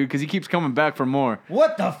something, dude, because he keeps coming back for more.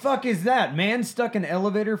 What the fuck is that? Man stuck in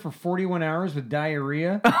elevator for 41 hours with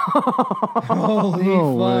diarrhea? Holy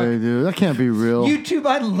No fuck. way, dude. That can't be real. YouTube,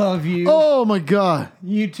 I love you. Oh my god.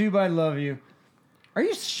 YouTube, I love you. Are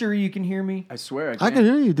you sure you can hear me? I swear, I can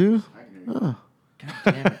hear you, dude. Damn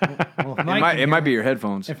it. Well, if Mike It can might hear be your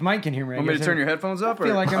headphones. If Mike can hear me, I Want me to guess turn your headphones up, or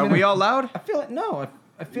feel like I'm are in we a- all loud? I feel like no.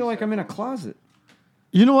 I feel like I'm in a closet.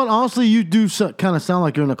 You know what? Honestly, you do kind of sound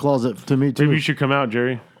like you're in a closet to me too. Maybe you should come out,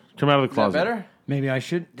 Jerry. Come out of the Is that closet. better? Maybe I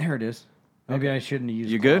should. There it is. Maybe I shouldn't have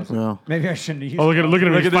used. You good? closet. Yeah. Maybe I shouldn't have used. Oh, look at him! Look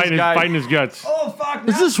He's at this fighting, guy. fighting his guts. Oh fuck!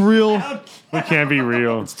 Is this real? It can't be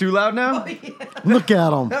real. It's too loud now? Look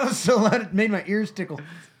at him. That was so loud it made my ears tickle.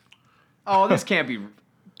 Oh, this can't be.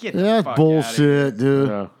 Get the That's fuck outta here. bullshit, dude.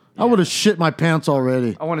 Yeah. I would have shit my pants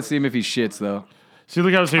already. I want to see him if he shits, though. See,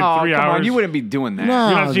 look, I was saying Oh, 3 come hours. on. You wouldn't be doing that. No.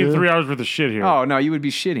 You're not seeing dude. 3 hours worth of shit here. Oh, no, you would be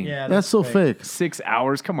shitting. Yeah, That's so fake. 6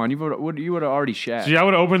 hours? Come on. You would have already shat. See, I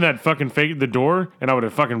would have opened that fucking the door, and I would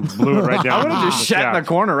have fucking blew it right down. I would have just shat in the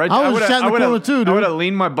corner, right? I would've shat in the corner too, dude. I would have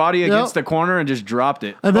leaned my body against the corner and just dropped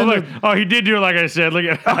it. And Oh, then look. Oh, he did do it like I said. Look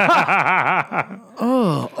at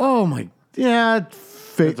oh my, yeah,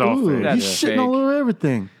 fake. It's all fake. He's That's shitting fake. all over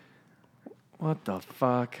everything. What the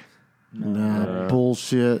fuck? Nah,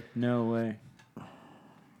 bullshit. No way.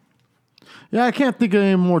 Yeah, I can't think of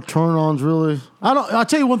any more turn-ons really. I'll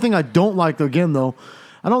tell you one thing I don't like again though.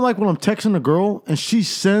 I don't like when I'm texting a girl and she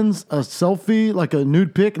sends a selfie like a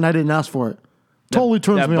nude pic and I didn't ask for it. Totally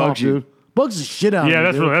turns that me bugs off, you. dude. Bugs the shit out yeah, of me.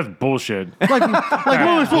 that's dude. that's bullshit. Like what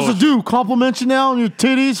are we supposed to do? Compliment you now on your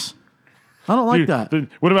titties? I don't like Dude, that.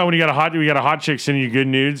 what about when you got a hot chick sending you good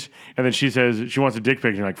nudes, and then she says she wants a dick pic,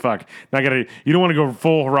 and you're like, fuck. Now you don't want to go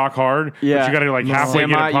full rock hard, but you got to like halfway get it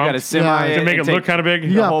You got to pumped semi Yeah. it to make and it look take kind of big.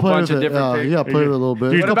 You a whole gotta play bunch with of it. different You pics. gotta play with it a little bit.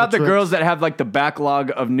 Dude, What Couple about the tricks. girls that have like the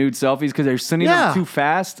backlog of nude selfies because they're sending Yeah. them too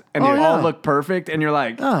fast and Oh, they all yeah. look perfect and you're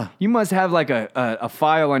like, Yeah. you must have like a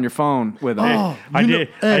file on your phone with them. Oh, I you know- did.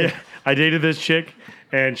 hey. I dated this chick,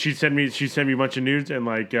 and she sent me a bunch of nudes, and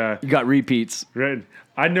like, You got repeats. right.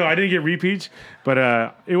 I know I didn't get repeats, but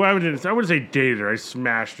I wouldn't say dated her. I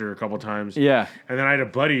smashed her a couple times. Yeah. And then I had a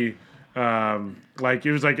buddy, like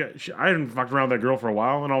it was like I hadn't fucked around with that girl for a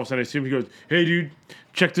while, and all of a sudden I see him. He goes, "Hey, dude,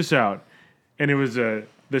 check this out," and it was the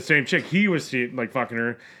same chick. He was fucking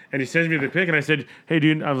her, and he sends me the pic, and I said, "Hey,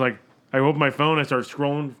 dude," I was like, I open my phone, I start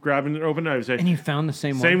scrolling, grabbing it open, I would say, And you found the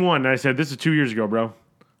same "Same one. one," and I said, "This is 2 years ago, bro."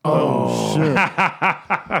 Oh shit.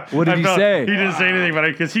 What did he say? He didn't say anything, but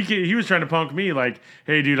because he was trying to punk me, like,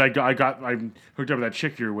 "Hey, dude, I'm hooked up with that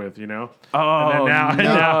chick you're with, you know." Oh, and no.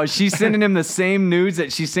 now She's sending him the same nudes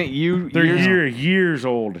that she sent you. they're years years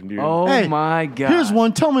old, dude. Oh, Hey, my God. Here's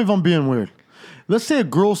one. Tell me if I'm being weird. Let's say a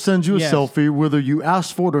girl sends you a Yes. selfie, whether you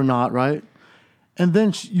asked for it or not, right? And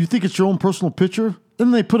then you think it's your own personal picture, then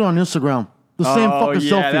they put it on Instagram. The same Oh, fucking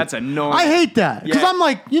yeah, selfie. that's annoying. I hate that because Yeah. I'm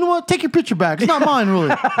like, you know what? Take your picture back. It's not mine, really.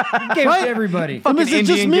 Gave it Right? to everybody. I mean, is it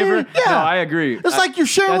just Indian me? giver? Yeah, No, I agree. It's like you're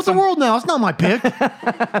sharing with that's the world now. It's not my pic. It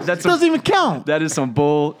That's doesn't even count. that is some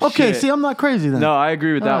bull. Okay, shit. see, I'm not crazy then. No, I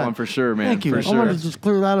agree with that All right. one for sure, man. Thank you. For I sure. wanted to just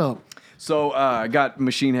clear that up. So I got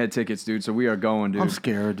Machine Head tickets, dude. So we are going, dude. I'm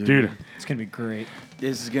scared, dude. Dude, It's gonna be great.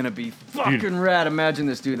 This is gonna be fucking rad. Imagine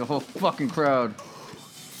this, dude. The whole fucking crowd.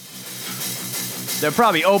 They're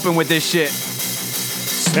probably open with this shit.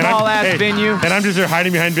 Small ass venue. and I'm just there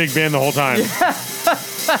hiding behind Big Ben the whole time.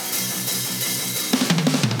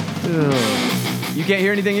 You can't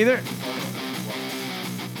hear anything either?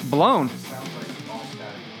 Blown.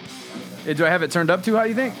 Do I have it turned up too high,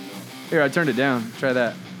 you think? Here, I turned it down. Try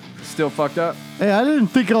that. Still fucked up? Hey, I didn't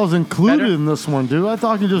think I was included Better? in this one, dude. I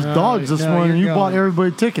thought you just dogs this no, one, and you're you bought going.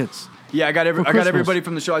 everybody tickets. Yeah, I got Christmas. everybody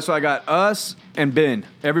from the show. So I got us and Ben.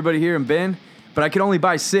 Everybody here and Ben. But I could only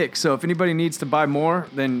buy 6. So if anybody needs to buy more,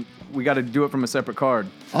 then we got to do it from a separate card.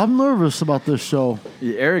 I'm nervous about this show.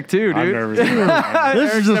 Yeah, Eric too, dude. I'm nervous. This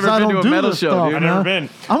Eric's is just never I been don't to a do metal this show, stuff, dude. I've man. never been.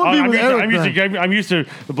 I'm gonna be with Eric. I'm used to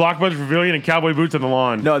the Blockbuster Pavilion and cowboy boots on the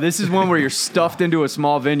lawn. No, this is one where you're stuffed into a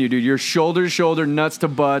small venue, dude. You're shoulder to shoulder, nuts to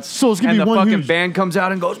butts. So it's gonna and be the one fucking huge- band comes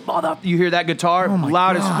out and goes, mother. You hear that guitar Oh my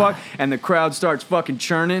loud as God. fuck, and the crowd starts fucking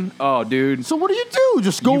churning. Oh, dude. So what do you do?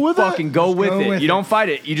 Just go you with fucking it? go with go it. with You it. don't fight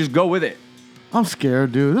it. You just go with it. I'm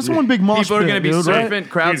scared, dude. This is one big mosh People are pit, gonna be dude, surfing, right?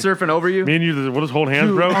 crowd Dude. surfing over you. Me and you, we'll just hold hands,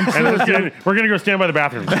 Dude, bro. I'm And we're gonna go stand by the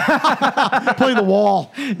bathroom. Play the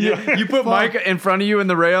wall. You put Mike in front of you in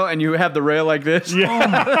the rail, and you have the rail like this,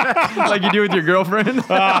 like you do with your girlfriend.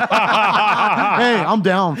 Hey, I'm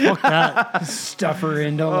down. Fuck that. Stuff her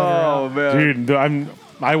in, don't let her out. Oh man, Dude,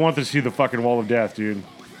 I want to see the fucking wall of death, dude.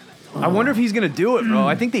 I wonder if he's gonna do it, bro.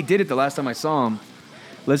 I think they did it the last time I saw him.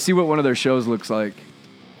 Let's see what one of their shows looks like.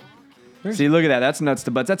 See, look at that. That's nuts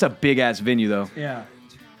to butts. That's a big ass venue, though. Yeah.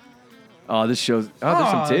 Oh, this shows. Oh, there's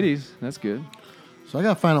some Oh. titties. That's good. So I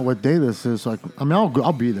gotta find out what day this is. So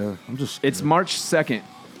I'll be there. I'm just. It's March 2nd.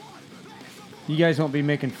 You guys won't be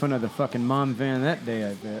making fun of the fucking mom van that day,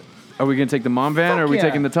 I bet. Are we gonna take the mom van or are we yeah.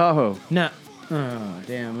 taking the Tahoe? No. Oh,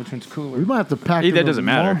 damn. Which one's cooler? We might have to pack. That in doesn't the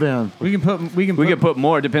matter. mom van. We can put. We can. We put, could put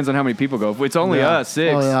more. It depends on how many people go. If it's only Yeah. us,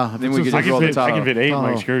 6, Oh, yeah. then It's we just- could I just roll the can Tahoe. fit 8 in my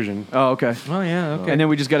Tahoe. excursion. Oh, okay. Oh yeah. Okay. And then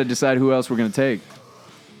we just got to decide who else we're gonna take.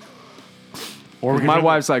 Or we can My rent-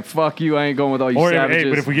 wife's like, "Fuck you! I ain't going with all you Or savages."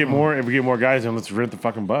 but if we get more guys, then let's rent the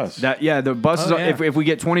fucking bus. the bus is Oh, yeah. if we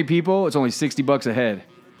get 20 people, it's only $60 a head.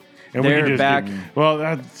 And we They're can just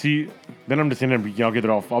back. see, then I'm just saying, I'll get it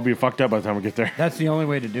all. I'll be fucked up by the time we get there. That's the only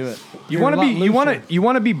way to do it. You You're want a to be lot you looser.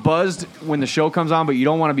 want to be buzzed when the show comes on, but you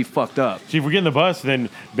don't want to be fucked up. See, if we get in the bus, then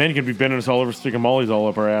Ben can be bending us all over, sticking mollies all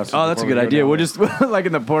up our asses. Oh, that's a before good we go idea. down We'll there. just like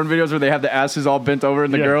in the porn videos where they have the asses all bent over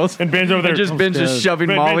and the Yeah. girls And Ben's over there. just Ben's just shoving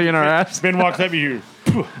Ben- Molly Ben- in our Ben- ass. Ben walks up to you.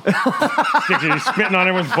 He's spitting on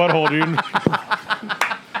everyone's butthole, dude.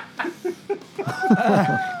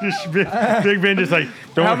 Just Big Ben just like,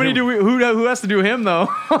 don't How want many him- do we? Who has to do him though?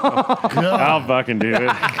 I'll fucking do it.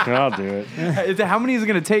 I'll do it. How many is it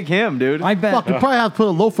gonna take him, dude? I bet. Fucking probably have to put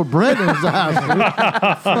a loaf of bread in his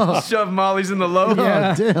ass. Shove Molly's in the low.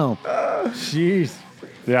 Yeah. Dude. Damn. Jeez.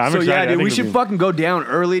 Yeah, I'm So excited. yeah, I dude, think we it'll should be- fucking go down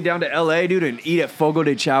early down to LA, dude, and eat at Fogo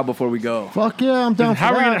de Chao before we go. Fuck yeah, I'm down How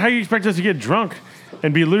for are we that. gonna, how you expect us to get drunk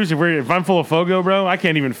and be loose if I'm full of Fogo, bro? I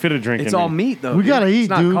can't even fit a drink. It's in all me. meat though. We dude. gotta eat, It's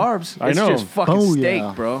not dude. carbs. I It's know. just fucking Oh, steak,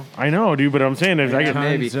 yeah. bro. I know, dude, but I'm saying if I get,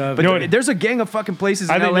 Maybe. Tons of- But You know what- there's a gang of fucking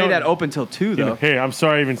places I in think LA no- that open till 2 though. hey, I'm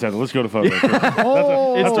sorry I even said it. Let's go to Fogo.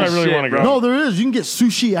 Oh, That's what I really shit, want to go. no, there is. You can get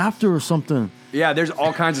sushi after or something. Yeah, there's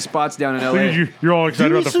all kinds of spots down in Look at LA. you're all excited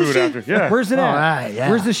Do about the you food sushi? after. Yeah. Where's it at? right, yeah.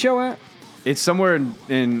 Where's the show at? It's somewhere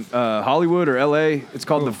in Hollywood or LA. It's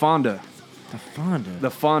called the Fonda. The Fonda. The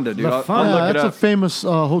Fonda, dude. La I'll Fonda. look it That's a up. famous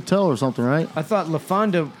hotel or something, right? I thought La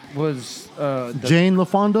Fonda was Jane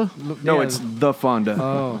LaFonda? No, yeah, it's the Fonda.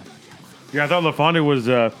 Oh. Yeah, I thought LaFonda was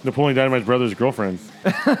Napoleon Dynamite's brother's girlfriend.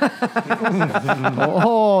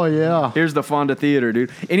 Oh, yeah. Here's the Fonda Theater,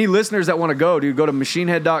 dude. Any listeners that want to go, dude, go to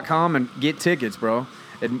machinehead.com and get tickets, bro.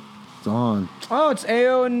 And Dawn. Oh, it's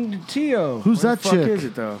Ao and Tio. Who's that fuck chick? is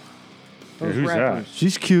it though? Those who's rappers.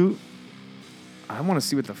 She's cute. I want to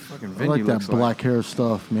see what the fucking I venue like that looks black hair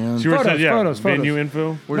stuff, man. See where it Photos, says, yeah, photos. venue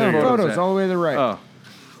info. Where's No, the photos at? all the way to the right. Oh,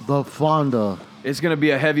 The Fonda. it's gonna be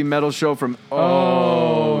a heavy metal show from.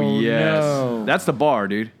 Oh, yes, no. that's the bar,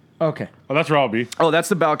 dude. Okay. Oh, that's where I'll be. Oh, that's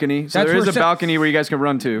the balcony. So That's there is where a Sa- balcony where you guys can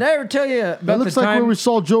run to. Did I ever tell you about That looks the like time where we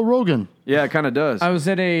saw Joe Rogan. Yeah, it kind of does. I was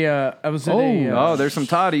at a Oh, there's some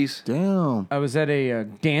toddies. Damn. I was at a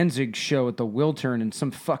Danzig show at the Wiltern, and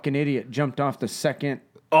some fucking idiot jumped off the second.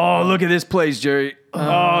 Oh, look at this place, Jerry.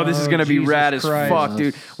 Oh, this is gonna be Jesus rad as Christ. fuck,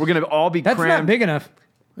 dude. We're gonna all be That's crammed. not big enough.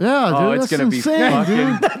 Yeah, dude. Oh, it's that's gonna be insane, fucking.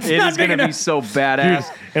 dude. It is gonna be so badass.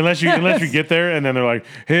 Dude, unless you get there and then they're like,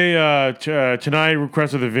 hey, tonight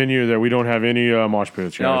requested the venue that we don't have any mosh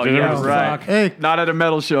pits. Oh, guys." And yeah, everyone's- right. fuck. Hey, Not at a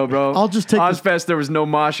metal show, bro. I'll just take Ozfest. There was no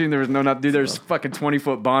moshing. There was no nothing. Dude, there's fucking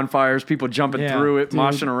 20-foot bonfires. People jumping Yeah, through it,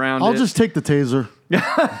 moshing around I'll it. just take the taser.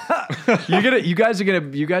 You guys are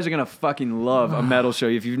gonna fucking love a metal show.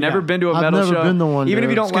 If you've never Yeah. been to a I've metal never show, been to one, even if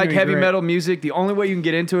dude. you don't It's gonna like be heavy great. metal music, the only way you can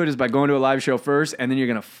get into it is by going to a live show first, and then you're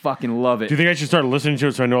gonna fucking love it. Do you think I should start listening to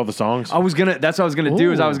it so I know all the songs? That's what I was gonna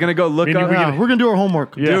do. Is I was gonna go look Maybe up. we Yeah, we're gonna do our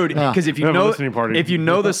homework. Yeah. Dude, Yeah. because if We you have a know listening party. if you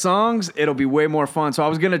know the songs, it'll be way more fun. So I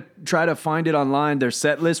was gonna try to find it online, their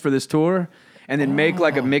set list for this tour, and then make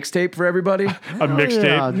like a mixtape for everybody. A Yeah,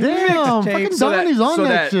 mixtape. damn. Fucking Donnie's on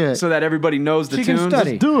that shit. so that everybody knows the She can tunes.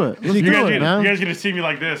 study. do it. Let's You do guys, it, man. you guys get to see me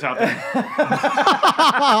like this out there.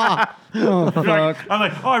 Oh, fuck. I'm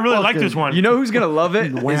like, oh, I really like this one. You know who's gonna love it?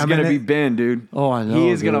 It's Whamming gonna be it. Ben, dude. Oh, I know, He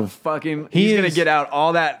is gonna dude. fucking. He He's gonna is- get out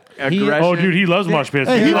all that aggression. oh, dude, he loves mosh pits.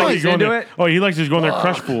 Hey, he likes likes to go in into there. it. Oh, he likes to just go in there and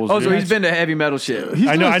crush fools. Oh, so dude. he's been to heavy metal shit. He's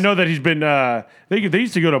I gonna- know that he's been. They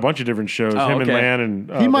used to go to a bunch of different shows. Oh, him and okay. Lan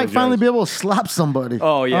and He might those finally guys. be able to slap somebody.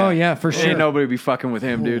 Oh yeah. Oh, yeah, for sure. Ain't nobody be fucking with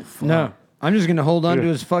him, dude. No. I'm just going to hold on to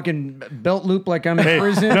his fucking belt loop like I'm in Hey,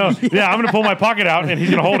 prison. no, yeah, I'm gonna pull my pocket out and he's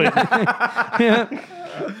gonna hold it.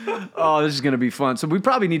 Oh, this is gonna be fun. So we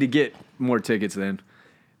probably need to get more tickets then,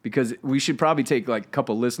 because we should probably take like a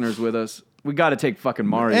couple listeners with us. We got to take fucking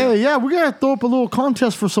Mario. Hey, yeah, we gotta throw up a little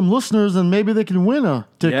contest for some listeners, and maybe they can win a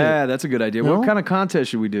ticket. Yeah, that's a good idea. No? What kind of contest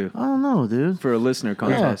should we do I don't know, dude. for a listener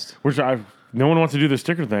contest? No one wants to do the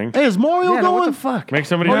sticker thing. Hey, is Mario Yeah, no, going? what the fuck? Make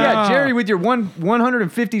somebody. Oh yeah, Jerry, with your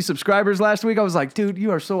 150 subscribers last week, I was like, dude,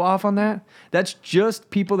 you are so off on that. That's just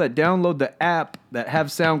people that download the app that have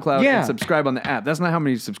SoundCloud Yeah. and subscribe on the app. That's not how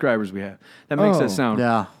many subscribers we have. That makes Oh. us sound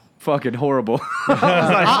Yeah. fucking horrible. I was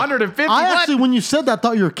like, 150. I what? actually, when you said that,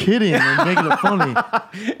 thought you were kidding and making it funny.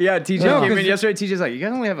 Yeah, TJ No, came in 'cause- yesterday. TJ's like, you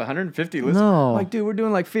guys only have 150 listeners. No. I'm like, dude, we're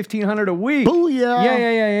doing like 1,500 a week. Booyah.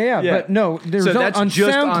 Yeah. Yeah. But no, there's So no, that's on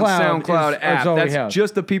just SoundCloud on SoundCloud is app. all we That's have.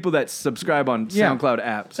 just the people that subscribe on Yeah. SoundCloud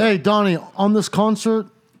app. So Hey, Donnie, on this concert,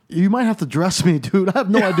 you might have to dress me, dude. I have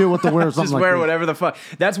no idea what to wear. Or something just like wear that. whatever the fuck.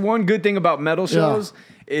 That's one good thing about metal shows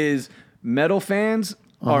is metal fans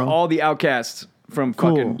are all the outcasts from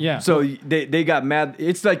Cool. fucking. Yeah. So they got mad.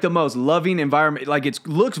 It's like the most loving environment. Like it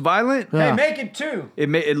looks violent. Yeah. Make it two.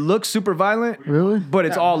 It looks super violent. Really? But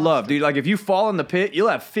it's all love, dude. Like if you fall in the pit, you'll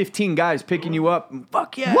have 15 guys picking you up.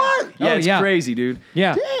 Fuck yeah. What? Yeah, Oh, it's yeah. crazy, dude.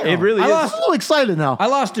 Yeah. It really I is. I'm a little excited now. I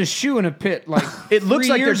lost a shoe in a pit like It looks 3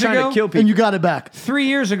 like they're years trying ago. to kill people. And you got it back. 3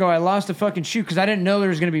 years ago, I lost a fucking shoe because I didn't know there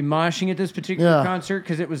was going to be moshing at this particular Yeah. concert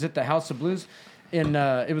because it was at the House of Blues. And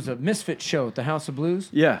it was a Misfit show at the House of Blues.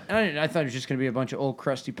 Yeah. And I thought it was just going to be a bunch of old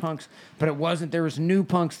crusty punks, but it wasn't. There was new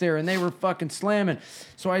punks there, and they were fucking slamming.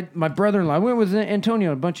 So my brother-in-law, I went with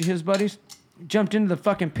Antonio, a bunch of his buddies, jumped into the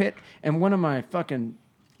fucking pit, and one of my fucking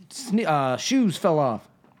shoes fell off.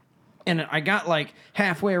 And I got like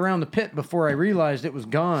halfway around the pit before I realized it was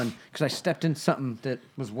gone because I stepped in something that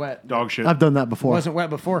was wet. Dog shit. I've done that before. Wasn't wet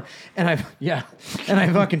before, and I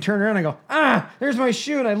fucking turned around and I go, there's my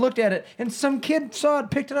shoe, and I looked at it, and some kid saw it,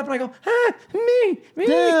 picked it up, and I go, me.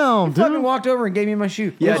 Damn, He fucking dude. walked over and gave me my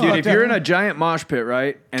shoe. Yeah, I was dude, fucked if you're up. in a giant mosh pit,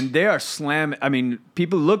 right, and they are slamming, I mean,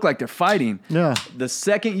 people look like they're fighting. Yeah. The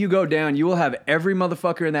second you go down, you will have every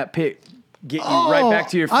motherfucker in that pit get you right back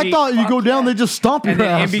to your feet. I thought you go down, they just stomp your And then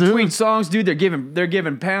in ass, between dude. songs, dude, they're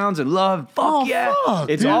giving pounds and love. Fuck Oh, yeah. fuck,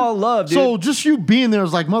 It's dude. all love, dude. So just you being there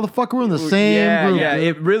is like, motherfucker, we're in the same yeah, group. yeah, dude.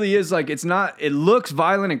 it really is like it's not. It looks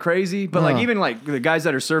violent and crazy, but like Yeah. even like the guys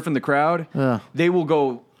that are surfing the crowd, Yeah. they will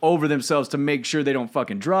go over themselves to make sure they don't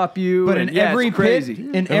fucking drop you. But and in yeah, every it's crazy. pit,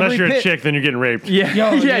 in Unless every you're pit, a chick, then you're getting raped. Yeah,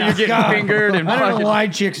 Yo, yeah, you're getting God. fingered and I don't fucking. know why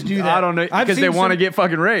chicks do that. I don't know I've because they seen want to some- get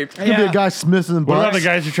fucking raped. Could be a guy smithing What about butts. the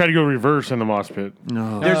guys who try to go reverse in the mosh pit?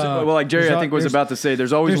 No. There's well, like Jerry, there's I think was there's- about to say,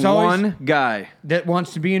 there's always there's always- one guy. that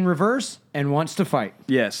wants to be in reverse and wants to fight.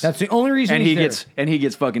 Yes, That's the only reason and he's he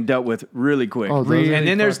gets fucking dealt with really quick. Oh, does he? and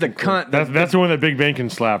then there's the cunt. That's the one that Big Ben can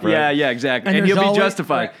slap, right? yeah, exactly. And there's he'll be always-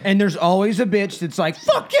 justified. And there's always a bitch that's like,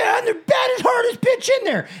 fuck yeah, I'm the baddest, hardest bitch in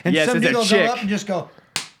there. And Yes, some it's a dude will chick. go up and just go,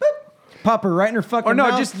 boop, pop her right in her fucking Or no,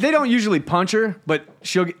 mouth. just they don't usually punch her, but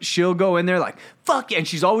she'll go in there like fuck yeah, and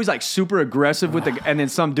she's always like super aggressive with the, and then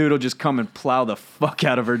some dude will just come and plow the fuck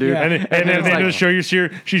out of her, dude. Yeah. And then it's they like- just show you,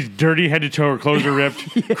 she's dirty head to toe, her clothes are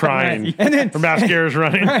ripped, crying. And then- her mascara's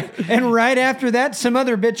running. Right. And right after that, some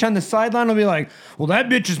other bitch on the sideline will be like, well, that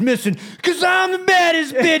bitch is missing because I'm the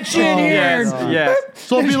baddest bitch in here. yes, yes.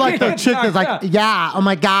 So it'd be like the chick that's like, Knocked out. yeah, oh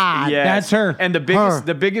my God. Yes. That's her. And Her.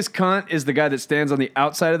 the biggest cunt is the guy that stands on the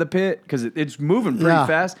outside of the pit because it's moving pretty Yeah.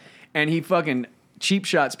 fast, and he fucking cheap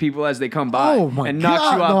shots people as they come by Oh my and knocks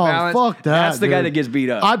God. you off No, balance. fuck that, That's the guy dude. that gets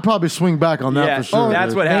beat up. I'd probably swing back on that yeah, for sure. that's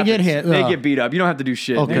dude. what They happens. get hit. They Yeah. get beat up. You don't have to do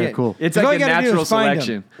shit. Okay, dude. cool. It's All like you a gotta do natural is find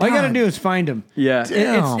selection. him. All you got to do is find him. Yeah.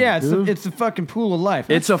 Damn, It's dude. the fucking pool of life.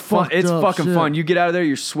 It's a fun. fucked It's up fucking shit. fun. You get out of there,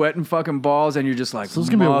 you're sweating fucking balls, and you're just like, So it's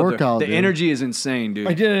gonna be a mother- workout, The dude. energy is insane, dude.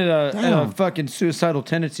 I did it at a Damn. fucking Suicidal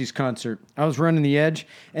Tendencies concert. I was running the edge,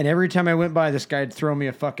 and every time I went by, this guy'd throw me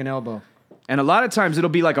a fucking elbow. And a lot of times it'll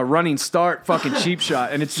be like a running start, fucking cheap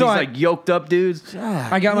shot, and it's So these I- like yoked up dudes.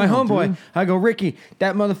 I got my homeboy. I go, Ricky,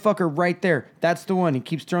 that motherfucker right there. That's the one. He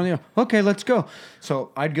keeps throwing the. Okay, let's go. So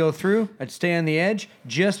I'd go through. I'd stay on the edge.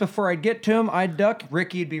 Just before I'd get to him, I'd duck.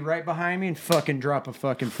 Ricky'd be right behind me and fucking drop a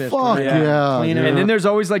fucking fist. Fuck right yeah, Clean dude. him And then up. there's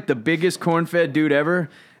always like the biggest corn-fed dude ever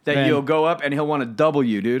that Man. you'll go up and he'll want to double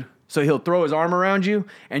you, dude. So he'll throw his arm around you,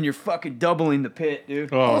 and you're fucking doubling the pit,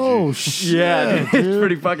 dude. Oh, Oh, geez. shit. Yeah, dude, it's dude.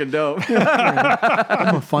 pretty fucking dope. I'm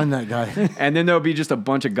going to find that guy. And then there'll be just a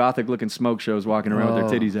bunch of gothic-looking smoke shows walking around with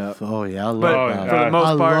their titties out. Oh, yeah. I love But Oh, that. for the yeah. most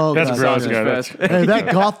I part, love That's that gross, shit. guy. Fest. Hey,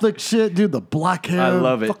 that gothic shit, dude, the black hair. I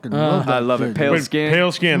love it. Fucking love that I love it. shit, Pale dude. Wait, skin.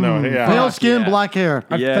 Pale skin, though. Yeah. Pale skin, yeah. black hair.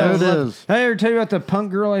 Yeah. There it is. Did I ever tell you about the punk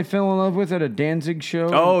girl I fell in love with at a Danzig show?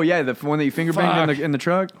 Oh yeah, the one that you finger banged Fuck. in the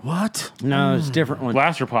truck. What? no, it's a different one.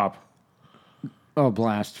 Blast or pop? Oh,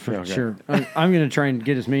 blast for Okay. sure. I'm gonna try and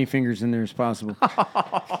get as many fingers in there as possible.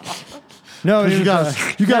 No, it You was,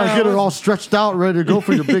 gotta get her all stretched out, ready to go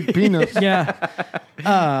for your big penis.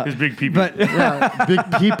 yeah. His big pee. But Big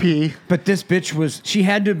pee-pee. but this bitch was, she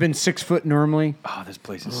had to have been 6 foot normally, Oh, this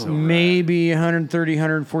place is so. maybe 130,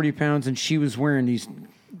 140 pounds, and she was wearing these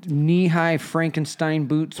knee-high Frankenstein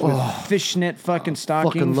boots with fishnet fucking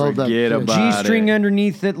stockings. Fucking love that Forget shit. about G-string it.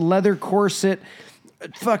 underneath it, leather corset,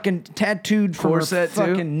 fucking tattooed from Corset, her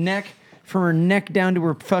too? fucking neck. From her neck down to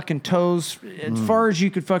her fucking toes, as far as you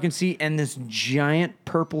could fucking see, and this giant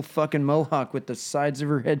purple fucking mohawk with the sides of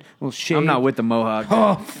her head will shave. I'm not with the mohawk.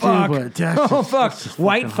 Oh fuck! but that's Oh just- fuck! that's just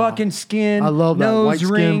White fucking fucking skin. I love that. Nose White skin,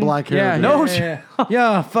 ring. black hair, Yeah, dude. yeah, Nose- yeah,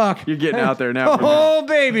 yeah, fuck. You're getting out there now. Oh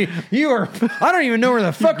baby, you are. I don't even know where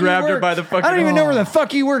the fuck you grabbed her work. by the fucking- I don't even know where the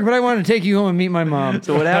fuck you work, but I want to take you home and meet my mom.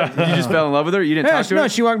 So what happened? You just fell in love with her? You didn't Yeah, talk to no, her?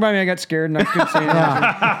 she walked by me. I got scared and I couldn't say anything.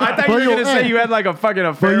 I thought you But were you'll- gonna say you had like a fucking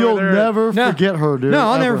affair But you'll with her. never No. forget her, dude. No,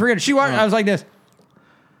 I'll never ever. forget it. She walked. I was like this.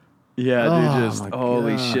 Yeah, Oh, dude, just my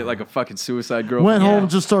holy God. shit, like a fucking suicide girl. Went home,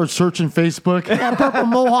 just started searching Facebook. Yeah, purple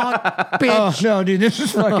mohawk, Oh bitch. no, dude, this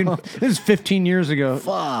is 15 years ago.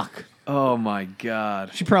 Fuck. Oh my god.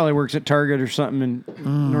 She probably works at Target or something in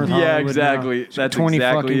North Hollywood. Yeah, now. exactly. She's That's 20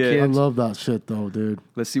 exactly fucking it. I kids. love that shit though, dude.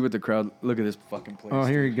 Let's see what the crowd. Look at this fucking place. Oh,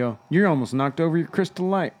 here you go. You're almost knocked over your crystal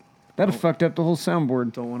light. That'd have fucked up the whole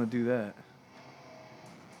soundboard. Don't want to do that.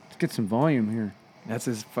 Let's get some volume here. That's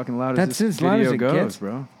as fucking loud as That's this as loud video as it goes, gets.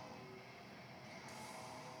 bro.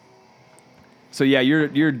 So yeah,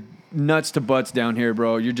 you're nuts to butts down here,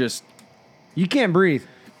 bro. You're just You can't breathe.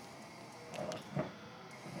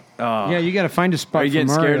 Yeah, you got to find a spot Are you for getting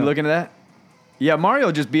Mario. scared looking at that? Yeah, Mario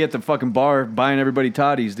will just be at the fucking bar buying everybody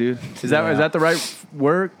toddies, dude. Is that the right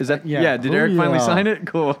word? Is that Yeah. Did Oh, Eric finally yeah. sign it?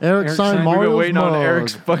 Cool. Eric signed We've Mario's been waiting on mug.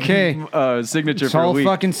 Eric's fucking signature It's for a all week.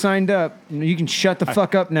 fucking signed up. You can shut the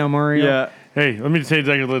fuck up now, Mario. Yeah. Hey, let me just say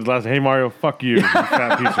exactly the last. Hey, Mario, fuck you, you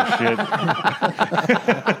fat piece of shit.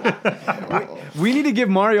 We need to give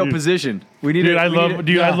Mario position. We need Dude, to. I we love, need to-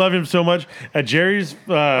 dude, I love him so much. At Jerry's,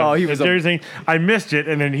 he was at Jerry's thing, I missed it,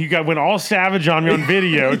 and then he went all savage on me on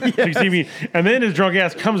video to see me, and then his drunk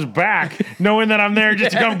ass comes back, knowing that I'm there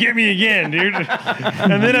just to come get me again, dude.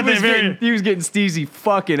 And then at the very, he was getting Steezy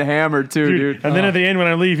fucking hammered too, dude. and then at the end when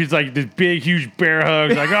I leave, he's like this big, huge bear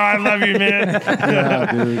hug, like, oh, I love you, man.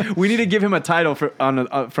 Yeah, dude. We need to give him a title from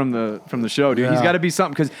the show, dude. He's Yeah. got to be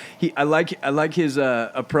something because I like his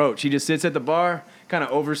approach. He just sits at the bar, kind of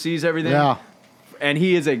oversees everything. Yeah. And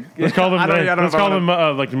he is a. Let's call him, let's call him.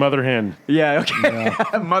 like the mother hen. Yeah. Okay.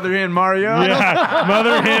 Mother hen Mario. Yeah,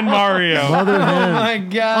 mother hen Mario. Mother Oh hen. my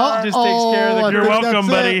god. Just takes care of the. I You're think welcome, that's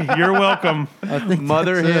buddy. it. You're welcome. I think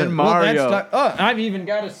Mother that's hen it. Mario. I've even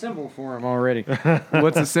got a symbol for him already.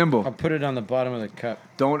 What's the symbol? I'll put it on the bottom of the cup.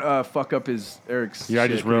 Don't fuck up Eric's. Yeah, I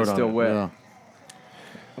shit just 'cause wrote it's on still it. wet. Yeah.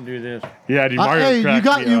 I'll do this. Yeah, dude, Mario Hey,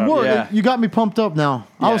 cracked me up. You got me pumped up now.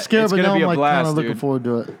 I Yeah, was scared, it's but gonna now be I'm a like blast, kind of looking dude. forward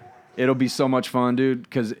to it. It'll be so much fun, dude.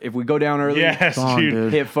 Because if we go down early, Yes, Come on, dude.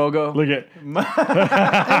 dude. hit Fogo. Look at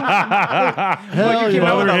Hell You came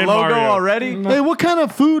out Mother with a hen logo Mario. already. Hey, what kind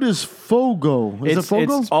of food is Fogo? Is it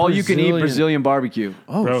Fogo? It's all you can eat Brazilian. Brazilian barbecue.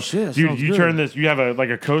 Oh bro. shit! Dude, sounds you good. turn this. You have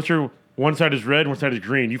a coaster. One side is red, one side is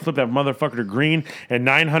green. You flip that motherfucker to green, and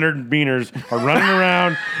 900 beaners are running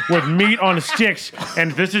around with meat on sticks.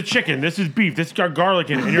 And this is chicken, this is beef, this got garlic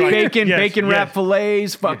in it. And you're like, Bacon, yes, bacon yes. wrap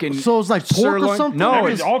fillets, fucking. So it's like pork or sirloin. something? No,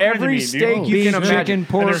 Every- it's all kinds of every meat, dude. steak Oh, you beef, can imagine. chicken, And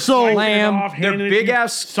pork, they're slicing it lamb. off, They're handing it big to you.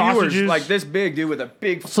 ass skewers, Sausages. like this big, dude, with a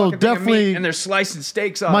big. So fucking thing of definitely- meat, and they're slicing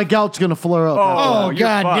steaks off. My gout's gonna flare up. Oh, you're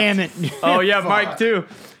god fucked. damn it. Oh yeah, Mike too.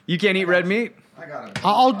 You can't eat red meat.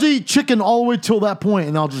 I'll eat chicken all the way till that point,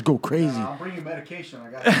 and I'll just go crazy. I'll bring you medication. I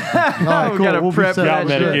got All right, we cool. gotta We'll be prep set. that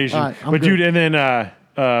Got shit. medication. All right, I'm But good. dude, and then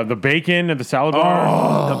the bacon at the salad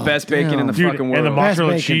bar. The best bacon in the Dude, fucking and the world.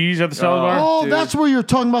 mozzarella bacon. cheese at the salad bar. Oh, dude. that's where you're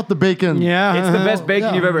talking about the bacon. Yeah. It's the best bacon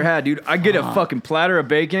Yeah. you've ever had, dude. I get a fucking platter of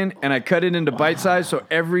bacon and I cut it into bite size, so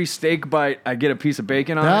every steak bite I get a piece of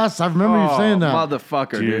bacon on Yes, it. I remember you saying that.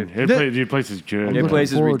 Motherfucker, Dude, dude. the place is good. That looking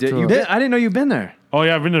place is forward to ridiculous. it. I didn't know you've been there. Oh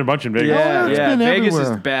yeah, I've been to a bunch in Vegas. Yeah, it's yeah. been Vegas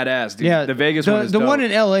everywhere. is badass, dude. Yeah. The Vegas one is the dope. one in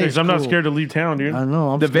LA. Because Is I'm not cool. scared to leave town, dude. I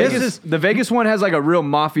know. I'm The scared. Vegas, the Vegas one has like a real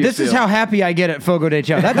mafia. This is feel. how happy I get at Fogo de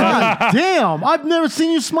Chao. That's God damn! I've never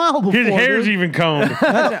seen you smile before. His hair's dude. even combed.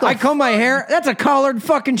 I comb my hair. That's a collared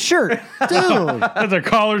fucking shirt. Dude. That's a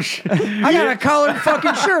collar. I got a collared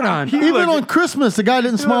fucking shirt on. Even on Christmas, the guy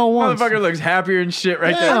didn't smile once. Motherfucker looks happier and shit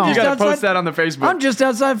right Yeah. there. You Just gotta post outside- that on the Facebook. I'm just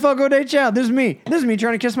outside Fogo de Chao. This is me. This is me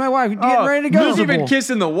trying to kiss my wife. Getting Oh, ready to go. He's even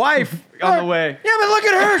kissing the wife on the way. Yeah, but look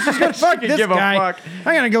at her. She's gonna fuck this give a guy. fuck.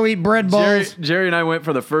 I'm gonna go eat bread balls. Jerry and I went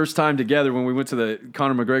for the first time together when we went to the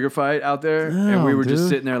Conor McGregor fight out there, and we Damn, were just dude.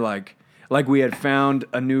 sitting there like we had found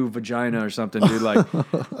a new vagina or something, dude. Like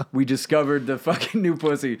we discovered the fucking new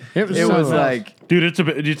pussy. It was so rough. like, Dude, it's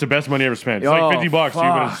the best money ever spent. It's Oh, like $50, dude, but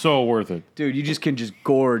fuck. it's so worth it. dude, you just can just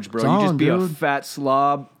gorge, bro. It's You just on, be a dude. fat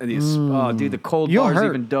slob, and these, oh, dude, the cold You'll bar's hurt.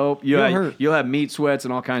 even dope. You'll hurt. You'll have meat sweats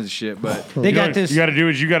and all kinds of shit, but. They You got know, this. You got to do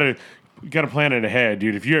is you got to plan it ahead,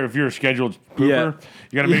 dude. If you're a scheduled pooper, Yeah.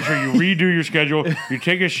 you got to make sure you redo your schedule. You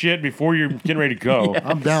take a shit before you're getting ready to go.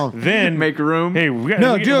 I'm down. Then Make room. Hey, we got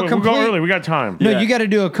No, we, do a we'll complete- go early. We got time. No, Yeah. you got to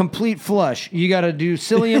do a complete flush. You got to do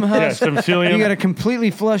psyllium husk. some psyllium. You got to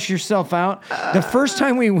completely flush yourself out. The first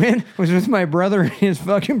time we went was with my brother and his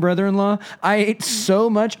fucking brother-in-law. I ate so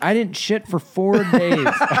much, I didn't shit for 4 days.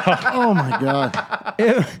 Oh my god.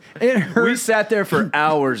 It hurt. We sat there for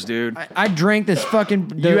hours, dude. I drank this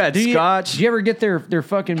fucking. You had do scotch? scotch. Did you ever get their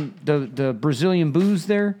fucking the Brazilian booze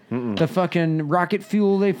there? The fucking rocket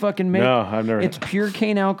fuel they fucking make? No, I've never- It's pure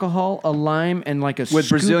cane alcohol, a lime, and like a With scoop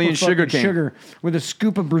Brazilian of fucking sugar cane. with a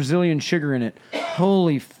scoop of Brazilian sugar in it.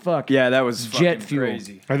 Holy fuck. Yeah, that was Jet fucking fuel.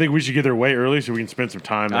 crazy. I think we should get there way early so we can spend some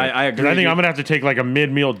time. There. I 'Cause agree, I think dude. I'm gonna have to take like a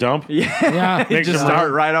mid-meal dump. Yeah. Make Just some start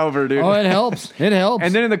room. right over, dude. Oh, it helps. It helps.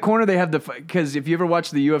 And then in the corner they have because if you ever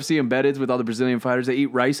watch the UFC embeddeds with all the Brazilian fighters, they eat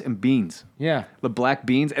rice and beans, yeah. the black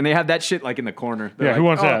beans, and they have that shit like in the corner. They're Yeah, who like,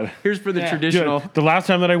 wants "Oh, that?" Here's for the Yeah. traditional. Dude, the last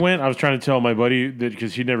time that I went, I was trying to tell my buddy that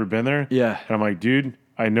because he'd never been there. Yeah. And I'm like, dude,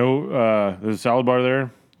 I know there's a salad bar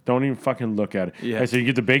there. Don't even fucking look at it. Yeah. I said, you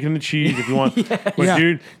get the bacon and the cheese if you want. But Yeah.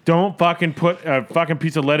 dude, don't fucking put a fucking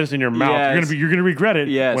piece of lettuce in your mouth. Yes. You're gonna regret it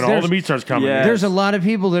Yes. when all There's- the meat starts coming. Yes. There's a lot of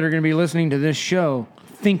people that are going to be listening to this show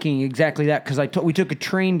thinking exactly that because we took a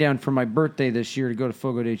train down for my birthday this year to go to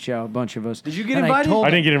Fogo de Chao, a bunch of us. Did you get And invited? told I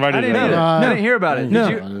didn't get invited I to didn't that. either. No. I didn't hear about it. No.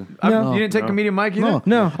 Did you? No. You didn't take comedian Mike either?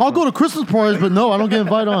 No. I'll go to Christmas parties, but no, I don't get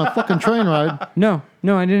invited on a fucking train ride.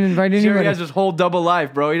 No, I didn't invite Jerry anybody. has this whole double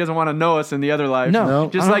life, bro. He doesn't want to know us in the other life. No. No.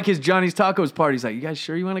 Just like his Johnny's Tacos party. He's like, you guys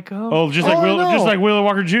sure you want to come? Oh, just like Oh, I know. just like Wheeler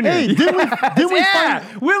Walker Jr. Hey, didn't we yeah.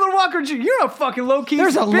 find? Wheeler Walker Jr., you're a fucking low-key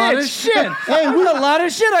There's a bitch. lot of shit. Hey, There's a lot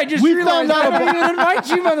of shit. I just we realized found out I don't about- even invite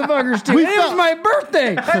you motherfuckers to. We And it was found- my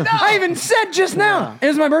birthday. I even said just now it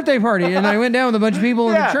was my birthday party, and I went down with a bunch of people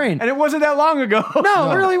on Yeah, the train. and it wasn't that long ago. No,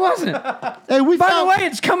 it really wasn't. Hey, we By found. the way,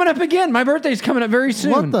 it's coming up again. My birthday's coming up very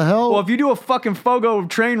soon. What the hell? Well, if you do a fucking Fogo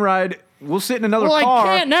train ride, we'll sit in another Well, car.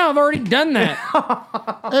 I can't now. I've already done that.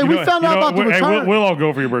 hey, we found out about the Hey, retirement. we'll all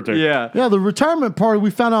go for your birthday. Yeah. Yeah, the retirement party. We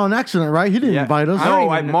found out an accident, right? He didn't invite us.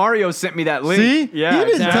 No, Mario sent me that link. See? Yeah. He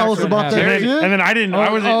didn't tell us exactly. about that And shit. then, and then I didn't. I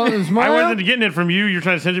it was I Mario? wasn't getting it from you. You're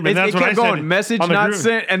trying to send it, but It that's what I kept said. going, message on the not group.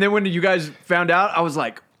 sent. And then when you guys found out, I was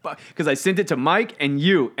like, because I sent it to Mike and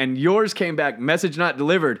you, and yours came back, message not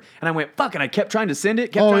delivered. And I went, fuck, and I kept trying to send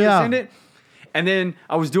it, kept Oh, trying yeah. to send it. And then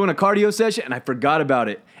I was doing a cardio session, and I forgot about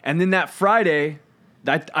it. And then that Friday,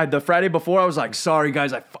 the Friday before, I was like, sorry,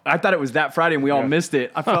 guys, I thought it was that Friday, and we all missed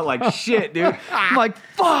it. I felt like shit, dude. I'm like,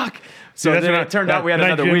 fuck. So That's then when it turned out we had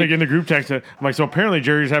another in week. the group text. I'm like, so apparently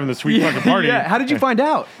Jerry's having the sweet fucking party. Yeah, how did you find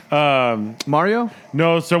out? Mario?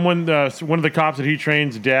 No, someone, one of the cops that he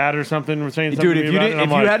trains, dad or something, was saying something Dude, to if me you about didn't, it. if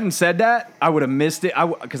And I'm you like, hadn't said that, I would have missed it.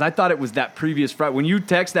 Because I thought it was that previous Friday. When you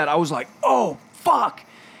text that, I was like, "Oh fuck!"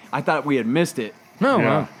 I thought we had missed it. No,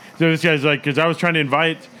 yeah. So this guy's like, because I was trying to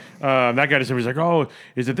invite that guy to somebody. He's like, oh,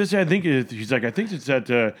 is it this guy? I think he's like, I think it's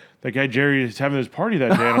that guy Jerry is having his party that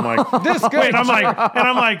day. And I'm like, this guy. Wait, I'm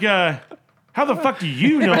like, how the fuck do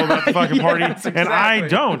you know about the fucking party? Yes, And I exactly.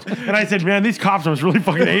 don't. And I said, man, these cops must really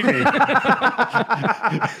fucking hate me.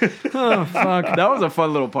 Oh, fuck. That was a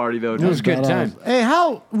fun little party, though. It Dude. was a good time. Hey,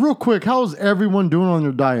 real quick, how's everyone doing on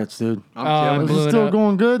their diets, dude? I'm I killing Is blew it it still up.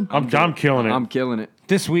 going good? I'm killing it. I'm killing it.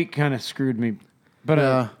 This week kind of screwed me. But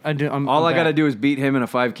Yeah. All I got to back. do is beat him in a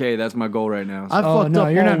 5K. That's my goal right now. I Oh, fucked no,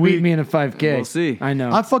 up you're all not week. beating me in a 5K. We'll see. I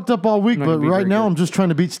know. I fucked up all week, Not but gonna be right very now good. I'm just trying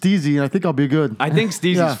to beat Steezy, and I think I'll be good. I think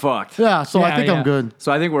Steezy's Yeah. fucked. Yeah, so I Yeah, think yeah. I'm good.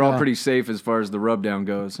 So I think we're all Yeah. pretty safe as far as the rub down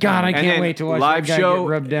goes. God, I And can't then wait to watch live that guy show. get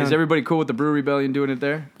rubbed down. Is everybody cool with the Brew Rebellion doing it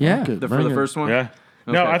there? yeah. Okay. For Bring the it. first one? Yeah.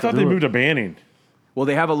 No, Okay, I thought cool. they Do it. moved to Banning. Well,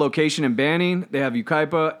 they have a location in Banning, they have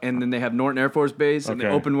Ukaipa, and then they have Norton Air Force Base, and they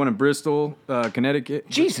Okay. opened one in Bristol, Connecticut.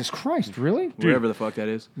 Jesus Christ, really? Wherever the fuck that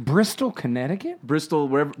is. Bristol, Connecticut? Bristol,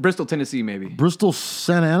 Tennessee, maybe. Bristol,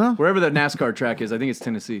 Santa Ana? Wherever the NASCAR track is, I think it's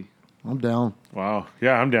Tennessee. I'm down. Wow.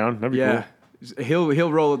 Yeah, I'm down. That'd be Yeah. cool.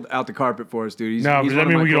 He'll roll out the carpet for us, dude. No, he's does one that of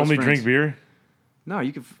mean my we can close only friends. drink beer? No,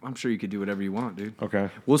 you could. I'm sure you could do whatever you want, dude. Okay.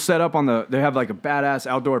 We'll set up they have like a badass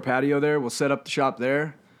outdoor patio there. We'll set up the shop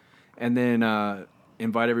there, and then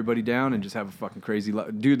invite everybody down and just have a fucking crazy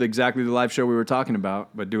do exactly the live show we were talking about,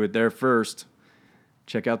 but do it there first.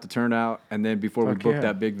 Check out the turnout, and then before we Fuck book yeah.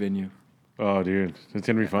 that big venue. Oh, dude. It's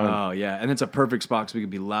going to be fun. Oh yeah, and it's a perfect spot because we can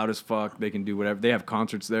be loud as fuck. They can do whatever. They have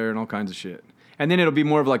concerts there and all kinds of shit. And then it'll be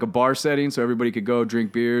more of like a bar setting, so everybody could go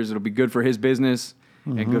drink beers. It'll be good for his business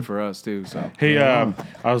and good for us too. So Hey, I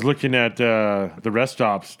was looking at the rest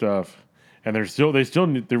stop stuff, and there's still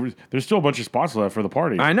a bunch of spots left for the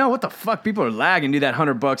party. I know what the fuck people are lagging, dude. That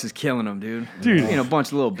 $100 is killing them, dude. Dude. Being a bunch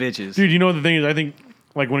of little bitches. Dude, you know what the thing is? I think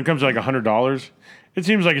like when it comes to like $100, it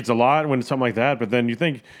seems like it's a lot when it's something like that. But then you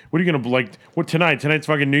think, what are you gonna like? What tonight? Tonight's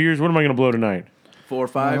fucking New Year's. What am I gonna blow tonight? 4 or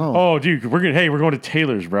 5. Oh. Oh, dude, we're going to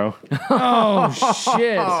Taylor's, bro. Oh,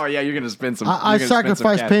 shit. Oh yeah, you're gonna spend some. I you're gonna spend some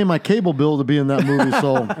sacrificed cash. paying my cable bill to be in that movie,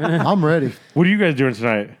 so I'm ready. What are you guys doing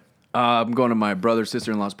tonight? I'm going to my brother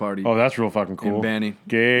sister-in-law's party. Oh, that's real fucking cool. In Banning.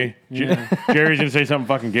 Gay. Jerry's gonna say something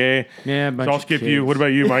fucking gay. Yeah, a So bunch I'll of skip you. kids. What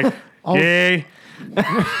about you, Mike? Gay.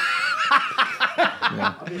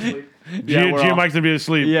 Yeah, we're Gio all- Mike's gonna be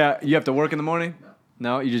asleep. Yeah, you have to work in the morning?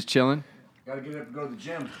 No, you just chilling? Gotta get up and go to the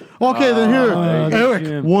gym. Okay, then here,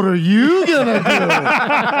 Eric, what are you gonna do?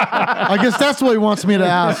 I guess that's what he wants me to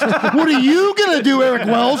ask. What are you gonna do, Eric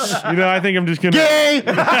Welsh? You know, I think I'm just gonna. Gay.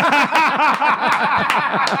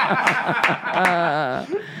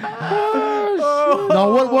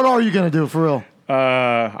 No, what are you gonna do for real?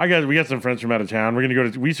 We got some friends from out of town. We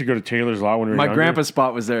used to go to Taylor's lot when we were My younger. grandpa's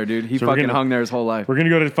spot was there, dude. He So we're fucking gonna- hung there his whole life. We're gonna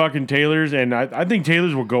go to fucking Taylor's, and I think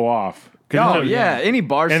Taylor's will go off. 'Cause Oh, it's a- yeah. Any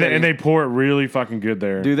bar setting. and they pour it really fucking good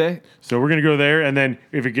there. Do they? So we're gonna go there, and then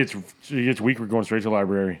if it gets weak, we're going straight to the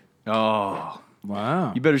library. Oh.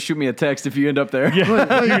 Wow. You better shoot me a text if you end up there. Wait, you're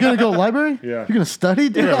gonna go to the library? Yeah. You're gonna study,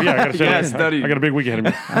 dude? Yeah, I gotta Yeah, study. study. I got a big week ahead of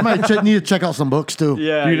me. I might need to check out some books too.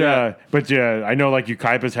 Yeah. Dude, yeah. but I know like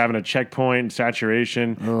Ukaipa's having a checkpoint and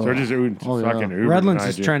saturation, so we're just yeah. fucking Uber Redlands tonight,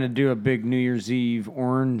 is dude. trying to do a big New Year's Eve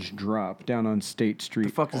orange drop down on State Street.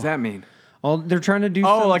 the fuck does that mean? They're trying to do Oh,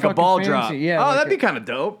 something like a fucking ball fancy. drop. Yeah. Oh, like that'd be kind of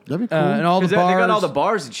dope. That'd be cool. and all the 'Cause they bars. got all the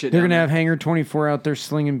bars and shit. They're down gonna there. have Hangar 24 out there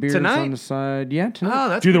slinging beers Tonight? on the side. Yeah, tonight. Oh,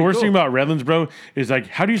 that's Dude, the pretty worst cool. thing about Redlands, bro, is like,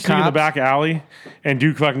 how do you sleep in the Cops. back alley and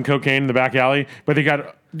do fucking cocaine in the back alley? But they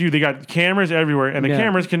got cameras everywhere, and the Yeah.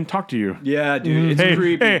 cameras can talk to you. Yeah, dude. It's Hey,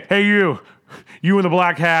 creepy. hey, you in the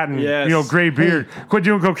black hat and Yes. gray beard, quit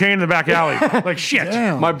doing cocaine in the back alley. Like shit.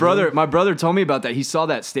 Damn. My brother told me about that. He saw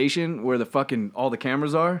that station where the fucking all the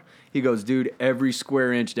cameras are. He goes, dude, every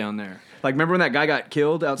square inch down there. Like, remember when that guy got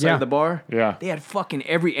killed outside Yeah. of the bar? Yeah. They had fucking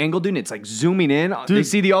every angle, dude. And it's like zooming in. They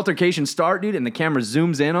see the altercation start, dude, and the camera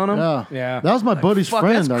zooms in on him. Yeah. Yeah. That was my buddy's fuck,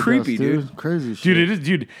 friend. that's I guess, creepy, dude. dude. Crazy shit. Dude, it is,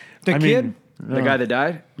 dude. The I kid? mean, The guy that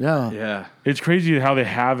died? Yeah. Yeah. it's crazy how they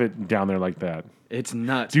have it down there like that. It's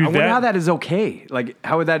nuts. Dude, I wonder that- how that is okay. Like,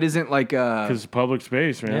 how that isn't like, Because it's public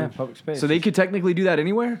space, man. Yeah, public space. so they could technically do that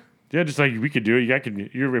anywhere? Yeah, just like we could do it.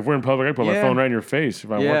 If we're in public, I put my Yeah. phone right in your face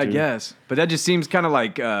if I Yeah, want I to. guess. But that just seems kind of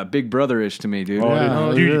like Big Brother-ish to me, dude. Oh,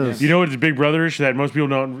 Yeah, dude, it is. you know what's Big Brotherish that most people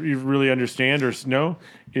don't really understand or know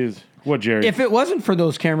is what, Jerry? If it wasn't for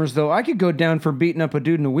those cameras, though, I could go down for beating up a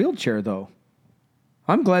dude in a wheelchair, though.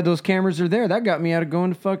 I'm glad those cameras are there. That got me out of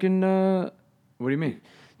going to fucking. What do you mean?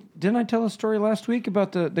 Didn't I tell a story last week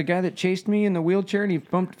about the guy that chased me in the wheelchair and he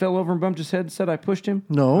fell over and bumped his head and said I pushed him?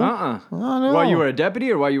 No. Uh-uh. While you were a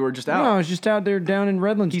deputy or while you were just out? No, I was just out there down in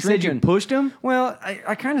Redlands He said drinking. you pushed him? Well,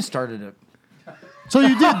 I kind of started it. So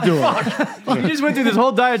you did do it. You just went through this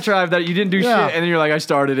whole diatribe that you didn't do Yeah. shit, and then you're like, I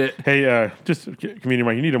started it. Hey, just comedian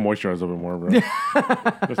Mike, you need to moisturize a little bit more, bro.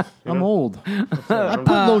 I'm old. I put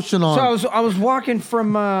lotion on. So I was walking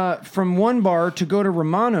from one bar to go to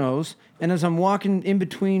Romano's, and as I'm walking in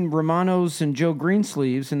between Romano's and Joe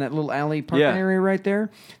Greensleeves in that little alley parking Yeah. area right there,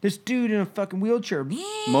 this dude in a fucking wheelchair.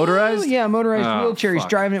 Motorized? Yeah, motorized Oh, wheelchair. He's fuck.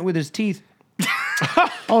 driving it with his teeth.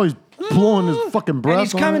 Oh, he's blowing his fucking breath. And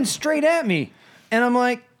he's on coming it. straight at me. And I'm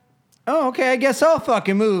like, oh, okay, I guess I'll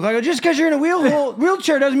fucking move. I go, just because you're in a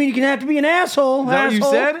wheelchair doesn't mean you can have to be an asshole. Is that what you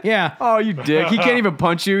asshole." said? Yeah. Oh, you dick. He can't even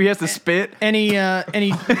punch you. He has to spit. And he oh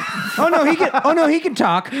no, he can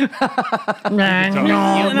talk.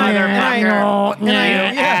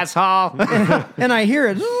 Asshole. And I hear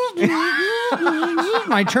it.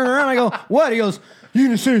 I turn around, I go, what? He goes, you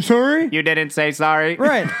gonna say sorry? You didn't say sorry.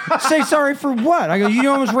 Right. Say sorry for what? I go, you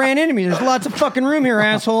almost ran into me. There's lots of fucking room here,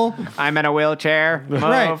 asshole. I'm in a wheelchair.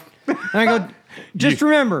 Right. And I go, just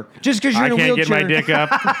remember, just because you're I in a can't wheelchair. get my dick up.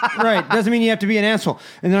 Right. Doesn't mean you have to be an asshole.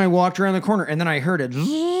 And then I walked around the corner, and then I heard it.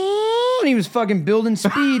 And he was fucking building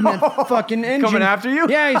speed in that fucking engine. Coming after you?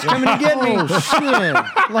 Yeah, he's coming to get me. Oh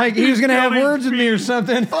shit! Like he was gonna have building words with me or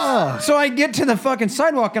something. So I get to the fucking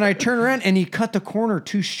sidewalk and I turn around and he cut the corner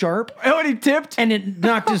too sharp Oh, and he tipped? and it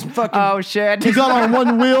knocked his fucking. Oh, shit. He got on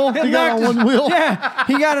one wheel. He got on knocked his- one wheel. Yeah,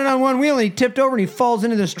 he got it on one wheel and he tipped over and he falls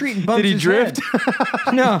into the street and bumps Did he his drift?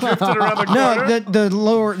 head. No, around the no,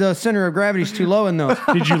 corner? the center of gravity's too low in those.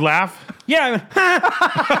 Did you laugh? Yeah, I went,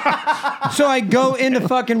 "Ha." So I go into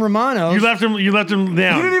fucking Romano's. You left him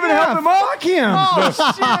down. You didn't even help him up? Fuck him.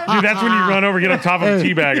 Dude, that's when you run over, get on top of the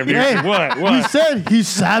teabag him, dude. Hey, What? He said he's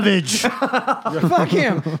savage. Fuck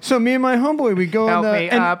him. So me and my homeboy, we go Help in the, me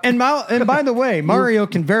and, up. and by the way, Mario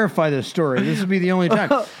can verify this story. This will be the only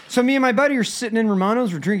time. So me and my buddy are sitting in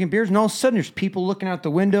Romano's, we're drinking beers, and all of a sudden there's people looking out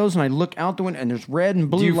the windows, and I look out the window, and there's red and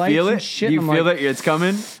blue Do you lights feel and it? shit. Do you and I'm feel like, that it's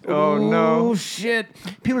coming? Oh, Oh no. shit!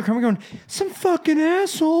 People are coming, going. Some fucking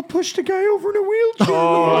asshole pushed a guy over in a wheelchair.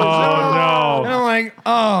 Oh, And no. I'm like,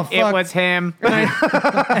 oh fuck! It was him. and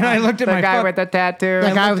I looked at The my guy fuck- with the tattoo.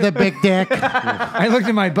 The guy with the big dick. I looked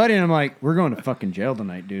at my buddy, and I'm like, we're going to fucking jail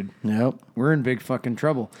tonight, dude. Yep. We're in big fucking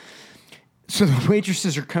trouble. So the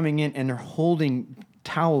waitresses are coming in and they're holding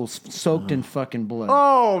towels soaked in fucking blood.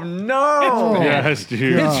 Oh no! Yes,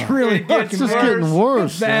 dude. It's really It's fucking just getting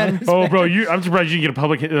worse. bad. man. Oh, bro, I'm surprised you didn't get a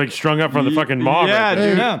public like strung up from the fucking mob. Yeah, right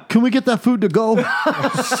there. Hey, Yeah. can we get that food to go?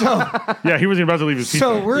 Yeah, he wasn't about to leave his pizza.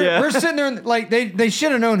 So we're sitting there and, like they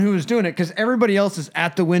should have known who was doing it because everybody else is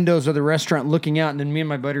at the windows of the restaurant looking out, and then me and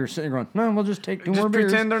my buddy are sitting there going, "No, we'll just take two more Just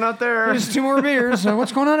beers. pretend they're not there. Just 2 more beers.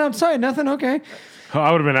 What's going on outside? Nothing. Okay.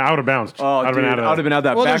 I would have been out of bounds. Oh, I'd have dude, been out of I would have been out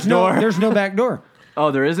that Well, back door. there's no back door. Oh,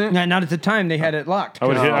 there isn't. Not at the time. They had it locked. I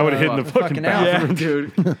would have hit in the fucking fucking out. bathroom. Yeah,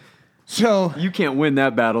 dude. So You can't win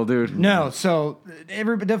that battle, dude. no. So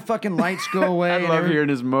the fucking lights go away. I and love hearing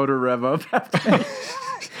his motor rev up.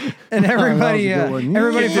 And everybody, That was a good one.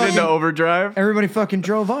 everybody, Kicked it into fucking, overdrive. everybody fucking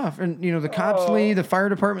drove off, and the cops leave, the fire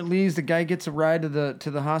department leaves, the guy gets a ride to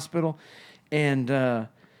the hospital, and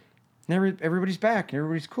everybody's back, and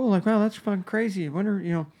everybody's cool. Like, wow, that's fucking crazy. I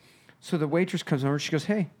wonder, So the waitress comes over. She goes,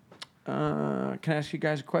 "Hey, can I ask you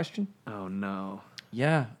guys a question?" Oh no.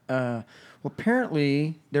 Yeah. Well,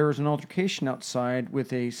 apparently there was an altercation outside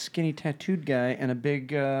with a skinny tattooed guy and a big,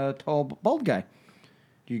 tall, bald guy.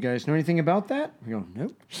 Do you guys know anything about that? We go,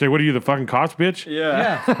 nope. Say, what are you, the fucking cops, bitch?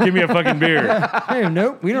 Yeah. Give me a fucking beer. Hey,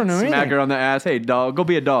 nope. We don't know Smack anything. her on the ass. Hey, dog, go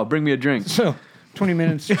be a dog. Bring me a drink. So 20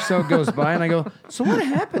 minutes or so goes by, and I go, so what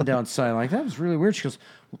happened outside? Like, that was really weird. She goes,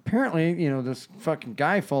 well, apparently, this fucking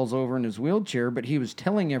guy falls over in his wheelchair, but he was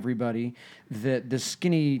telling everybody that this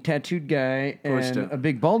skinny tattooed guy Pushed and him. a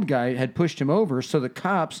big bald guy had pushed him over. So the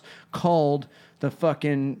cops called the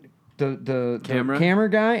fucking the camera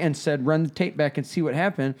guy and said, run the tape back and see what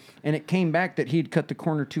happened. And it came back that he'd cut the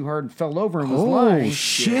corner too hard and fell over and was Oh lying.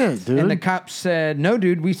 shit, dude! And the cops said, "No,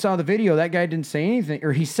 dude, we saw the video. That guy didn't say anything,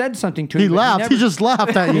 or he said something to him. he but laughed. never- He just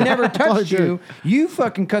laughed at you. he never That's all touched he did. you. You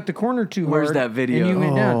fucking cut the corner too Where's hard. that video? And you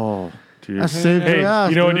went down. Oh, Dude. I saved Hey, your ass.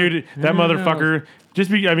 you know what, dude? That motherfucker.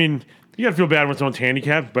 You gotta feel bad when someone's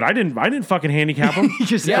handicapped, but I didn't fucking handicap him.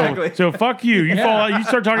 Exactly. So fuck you. You fall out. You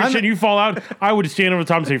start talking shit and you fall out. I would stand over the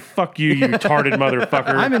top and say, fuck you, you tarded motherfucker.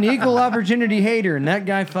 I'm an equal opportunity hater, and that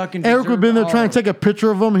guy fucking. Eric would have been there deserved trying all to take a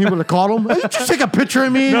picture of him. He would have caught him. Hey, just take a picture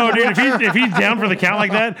of me. No, dude, if he's down for the count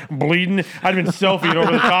like that, bleeding, I'd have been selfieing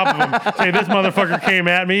over the top of him. Say, this motherfucker came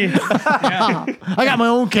at me. You I got my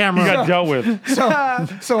own camera. got dealt with. So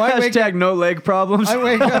I wake up. Hashtag no leg problems. I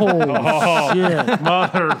wake up. Oh, shit.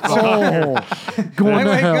 Motherfucker. Oh, going I to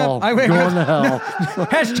wake up- hell. I wake Going up- to hell.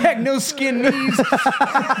 Hashtag no skin knees.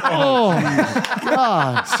 Oh,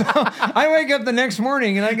 God. I wake up the next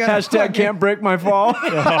morning and I got Hashtag can't break my fall.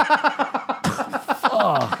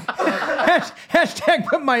 hashtag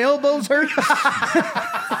but my elbows hurt.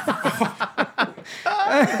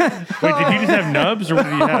 Wait, did he just have nubs or what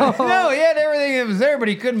did he have? No, he had everything that was there, but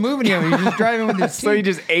he couldn't move any of it. He was just driving with his teeth. So he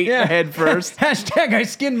just ate the head first. Hashtag I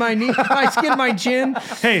skinned my knee. I skinned my chin.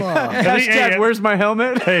 Hey, Hashtag where's my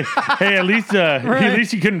helmet? hey, at least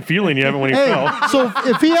he couldn't feel any of it when he Hey, fell. so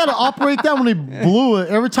if he had to operate that when he blew it,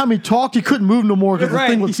 every time he talked, he couldn't move no more because Right.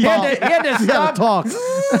 the thing would He had stop. to- he had to stop. talk.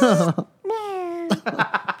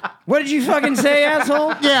 What did you fucking say,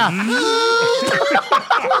 asshole? Yeah.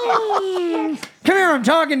 Come here, I'm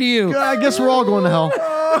talking to you. I guess we're all going to hell.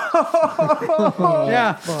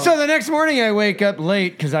 Yeah. So the next morning I wake up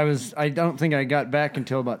late because I don't think I got back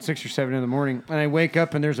until about 6 or 7 in the morning. And I wake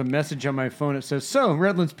up and there's a message on my phone. It says, so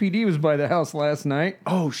Redlands PD was by the house last night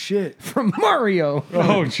Oh shit. from Mario.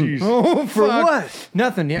 Oh, jeez. Oh, For fuck. what?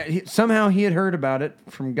 Nothing. Yeah, somehow he had heard about it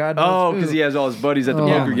from God knows Oh, who. because he has all his buddies at the Oh,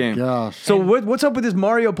 poker my game. gosh. So what's up with this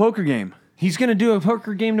Mario poker game? He's going to do a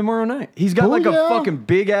poker game tomorrow night. He's got like a Booyah. fucking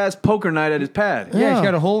big ass poker night at his pad. Yeah, Yeah. he's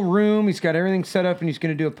got a whole room. He's got everything set up, and he's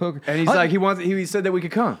going to do a poker. And he's like, he said that we could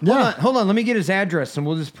come. Hold on. Let me get his address, and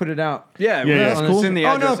we'll just put it out. Yeah, Yeah, let's that's cool. send the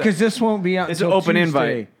Oh address. no, because this won't be out. It's an until open Tuesday.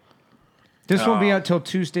 invite. This won't be out till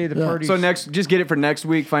Tuesday. The party. So just get it for next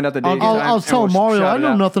week. Find out the date. I was telling Mario, I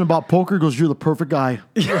know nothing about poker. He goes, you're the perfect guy.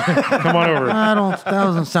 Come on over. That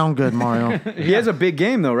doesn't sound good, Mario. He has a big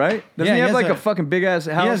game though, right? Doesn't Yeah, he he have has like a- a fucking big ass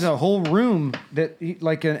house? He has a whole room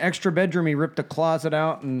like an extra bedroom. He ripped the closet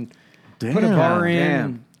out and put a Damn. bar in, Damn.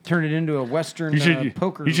 and turned it into a Western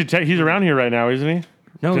poker. You should take. He's around here right now, isn't he?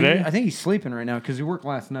 No, today? I think he's sleeping right now because he worked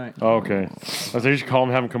last night. Oh, okay. I was you should call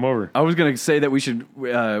him, have him come over. I was gonna say that we should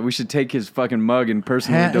take his fucking mug and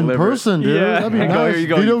personally In deliver person, it. dude. Yeah. That'd be Go, nice. here you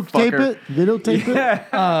go, you Videotape fucker. it. Videotape it.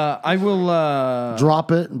 Yeah. I will.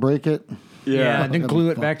 Drop it and break it. Yeah, and then That'd glue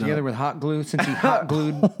be it back fucked together up. with hot glue since he hot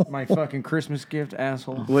glued my fucking Christmas gift,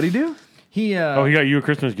 asshole. What'd he do? He Oh, he got you a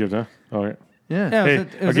Christmas gift, huh? All right. Yeah. Yeah, Hey, it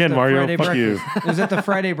was at again, the Mario, Friday fuck you. breakfast. It was at the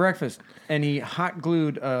Friday breakfast, and he hot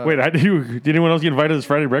glued. Wait, did anyone else get invited to this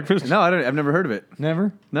Friday breakfast? No, I've never heard of it.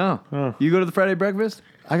 Never. No. You go to the Friday breakfast?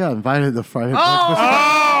 I got invited to Friday breakfast. Oh!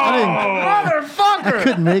 I motherfucker.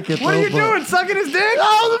 Couldn't make it. What are you doing? Sucking his dick?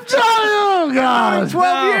 Oh, I'm telling you, God.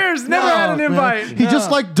 12 years. Never had an invite. He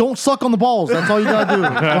just like don't suck on the balls. That's all you gotta do.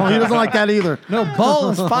 No, he doesn't like that either. No, ball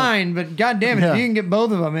is fine, but God damn it, Yeah. if you can get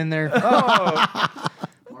both of them in there.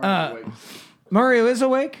 Mario is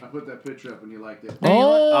awake? I put that picture up when you liked it.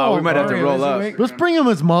 Oh, we might have to Mario roll is up. awake. let's bring him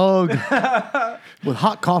his mug with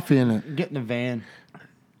hot coffee in it. Get in the van.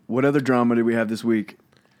 What other drama did we have this week?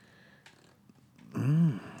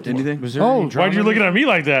 Anything? Was there Oh, any drama? Why'd you looking at me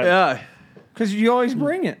like that? Yeah. Because you always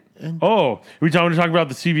bring it. Oh, we talking about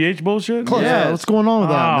the CBH bullshit? Yeah, what's going on with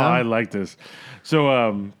that, man? I like this.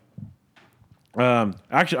 So,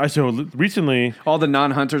 actually, recently, All the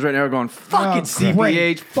non-hunters right now are going, fuck it,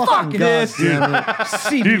 CBH. Fuck Fucking this. goddamn it.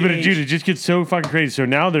 CBH. dude, it just gets so fucking crazy. So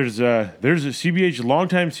now there's a CBH,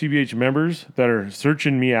 longtime CBH members that are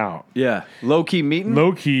searching me out, Yeah. Low-key meeting?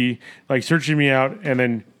 low key, like searching me out, and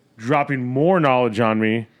then dropping more knowledge on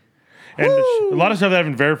me. And a lot of stuff I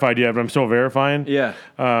haven't verified yet, but I'm still verifying. Yeah.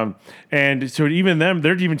 And so even them,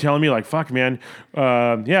 they're even telling me like, "Fuck, man,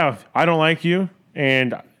 yeah, I don't like you."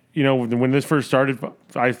 And you know, when this first started,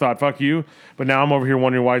 I thought, "Fuck you," but now I'm over here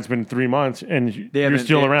wondering why it's been 3 months and you're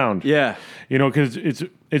still around. Yeah. You know, because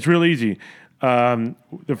it's real easy.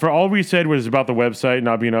 For all we said was about the website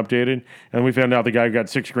not being updated, and we found out the guy got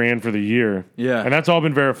 $6,000 for the year. Yeah. And that's all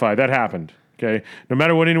been verified. That happened. Okay. No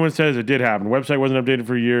matter what anyone says, it did happen. Website wasn't updated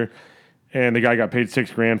for a year, and the guy got paid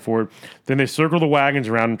 $6,000 for it. Then they circle the wagons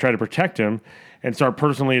around and try to protect him and start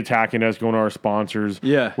personally attacking us, going to our sponsors.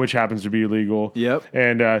 Yeah. Which happens to be illegal. Yep.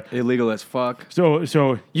 And Illegal as fuck. so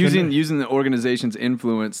Using the organization's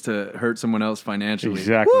influence to hurt someone else financially.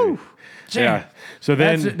 exactly. Yeah. So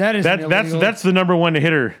then that's the number one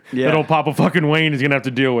hitter Yeah. that old Papa fucking Wayne is gonna have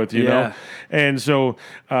to deal with, you Yeah. know. And so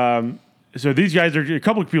so these guys are a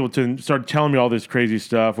couple of people to start telling me all this crazy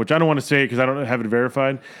stuff, which I don't want to say because I don't have it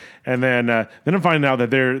verified. And then I'm finding out that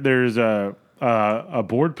there's a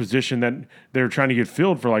board position that they're trying to get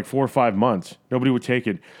filled for like 4 or 5 months. Nobody would take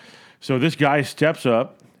it. So this guy steps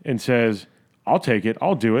up and says, "I'll take it.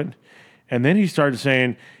 I'll do it." And then he started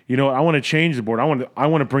saying, "You know, I want to change the board. I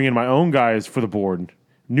want to bring in my own guys for the board,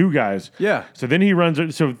 new guys." Yeah. So then he runs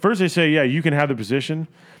it. So first they say, "Yeah, you can have the position."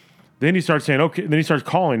 Then he starts saying, "Okay." Then he starts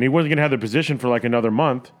calling. He wasn't going to have the position for like another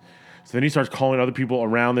month. So then he starts calling other people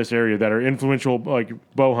around this area that are influential, like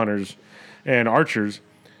bow hunters and archers,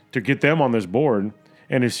 to get them on this board.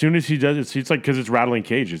 And as soon as he does it, it's like because it's rattling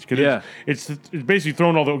cages. Because Yeah. it's basically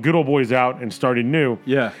throwing all the good old boys out and starting new.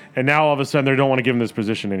 Yeah. And now all of a sudden they don't want to give him this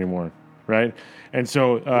position anymore, right? And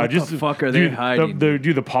so the fuck are they hiding?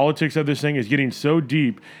 The politics of this thing is getting so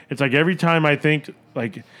deep. It's like every time I think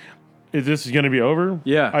like, is this going to be over?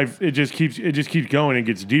 Yeah. It just keeps going and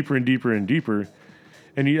gets deeper and deeper and deeper.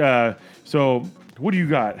 And so what do you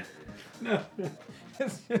got?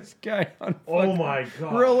 It's this guy on Oh my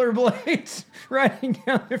god! rollerblades riding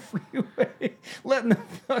down the freeway, letting the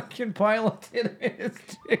fucking pilot hit him in his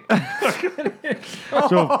dick.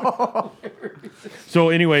 So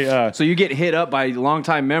anyway, So you get hit up by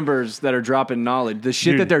longtime members that are dropping knowledge. The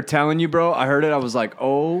shit Dude. that they're telling you, bro, I heard it. I was like,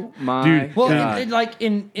 oh my Dude. Well, God. like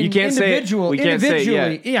in You can't say it. individual, We can't say it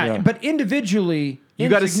individually, yet. yeah, but individually, You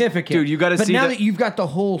gotta insignificant. dude, you gotta but see now the- that you've got the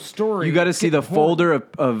whole story, You got to see the getting horny. folder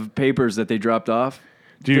of papers that they dropped off.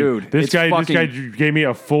 Dude, this it's guy fucking- gave me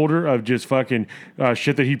a folder of just fucking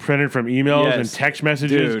shit that he printed from emails Yes. and text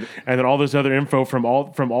messages, Dude. and then all this other info from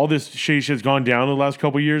all this shit that's gone down in the last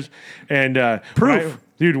couple of years. And Proof.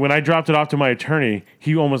 when I dropped it off to my attorney,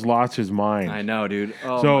 he almost lost his mind. I know, dude.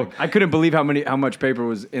 Oh So- my- I couldn't believe how much paper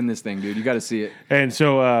was in this thing, dude. You got to see it. And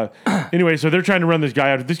so, anyway, so they're trying to run this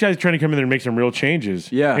guy out. This guy's trying to come in there and make some real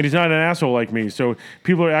changes. Yeah. And he's not an asshole like me. So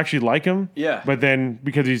people are actually like him. Yeah. But then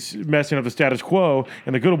because he's messing up the status quo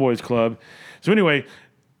and the Good Old Boys Club. So anyway,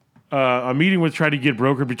 a meeting was trying to get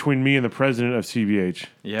brokered between me and the president of CBH.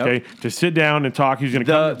 Yep. Okay. To sit down and talk. He's going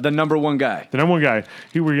to come. The number one guy. The number one guy.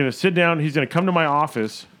 We're going to sit down. He's going to come to my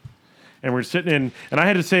office. And we're sitting in. And I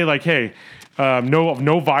had to say, like, hey,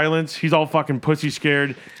 no violence. He's all fucking pussy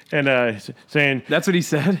scared. And saying, That's what he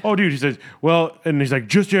said. "Oh, dude," he says, "well," and he's like,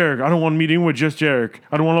 "Just Eric. I don't want to meet in with just Eric.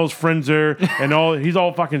 I don't want all those friends there." And he's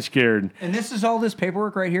all fucking scared. And this is all this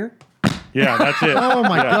paperwork right here. Yeah, that's it. Oh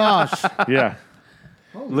my gosh, Yeah,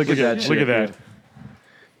 Look at that. look at that.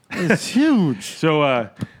 it's huge. So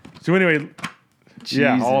anyway,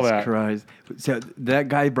 yeah, all Jesus that. Christ. So that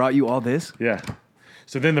guy brought you all this? Yeah.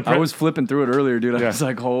 So then the I was flipping through it earlier, dude. I Yeah. was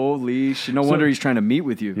like, holy shit. No wonder he's trying to meet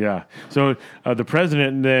with you. yeah. So the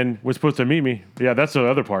president then was supposed to meet me. Yeah, that's the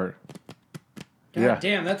other part. Yeah.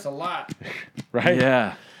 Damn, that's a lot. Right.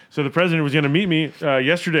 Yeah. So the president was going to meet me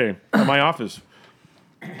yesterday at my office,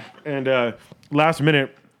 and last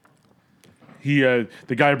minute,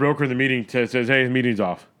 the guy broker in the meeting says, "Hey, the meeting's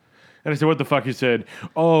off." And I said, "What the fuck?" He said,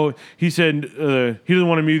 "Oh, he said he doesn't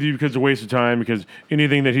want to meet with you because it's a waste of time. Because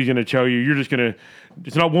anything that he's going to tell you, you're just going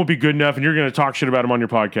to won't be good enough, and you're going to talk shit about him on your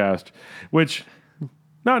podcast." Which,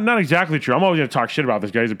 not exactly true. I'm always going to talk shit about this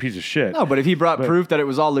guy. He's a piece of shit. No, but if he brought proof that it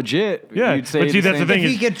was all legit, Yeah, you'd say but see, that's the thing. If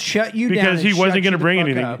he could shut you down because he and wasn't shut going to you the bring fuck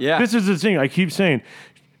anything. up. Yeah. This is the thing. I keep saying,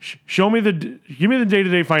 give me the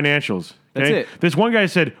day-to-day financials. That's Okay? it. This one guy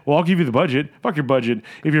said, "Well, I'll give you the budget." Fuck your budget.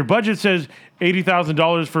 If your budget says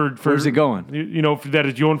 $80,000 for Where's it going? You know that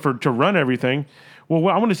it's going to run everything. Well,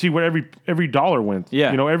 I want to see where every dollar went.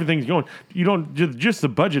 Yeah. You know, everything's going. You don't just the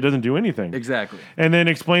budget doesn't do anything. Exactly. And then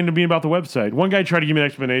explain to me about the website. One guy tried to give me an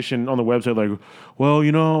explanation on the website, like, "Well,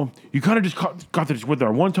 you know, you kind of just got this with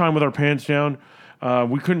our one time with our pants down.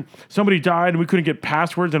 We couldn't. Somebody died, and we couldn't get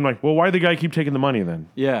passwords." I'm like, "Well, why did the guy keep taking the money then?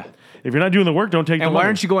 Yeah. If you're not doing the work, don't take the And money." why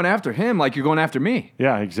aren't you going after him like you're going after me?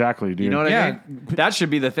 Yeah, exactly, dude. You know what Yeah. I mean? That should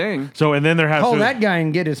be the thing. So and then there has Call to, that guy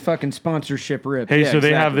and get his fucking sponsorship ripped. Hey, Yeah, so they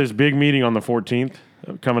have exactly. this big meeting on the 14th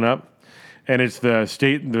coming up, and it's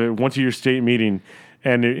the once a year state meeting,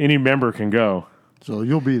 and any member can go, So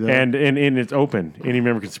you'll be there. and it's open. Any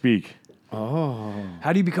member can speak.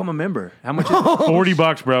 How do you become a member? How much? Is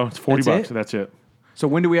 $40, bro. It's $40. That's it? That's it. So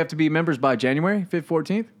when do we have to be members by? January 5th,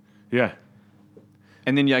 14th? Yeah,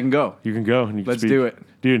 And then I can go. you can go and you can Let's speak. do it.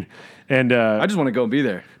 dude. And I just want to go and be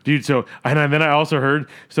there. dude, so and then I also heard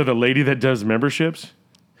the lady that does memberships,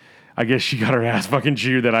 I guess she got her ass fucking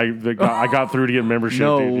chewed that I got through to get membership.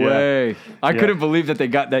 No dude. Yeah. way. I Yeah. couldn't believe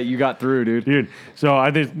that you got through, dude. So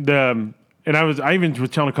I think and I even was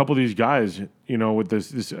telling a couple of these guys, you know, with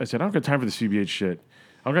this I said, I don't got time for the CBH shit.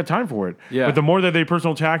 I don't got time for it. Yeah. But the more that they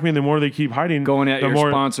personal attack me, and the more they keep hiding, Going at the your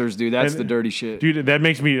more, sponsors, dude. That's and- the dirty shit. dude. That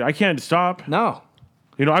makes me. I can't stop. No.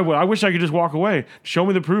 You know, I wish I could just walk away. Show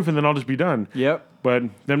me the proof, and then I'll just be done. Yep. But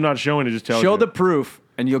them not showing it just tells Show you. the proof,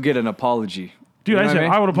 and you'll get an apology. Dude, You know I what said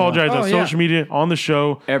mean? I would apologize Yeah. on Oh, yeah. social media, on the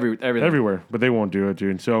show, Everything. everywhere, but they won't do it,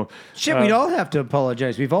 dude. So Shit, we'd all have to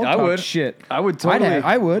apologize. We've all I talked would. shit. I would totally.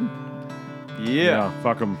 I would. Yeah.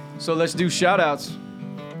 fuck them. So let's do shout outs.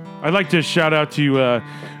 I'd like to shout out to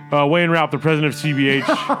Wayne Raup, the president of CBH.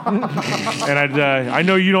 And I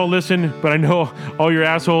know you don't listen, but I know all your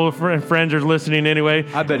asshole friends are listening anyway.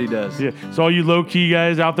 I bet he does. Yeah. So all you low key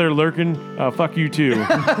guys out there lurking, fuck you too.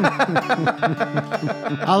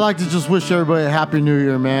 I like to just wish everybody a happy new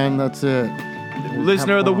year, man. That's it.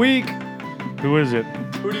 Listener of the week. Who is it?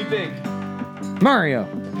 Who do you think? Mario.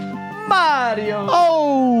 Mario.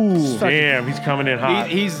 Oh, Damn, he's coming in hot.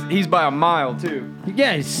 He's by a mile too.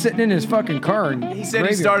 Yeah, he's sitting in his fucking car. And He said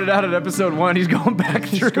he started out at episode 1. He's going back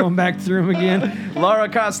through. Just going back through him again. Laura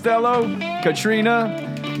Costello, Katrina,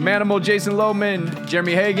 Manimal Jason Lohman,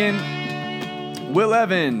 Jeremy Hagan, Will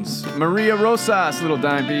Evans, Maria Rosas, little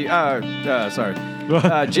dime P.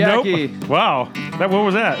 Jackie, Nope. Wow. What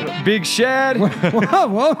was that? Big Shad, Whoa, whoa,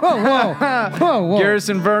 whoa, whoa, whoa, whoa.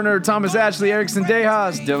 Garrison Werner, Thomas Ashley, Erickson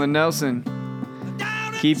Dejas, Dylan Nelson.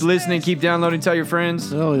 Keep listening, keep downloading, tell your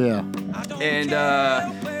friends. hell yeah. And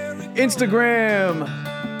Instagram.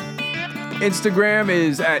 Instagram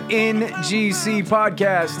is at NGC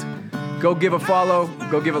Podcast. Go give a follow.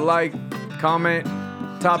 Go give a like. Comment.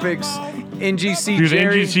 Topics. NGC Dude,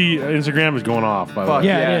 Jerry. NGC Instagram is going off, by the Fuck way.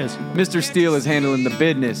 Yeah, it is. Mr. Steele is handling the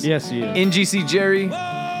business. Yes, he is. NGC Jerry.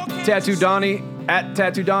 Tattoo Donnie. At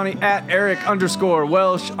Tattoo Donnie. At Eric _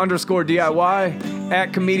 Welsh _ DIY.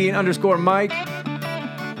 At comedian _ Mike.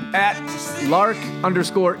 At Lark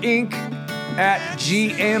 _ Inc. At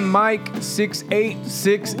GM Mike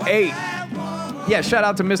 6868. Yeah, shout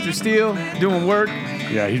out to Mr. Steele doing work.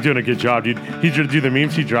 Yeah, he's doing a good job, dude. He's going to do the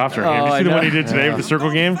memes he drops our hand. Oh, You I see the know. one he did today with the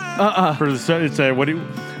circle game? For the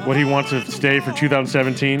it's what he wants to stay for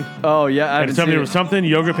 2017. Oh yeah, I And haven't something seen it it. was something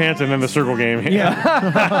yoga pants and then the circle game.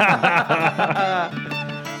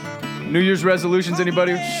 New Year's resolutions,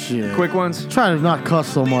 anybody? Shit. Quick ones. Try to not cuss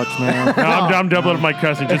so much, man. No, I'm doubling up my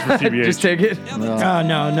cussing just for CBH. Just take it. Oh,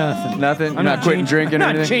 no, nothing. Nothing. I'm not quitting changing- drinking or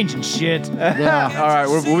I'm not anything. changing shit. Yeah. All right,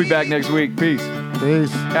 we'll be back next week. Peace.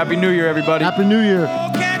 Peace. Happy New Year, everybody. Happy New Year.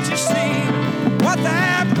 Can't you see?